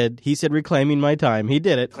 Yes, he did. He said reclaiming my time. He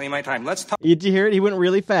did it. Claim my time. Let's talk... Did you hear it? He went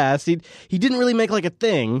really fast. He didn't really make like a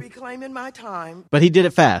thing. Reclaiming my time. But he did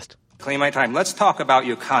it fast. Claim my time. Let's talk about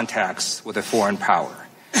your contacts with a foreign power.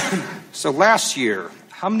 So last year,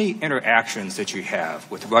 how many interactions did you have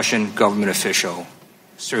with Russian government official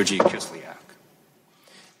Sergei Kislyak?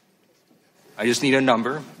 I just need a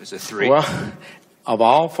number. Is it 3? Well, of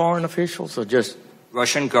all foreign officials or just...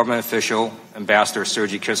 Russian government official, Ambassador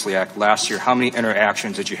Sergei Kislyak, last year, how many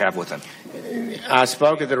interactions did you have with him? I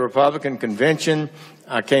spoke at the Republican convention.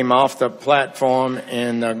 I came off the platform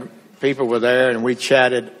and people were there and we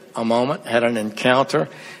chatted a moment, had an encounter.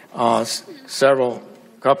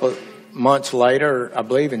 Couple months later, I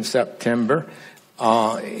believe in September,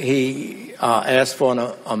 he asked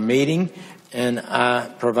for a meeting, and I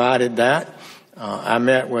provided that. I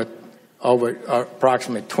met with over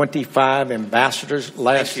approximately 25 ambassadors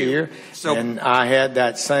last year, and I had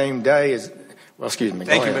that same day as... Well, excuse me.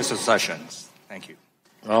 Thank you, Mr. Sessions. Thank you.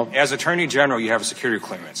 Well, as Attorney General, you have a security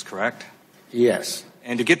clearance, correct? Yes.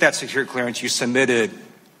 And to get that security clearance, you submitted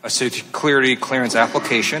a security clearance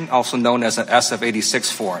application, also known as an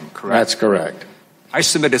SF-86 form, correct? That's correct. I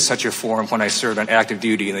submitted such a form when I served on active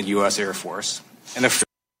duty in the U.S. Air Force. And the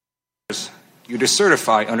you to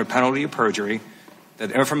certify under penalty of perjury that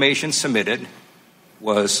the information submitted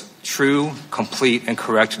was true, complete, and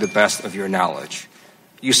correct to the best of your knowledge.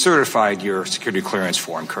 You certified your security clearance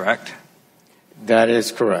form, correct? That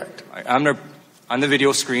is correct. I'm going to, on the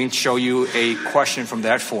video screen, show you a question from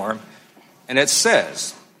that form. And it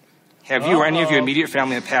says... Have you or any of your immediate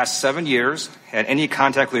family in the past 7 years had any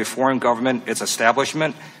contact with a foreign government, its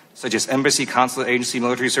establishment, such as embassy, consulate, agency,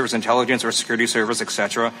 military service, intelligence, or security service,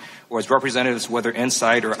 etc., or as representatives, whether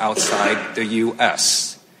inside or outside the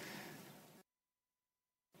U.S.?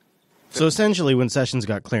 So essentially, when Sessions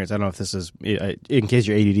got clearance, I don't know if this is, in case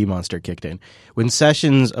your ADD monster kicked in, when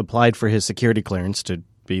Sessions applied for his security clearance to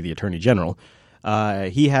be the Attorney General,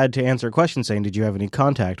 he had to answer a question saying, did you have any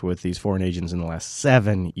contact with these foreign agents in the last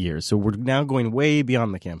 7 years? So we're now going way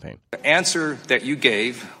beyond the campaign. The answer that you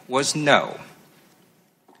gave was no.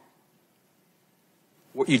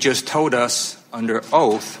 What you just told us under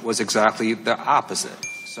oath was exactly the opposite.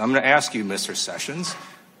 So I'm going to ask you, Mr. Sessions,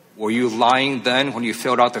 were you lying then when you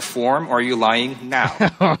filled out the form, or are you lying now?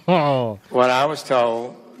 What I was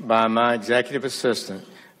told by my executive assistant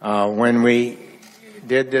when we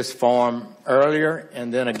did this form earlier,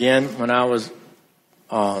 and then again when I was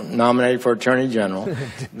nominated for Attorney General,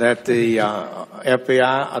 that the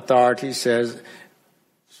FBI authority says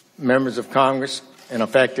members of Congress and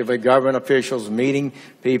effectively government officials meeting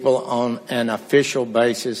people on an official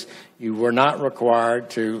basis, you were not required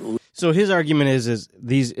to... So his argument is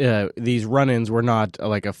these run-ins were not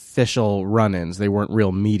like official run-ins. They weren't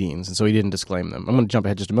real meetings, and so he didn't disclaim them. I'm going to jump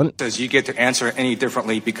ahead just a minute. Does you get to answer any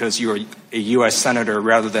differently because you're a U.S. Senator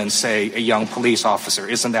rather than, say, a young police officer?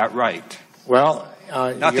 Isn't that right? Well...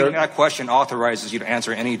 nothing in that question authorizes you to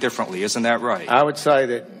answer any differently. Isn't that right? I would say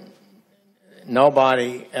that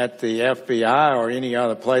nobody at the FBI or any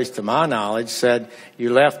other place, to my knowledge, said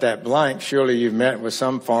you left that blank. Surely you've met with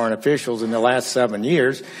some foreign officials in the last 7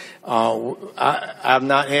 years. I've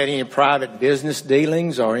not had any private business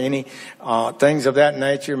dealings or any things of that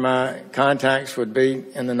nature. My contacts would be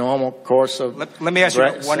in the normal course of let me ask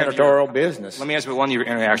you senatorial business. Let me ask you one of your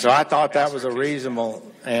interactions. So I thought that was a reasonable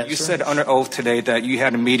answer. You said under oath today that you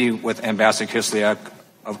had a meeting with Ambassador Kislyak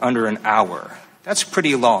of under an hour. That's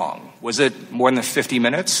pretty long. Was it more than 50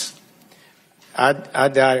 minutes? I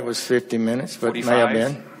doubt it was 50 minutes, but 45? It may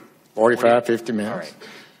have been 45, 50 minutes. All right.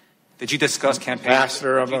 Did you discuss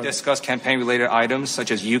campaign-related items such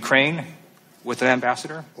as Ukraine with the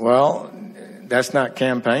ambassador? Well, that's not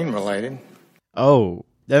campaign-related. Oh,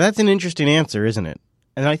 that's an interesting answer, isn't it?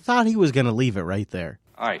 And I thought he was going to leave it right there.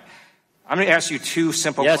 All right. I'm going to ask you two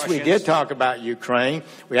simple questions. Yes, we did talk about Ukraine.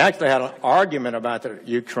 We actually had an argument about the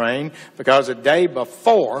Ukraine because the day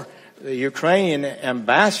before, the Ukrainian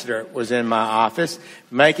ambassador was in my office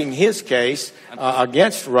making his case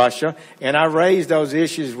against Russia, and I raised those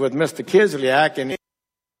issues with Mr. Kislyak, and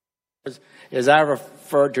as I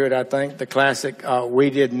referred to it, I think, the classic, we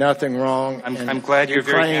did nothing wrong. I'm glad you're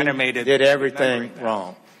Ukraine very animated. Did everything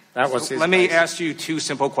wrong. That was his Let me ask you two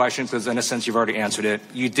simple questions, because in a sense you've already answered it.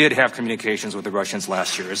 You did have communications with the Russians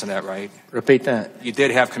last year, isn't that right? Repeat that. You did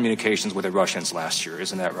have communications with the Russians last year,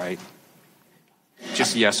 isn't that right?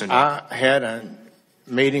 Just yes or no? I had a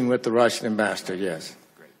meeting with the Russian ambassador, yes.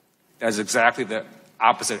 Great. That's exactly the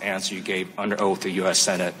opposite answer you gave under oath to U.S.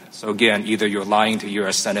 Senate. So again, either you're lying to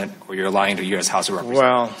U.S. Senate or you're lying to U.S. House of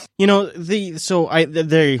Representatives. Well,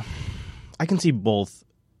 I can see both.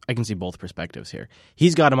 I can see both perspectives here.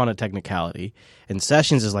 He's got him on a technicality, and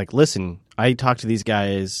Sessions is like, listen, I talk to these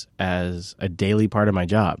guys as a daily part of my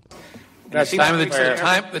job. The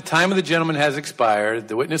time of the gentleman has expired.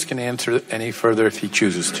 The witness can answer any further if he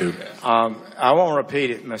chooses to. I won't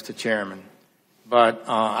repeat it, Mr. Chairman, but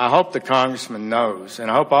I hope the congressman knows,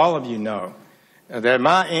 and I hope all of you know, that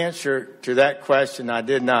my answer to that question, I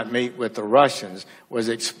did not meet with the Russians, was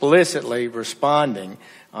explicitly responding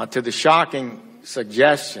to the shocking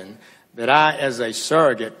suggestion that I, as a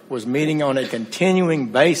surrogate, was meeting on a continuing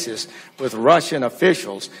basis with Russian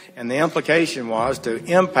officials, and the implication was to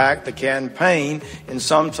impact the campaign in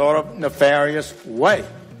some sort of nefarious way.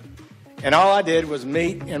 And all I did was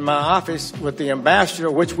meet in my office with the ambassador,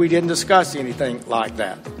 which we didn't discuss anything like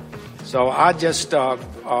that. So I just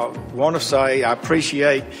want to say I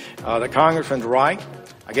appreciate the congressman's right.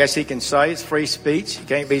 I guess he can say it's free speech. He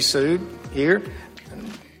can't be sued here.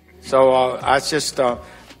 So that's just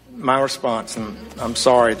my response, and I'm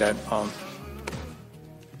sorry that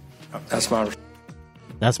that's my response.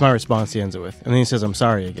 That's my response, he ends it with. And then he says, I'm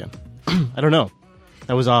sorry again. I don't know.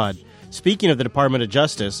 That was odd. Speaking of the Department of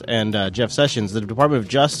Justice and Jeff Sessions, the Department of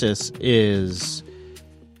Justice is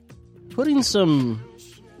putting some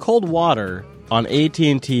cold water on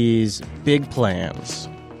AT&T's big plans.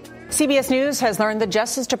 CBS News has learned the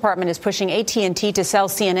Justice Department is pushing AT&T to sell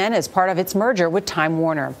CNN as part of its merger with Time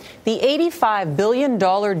Warner. The $85 billion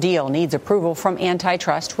deal needs approval from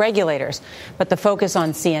antitrust regulators. But the focus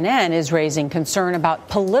on CNN is raising concern about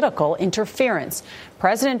political interference.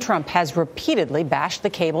 President Trump has repeatedly bashed the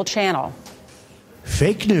cable channel.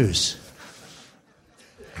 Fake news.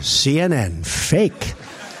 CNN, fake.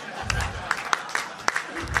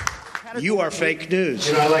 You are fake news.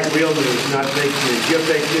 You know, I like real news, not fake news. You're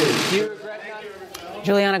fake news.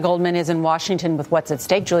 Juliana Goldman is in Washington with What's at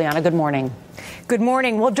Stake. Juliana, good morning. Good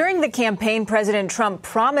morning. Well, during the campaign, President Trump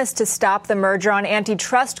promised to stop the merger on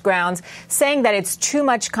antitrust grounds, saying that it's too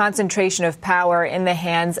much concentration of power in the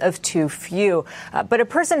hands of too few. But a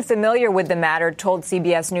person familiar with the matter told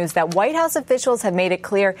CBS News that White House officials have made it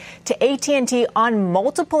clear to AT&T on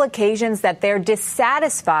multiple occasions that they're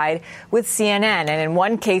dissatisfied with CNN. And in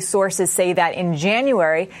one case, sources say that in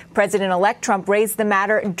January, President-elect Trump raised the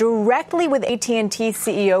matter directly with AT&T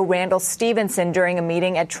CEO Randall Stephenson during a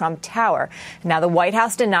meeting at Trump Tower. Now, the White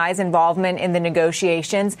House denies involvement in the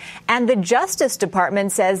negotiations, and the Justice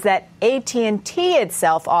Department says that AT&T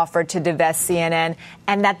itself offered to divest CNN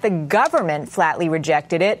and that the government flatly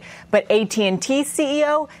rejected it. But AT&T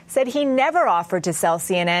CEO said he never offered to sell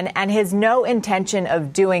CNN and has no intention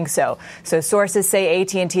of doing so. So sources say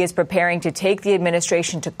AT&T is preparing to take the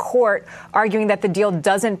administration to court, arguing that the deal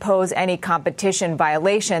doesn't pose any competition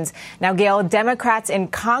violations. Now, Gail, Democrats in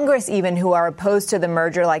Congress even who are opposed to the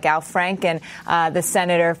merger, like Al Franken, the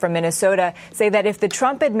senator from Minnesota, say that if the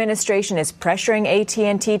Trump administration is pressuring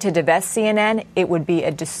AT&T to divest CNN, it would be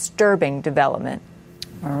a disturbing development.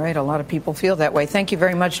 All right. A lot of people feel that way. Thank you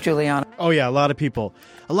very much, Juliana. Oh, yeah. A lot of people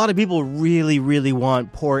really, really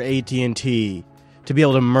want poor AT&T to be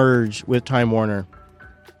able to merge with Time Warner.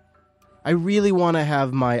 I really want to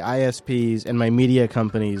have my ISPs and my media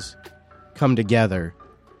companies come together.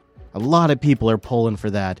 A lot of people are pulling for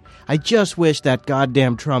that. I just wish that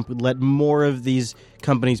goddamn Trump would let more of these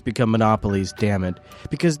companies become monopolies, damn it.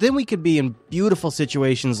 Because then we could be in beautiful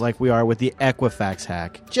situations like we are with the Equifax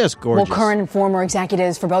hack. Just gorgeous. Well, current and former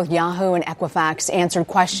executives for both Yahoo and Equifax answered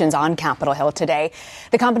questions on Capitol Hill today.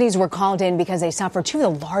 The companies were called in because they suffered two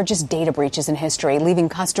of the largest data breaches in history, leaving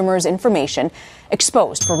customers' information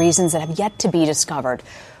exposed for reasons that have yet to be discovered.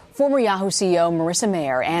 Former Yahoo CEO Marissa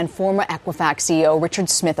Mayer and former Equifax CEO Richard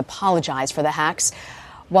Smith apologized for the hacks,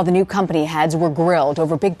 while the new company heads were grilled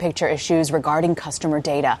over big-picture issues regarding customer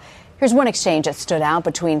data. Here's one exchange that stood out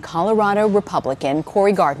between Colorado Republican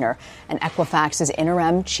Cory Gardner and Equifax's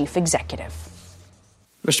interim chief executive.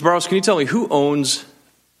 Mr. Barros, can you tell me who owns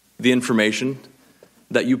the information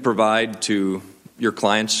that you provide to your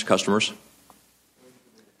clients, customers?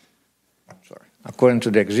 According to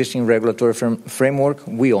the existing regulatory framework,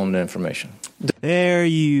 we own the information. There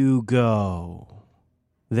you go.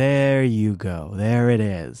 There you go. There it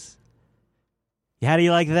is. How do you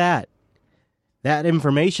like that? That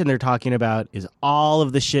information they're talking about is all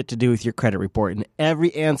of the shit to do with your credit report and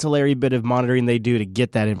every ancillary bit of monitoring they do to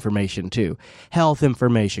get that information too. Health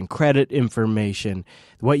information, credit information,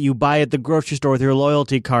 what you buy at the grocery store with your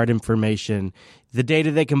loyalty card information, the data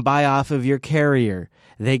they can buy off of your carrier.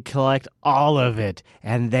 They collect all of it,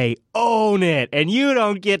 and they own it, and you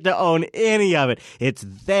don't get to own any of it. It's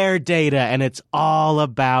their data, and it's all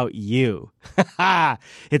about you.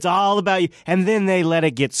 It's all about you. And then they let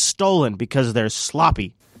it get stolen because they're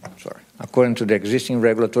sloppy. According to the existing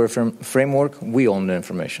regulatory framework, we own the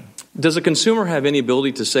information. Does a consumer have any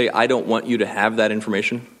ability to say, I don't want you to have that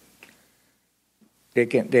information?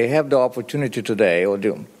 They have the opportunity today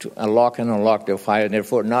to unlock and unlock their file and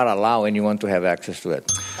therefore not allow anyone to have access to it.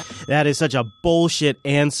 That is such a bullshit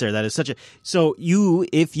answer. That is such a... So you,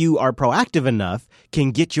 if you are proactive enough,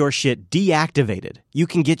 can get your shit deactivated. You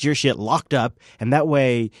can get your shit locked up, and that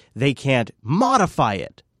way they can't modify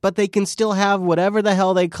it. But they can still have whatever the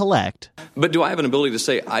hell they collect. But do I have an ability to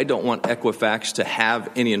say, I don't want Equifax to have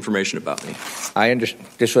any information about me? I understand.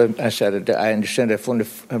 This is what I said. I understand that from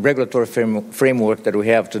the regulatory framework that we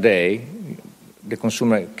have today, the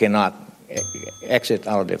consumer cannot exit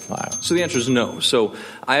out of the file. So the answer is no. So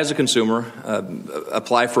I, as a consumer,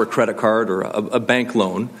 apply for a credit card or a bank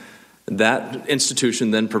loan. That institution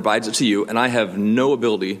then provides it to you, and I have no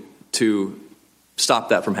ability to stop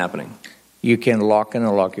that from happening. You can lock and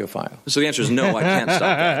unlock your file. So the answer is no, I can't stop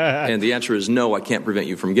that. And the answer is no, I can't prevent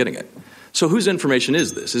you from getting it. So whose information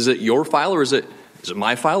is this? Is it your file, or is it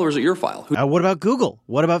my file, or is it your file? What about Google?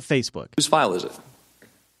 What about Facebook? Whose file is it?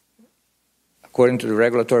 According to the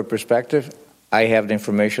regulatory perspective, I have the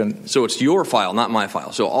information. So it's your file, not my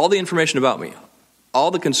file. So all the information about me, all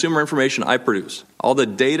the consumer information I produce, all the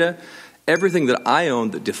data, everything that I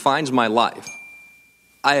own that defines my life,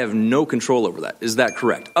 I have no control over that. Is that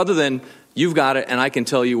correct? Other than you've got it, and I can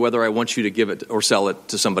tell you whether I want you to give it or sell it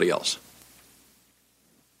to somebody else.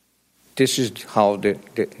 This is how the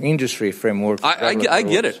industry framework. I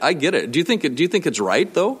get it. I get it. Do you think it's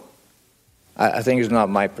right though? I think it's not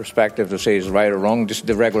my perspective to say it's right or wrong. This is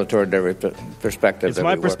the regulatory perspective. It's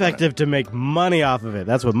my perspective to make money off of it.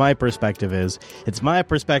 That's what my perspective is. It's my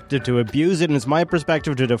perspective to abuse it, and it's my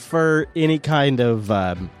perspective to defer any kind of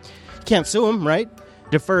can't sue them, right?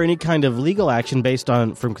 Defer any kind of legal action based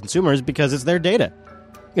on from consumers because it's their data.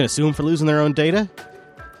 You gonna sue them for losing their own data?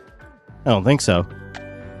 I don't think so.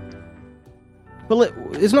 But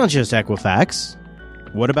it's not just Equifax.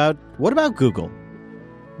 What about Google?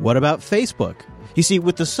 What about Facebook? You see,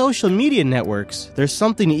 with the social media networks, there's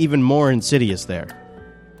something even more insidious there.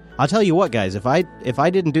 I'll tell you what, guys, if I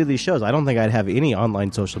didn't do these shows, I don't think I'd have any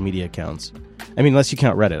online social media accounts. I mean, unless you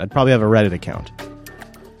count Reddit. I'd probably have a Reddit account.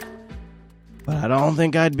 But I don't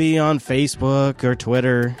think I'd be on Facebook or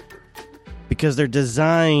Twitter because they're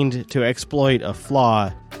designed to exploit a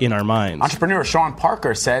flaw in our minds. Entrepreneur Sean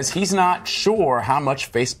Parker says he's not sure how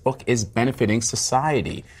much Facebook is benefiting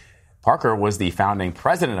society. Parker was the founding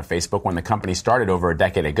president of Facebook when the company started over a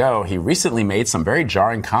decade ago. He recently made some very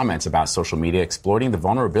jarring comments about social media exploiting the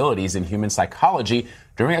vulnerabilities in human psychology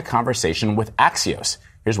during a conversation with Axios.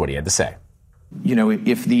 Here's what he had to say. You know,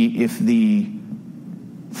 if the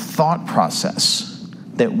thought process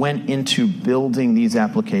that went into building these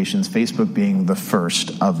applications, Facebook being the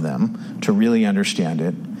first of them to really understand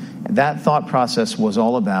it, that thought process was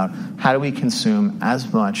all about how do we consume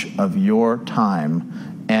as much of your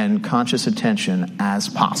time and conscious attention as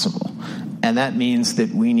possible. And that means that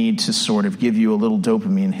we need to sort of give you a little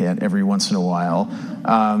dopamine hit every once in a while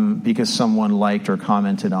because someone liked or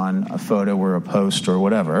commented on a photo or a post or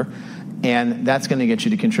whatever. And that's going to get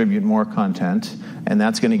you to contribute more content, and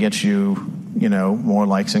that's going to get you, more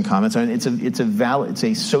likes and comments. I mean, it's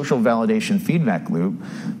a social validation feedback loop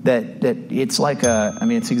that it's like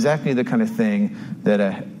it's exactly the kind of thing that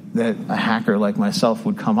a hacker like myself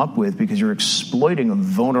would come up with, because you're exploiting a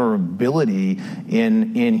vulnerability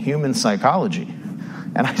in human psychology.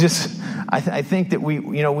 And I think that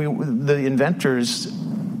the inventors,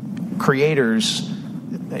 creators,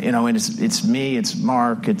 and it's me, it's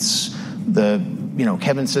Mark, it's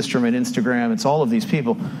Kevin Systrom at Instagram, it's all of these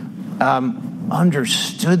people,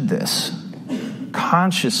 understood this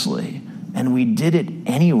consciously, and we did it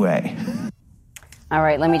anyway. All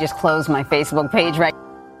right, let me just close my Facebook page right.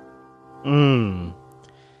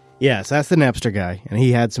 Yes, that's the Napster guy, and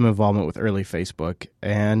he had some involvement with early Facebook,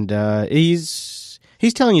 and he's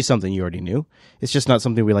telling you something you already knew. It's just not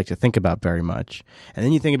something we like to think about very much. And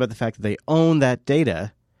then you think about the fact that they own that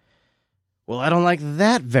data. Well, I don't like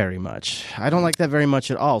that very much. I don't like that very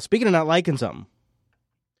much at all. Speaking of not liking something,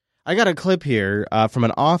 I got a clip here from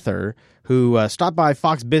an author who stopped by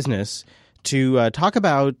Fox Business to talk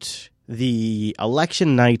about the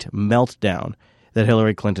election night meltdown that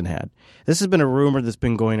Hillary Clinton had. This has been a rumor that's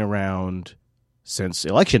been going around since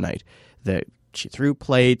election night, that she threw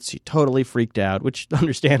plates, she totally freaked out, which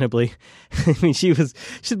understandably, I mean, she's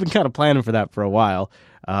been kind of planning for that for a while.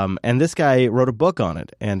 And this guy wrote a book on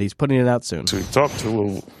it, and he's putting it out soon. So we talked to,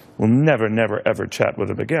 we'll never, ever chat with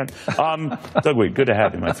him again. Doug Weed, good to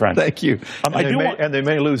have you, my friend. Thank you. And they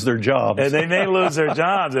may lose their jobs. And they may lose their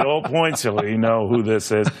jobs. At all points, you'll know who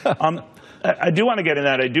this is. I do want to get in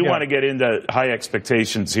that. I do want to get into high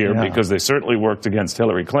expectations here because they certainly worked against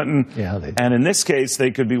Hillary Clinton. Yeah, they did. And in this case, they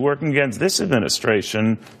could be working against this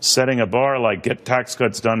administration, setting a bar like get tax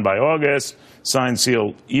cuts done by August, signed,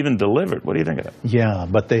 sealed, even delivered. What do you think of that? Yeah,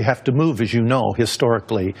 but they have to move, as you know,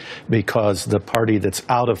 historically, because the party that's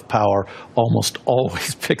out of power almost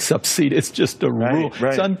always picks up seat. It's just a rule.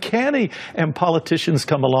 Right. It's uncanny. And politicians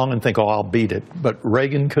come along and think, oh, I'll beat it. But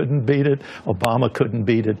Reagan couldn't beat it. Obama couldn't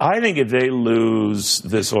beat it. I think if they lose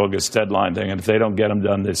this August deadline thing, and if they don't get them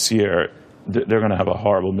done this year, they're going to have a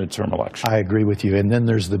horrible midterm election. I agree with you. And then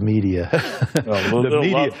there's the media.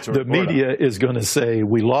 The media is going to say,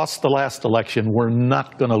 we lost the last election. We're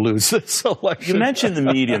not going to lose this election. You mentioned the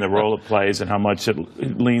media and the role it plays and how much it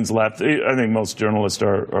leans left. I think most journalists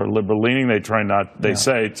are liberal leaning. They try not, they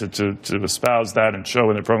say, to espouse that and show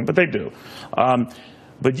in their program, but they do.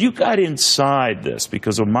 But you got inside this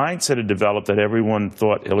because a mindset had developed that everyone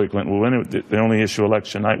thought Hillary Clinton would win. The only issue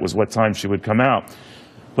election night was what time she would come out.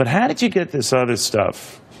 But how did you get this other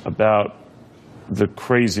stuff about the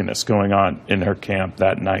craziness going on in her camp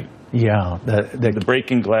that night? Yeah. The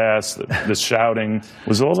breaking glass, the shouting,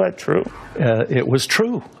 was all that true? It was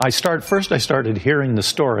true. I started hearing the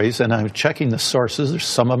stories, and I was checking the sources.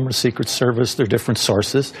 Some of them are Secret Service. They're different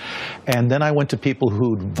sources. And then I went to people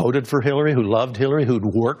who'd voted for Hillary, who loved Hillary, who'd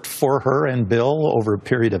worked for her and Bill over a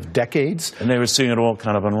period of decades. And they were seeing it all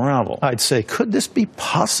kind of unravel. I'd say, could this be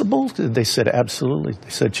possible? They said, absolutely. They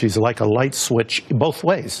said she's like a light switch both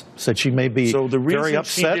ways. Said she may be very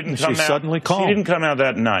upset, and she's suddenly calm. She didn't come out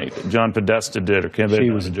that night. John Podesta did, or Kevin.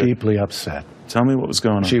 She was deeply upset. Tell me what was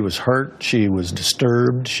going on. She was hurt. She was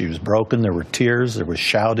disturbed. She was broken. There were tears. There was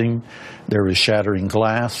shouting. There was shattering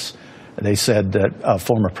glass. They said that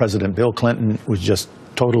former President Bill Clinton was just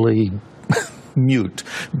totally mute,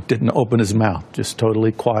 didn't open his mouth, just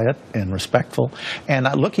totally quiet and respectful. And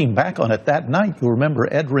looking back on it that night, you remember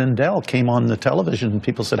Ed Rendell came on the television and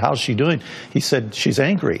people said, how's she doing? He said, she's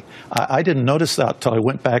angry. I didn't notice that until I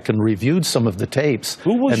went back and reviewed some of the tapes and saw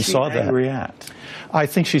that. Who was she angry at? I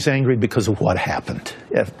think she's angry because of what happened.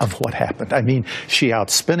 I mean, she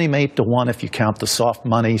outspent him 8-1 if you count the soft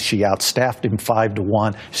money. She outstaffed him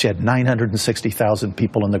 5-1. She had 960,000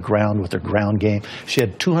 people on the ground with her ground game. She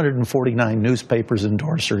had 249 newspapers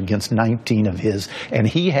endorse her against 19 of his. And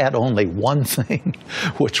he had only one thing,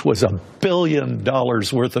 which was $1 billion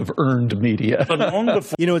worth of earned media.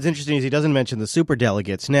 You know, what's interesting is he doesn't mention the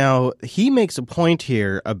superdelegates. Now, he makes a point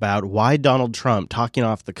here about why Donald Trump, talking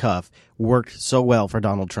off the cuff, worked so well for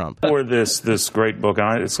Donald Trump. For this great book,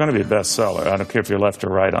 it's going to be a bestseller. I don't care if you're left or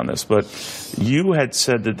right on this, but you had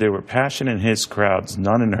said that there were passion in his crowds,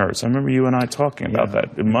 none in hers. I remember you and I talking about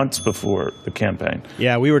that months before the campaign.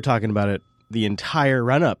 Yeah, we were talking about it the entire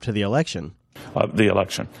run-up to the election.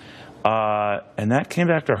 And that came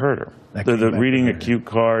back to hurt her. The reading a cute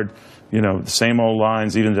card, the same old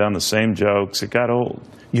lines, eating down the same jokes. It got old.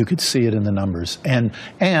 You could see it in the numbers. And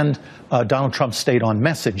Donald Trump stayed on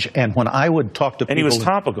message. And when I would talk to people... And he was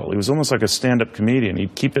topical. He was almost like a stand-up comedian.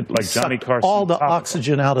 He'd keep it like Johnny Carson. All the topical.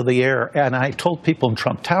 oxygen out of the air. And I told people in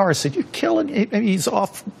Trump Tower, I said, you're killing him. He's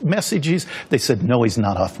off message. They said, no, he's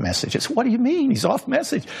not off message. I said, what do you mean? He's off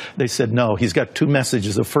message. They said, no, he's got two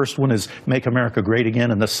messages. The first one is make America great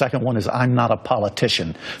again. And the second one is I'm not a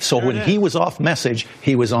politician. So when he was off message,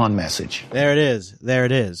 he was on message. There it is. There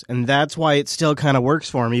it is. And that's why it still kind of works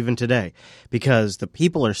for him even today. Because the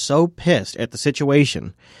people are so pissed at the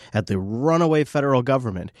situation, at the runaway federal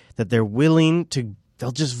government, that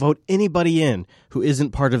they'll just vote anybody in who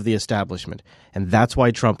isn't part of the establishment. And that's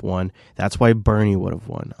why Trump won. That's why Bernie would have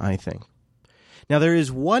won, I think. Now, there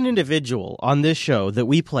is one individual on this show that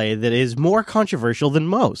we play that is more controversial than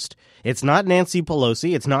most. It's not Nancy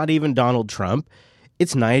Pelosi. It's not even Donald Trump.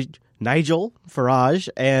 It's Nigel Farage.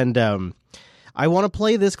 And I want to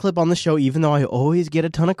play this clip on the show, even though I always get a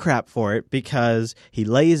ton of crap for it, because he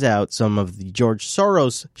lays out some of the George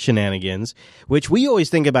Soros shenanigans, which we always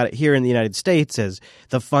think about it here in the United States as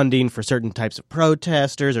the funding for certain types of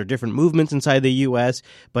protesters or different movements inside the U.S.,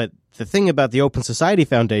 but the thing about the Open Society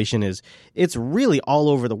Foundation is it's really all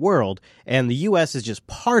over the world, and the U.S. is just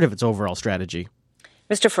part of its overall strategy.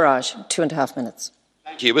 Mr. Farage, 2.5 minutes.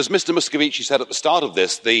 Thank you. As Mr. Moscovici said at the start of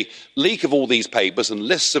this, the leak of all these papers and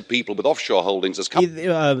lists of people with offshore holdings has come...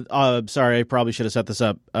 Sorry, I probably should have set this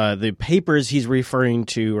up. The papers he's referring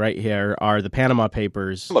to right here are the Panama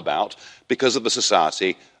Papers. ...about because of the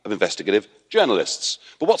Society of Investigative Journalists.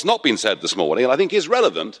 But what's not been said this morning, and I think is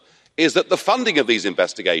relevant, is that the funding of these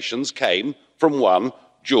investigations came from one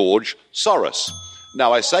George Soros.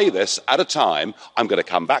 Now, I say this at a time, I'm going to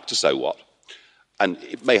come back to so what, and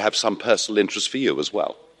it may have some personal interest for you as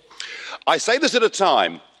well. I say this at a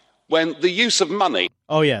time when the use of money...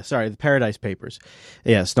 Oh, yeah, sorry, the Paradise Papers.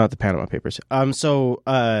 Yes, not the Panama Papers. I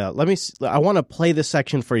want to play this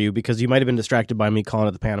section for you because you might have been distracted by me calling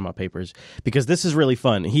it the Panama Papers, because this is really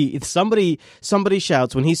fun. Somebody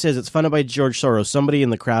shouts, when he says it's funded by George Soros, somebody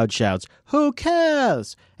in the crowd shouts, "Who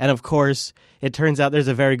cares?" And of course, it turns out there's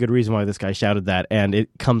a very good reason why this guy shouted that, and it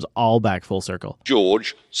comes all back full circle.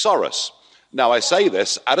 George Soros. Now, I say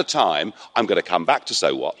this at a time, I'm going to come back to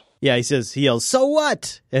so what. Yeah, he yells, "So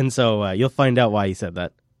what?" And so you'll find out why he said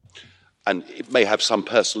that. And it may have some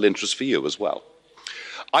personal interest for you as well.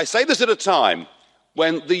 I say this at a time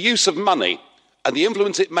when the use of money and the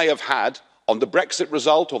influence it may have had on the Brexit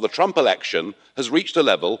result or the Trump election has reached a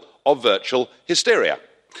level of virtual hysteria.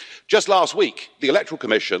 Just last week, the Electoral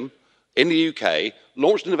Commission in the UK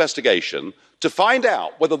launched an investigation to find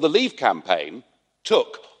out whether the Leave campaign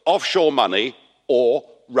took offshore money or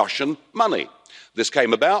Russian money. This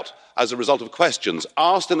came about as a result of questions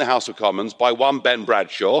asked in the House of Commons by one Ben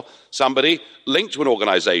Bradshaw, somebody linked to an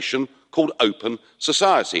organisation called Open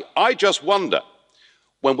Society. I just wonder,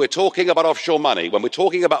 when we're talking about offshore money, when we're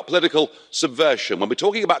talking about political subversion, when we're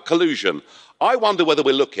talking about collusion, I wonder whether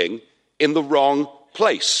we're looking in the wrong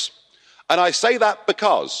place. And I say that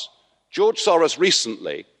because George Soros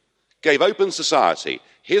recently gave Open Society,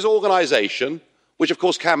 his organisation, which of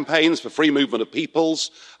course campaigns for free movement of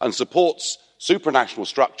peoples and supports supranational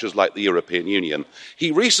structures like the European Union,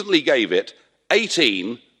 he recently gave it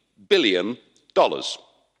 $18 billion.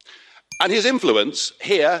 And his influence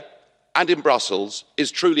here and in Brussels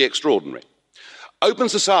is truly extraordinary. Open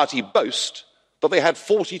Society boast that they had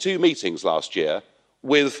 42 meetings last year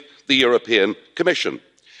with the European Commission.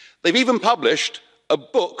 They've even published a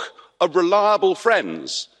book of reliable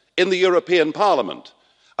friends in the European Parliament.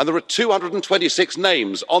 And there are 226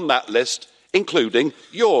 names on that list, including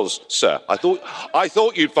yours, sir. I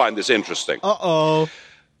thought you'd find this interesting. Uh-oh.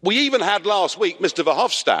 We even had last week Mr.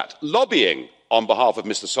 Verhofstadt lobbying on behalf of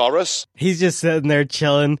Mr. Soros. He's just sitting there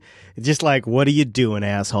chilling, just like, what are you doing,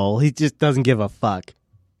 asshole? He just doesn't give a fuck.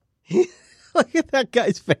 Look at that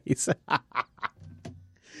guy's face.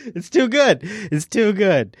 It's too good. It's too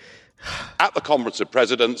good. At the Conference of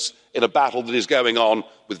Presidents, in a battle that is going on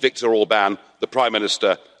with Viktor Orban, the Prime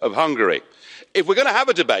Minister of Hungary. If we're going to have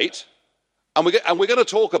a debate, and we're going to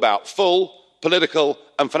talk about full political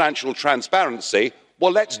and financial transparency,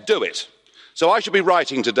 well, let's do it. So I should be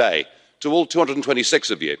writing today to all 226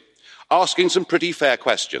 of you, asking some pretty fair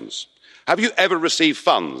questions. Have you ever received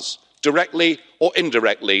funds, directly or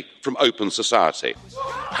indirectly, from Open Society?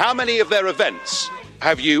 How many of their events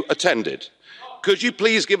have you attended? Could you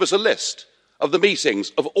please give us a list of the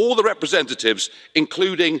meetings of all the representatives,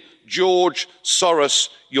 including George Soros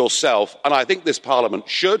yourself? And I think this Parliament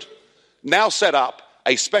should now set up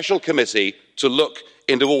a special committee to look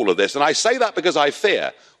into all of this. And I say that because I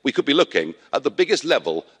fear we could be looking at the biggest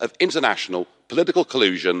level of international political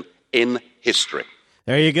collusion in history.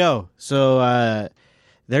 There you go. So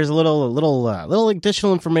there's a little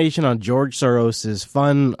additional information on George Soros's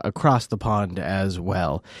fun across the pond as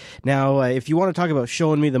well. Now, if you want to talk about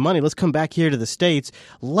showing me the money, let's come back here to the States.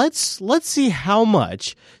 Let's see how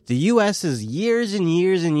much the U.S.'s years and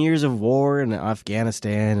years and years of war in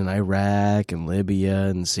Afghanistan and Iraq and Libya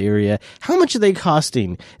and Syria, how much are they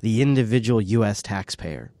costing the individual U.S.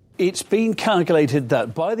 taxpayer? It's been calculated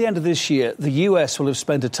that by the end of this year, the U.S. will have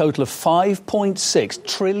spent a total of $5.6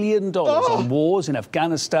 trillion on wars in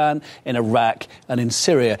Afghanistan, in Iraq, and in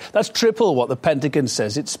Syria. That's triple what the Pentagon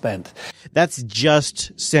says it spent. That's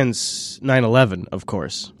just since 9/11, of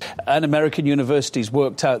course. And American universities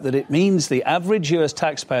worked out that it means the average U.S.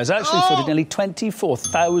 taxpayer has actually footed nearly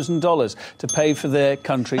 $24,000 to pay for their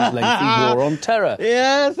country's lengthy war on terror.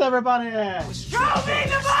 Yes, everybody! Show me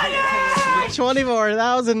the money!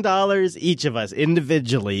 $24,000 each of us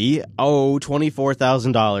individually owe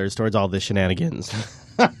 $24,000 towards all this shenanigans.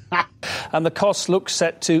 And the costs look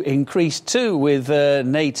set to increase too, with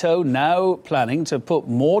NATO now planning to put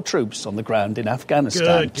more troops on the ground in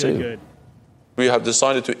Afghanistan too. We have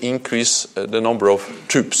decided to increase the number of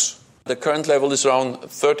troops. The current level is around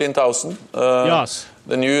 13,000. Yes.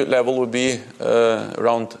 The new level would be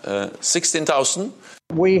around 16,000.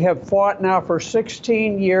 We have fought now for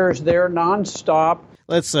 16 years there nonstop.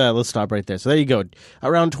 Let's stop right there. So there you go.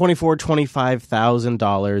 Around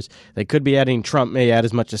 $25,000. They could be adding, Trump may add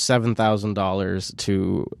as much as $7,000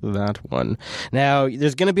 to that one. Now,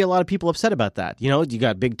 there's going to be a lot of people upset about that. You know, you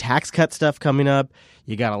got big tax cut stuff coming up.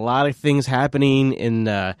 You got a lot of things happening in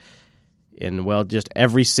just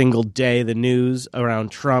every single day, the news around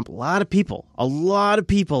Trump. A lot of people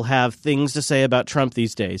have things to say about Trump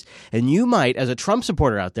these days. And you might, as a Trump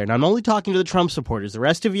supporter out there, and I'm only talking to the Trump supporters, the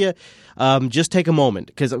rest of you, just take a moment,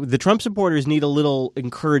 because the Trump supporters need a little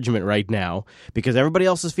encouragement right now, because everybody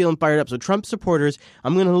else is feeling fired up. So Trump supporters,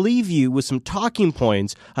 I'm going to leave you with some talking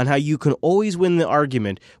points on how you can always win the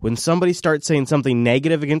argument when somebody starts saying something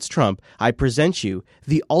negative against Trump. I present you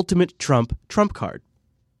the ultimate Trump card.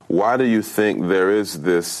 Why do you think there is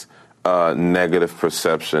this negative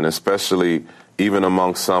perception, especially even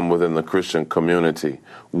among some within the Christian community?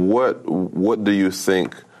 What do you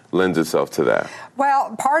think lends itself to that?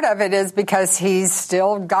 Well, part of it is because he's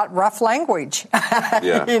still got rough language.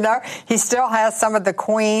 Yeah. You know, he still has some of the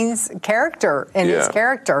Queen's character in his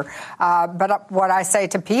character. But what I say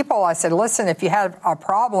to people, I said, listen, if you have a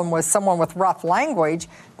problem with someone with rough language,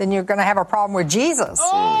 then you're going to have a problem with Jesus.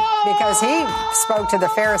 Because he spoke to the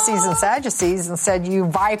Pharisees and Sadducees and said, you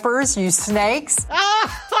vipers, you snakes.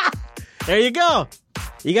 There you go.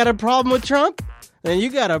 You got a problem with Trump? Then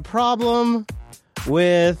you got a problem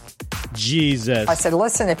with Jesus. I said,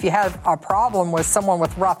 listen, if you have a problem with someone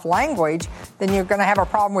with rough language, then you're going to have a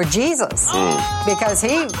problem with Jesus. Because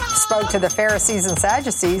he spoke to the Pharisees and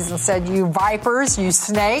Sadducees and said, you vipers, you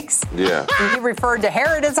snakes. Yeah. And he referred to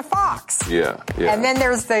Herod as a fox. Yeah. And then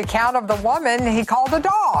there's the account of the woman he called a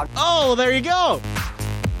dog. Oh, there you go.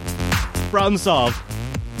 Problem solved.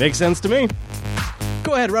 Makes sense to me.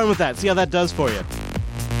 Go ahead, run with that. See how that does for you.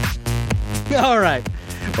 All right.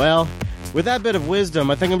 Well, with that bit of wisdom,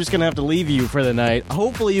 I think I'm just going to have to leave you for the night.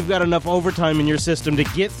 Hopefully you've got enough overtime in your system to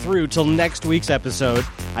get through till next week's episode.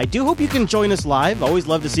 I do hope you can join us live. Always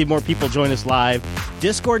love to see more people join us live.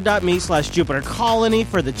 Discord.me/Jupiter Colony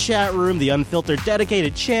for the chat room, the Unfiltered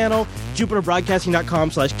dedicated channel.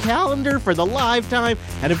 JupiterBroadcasting.com/calendar for the live time.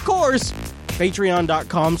 And of course,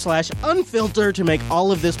 Patreon.com/Unfilter to make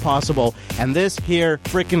all of this possible. And this here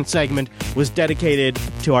frickin' segment was dedicated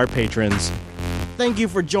to our patrons. Thank you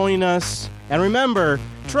for joining us. And remember,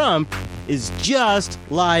 Trump is just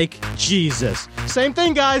like Jesus. Same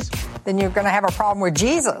thing, guys. Then you're going to have a problem with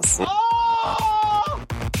Jesus. Oh!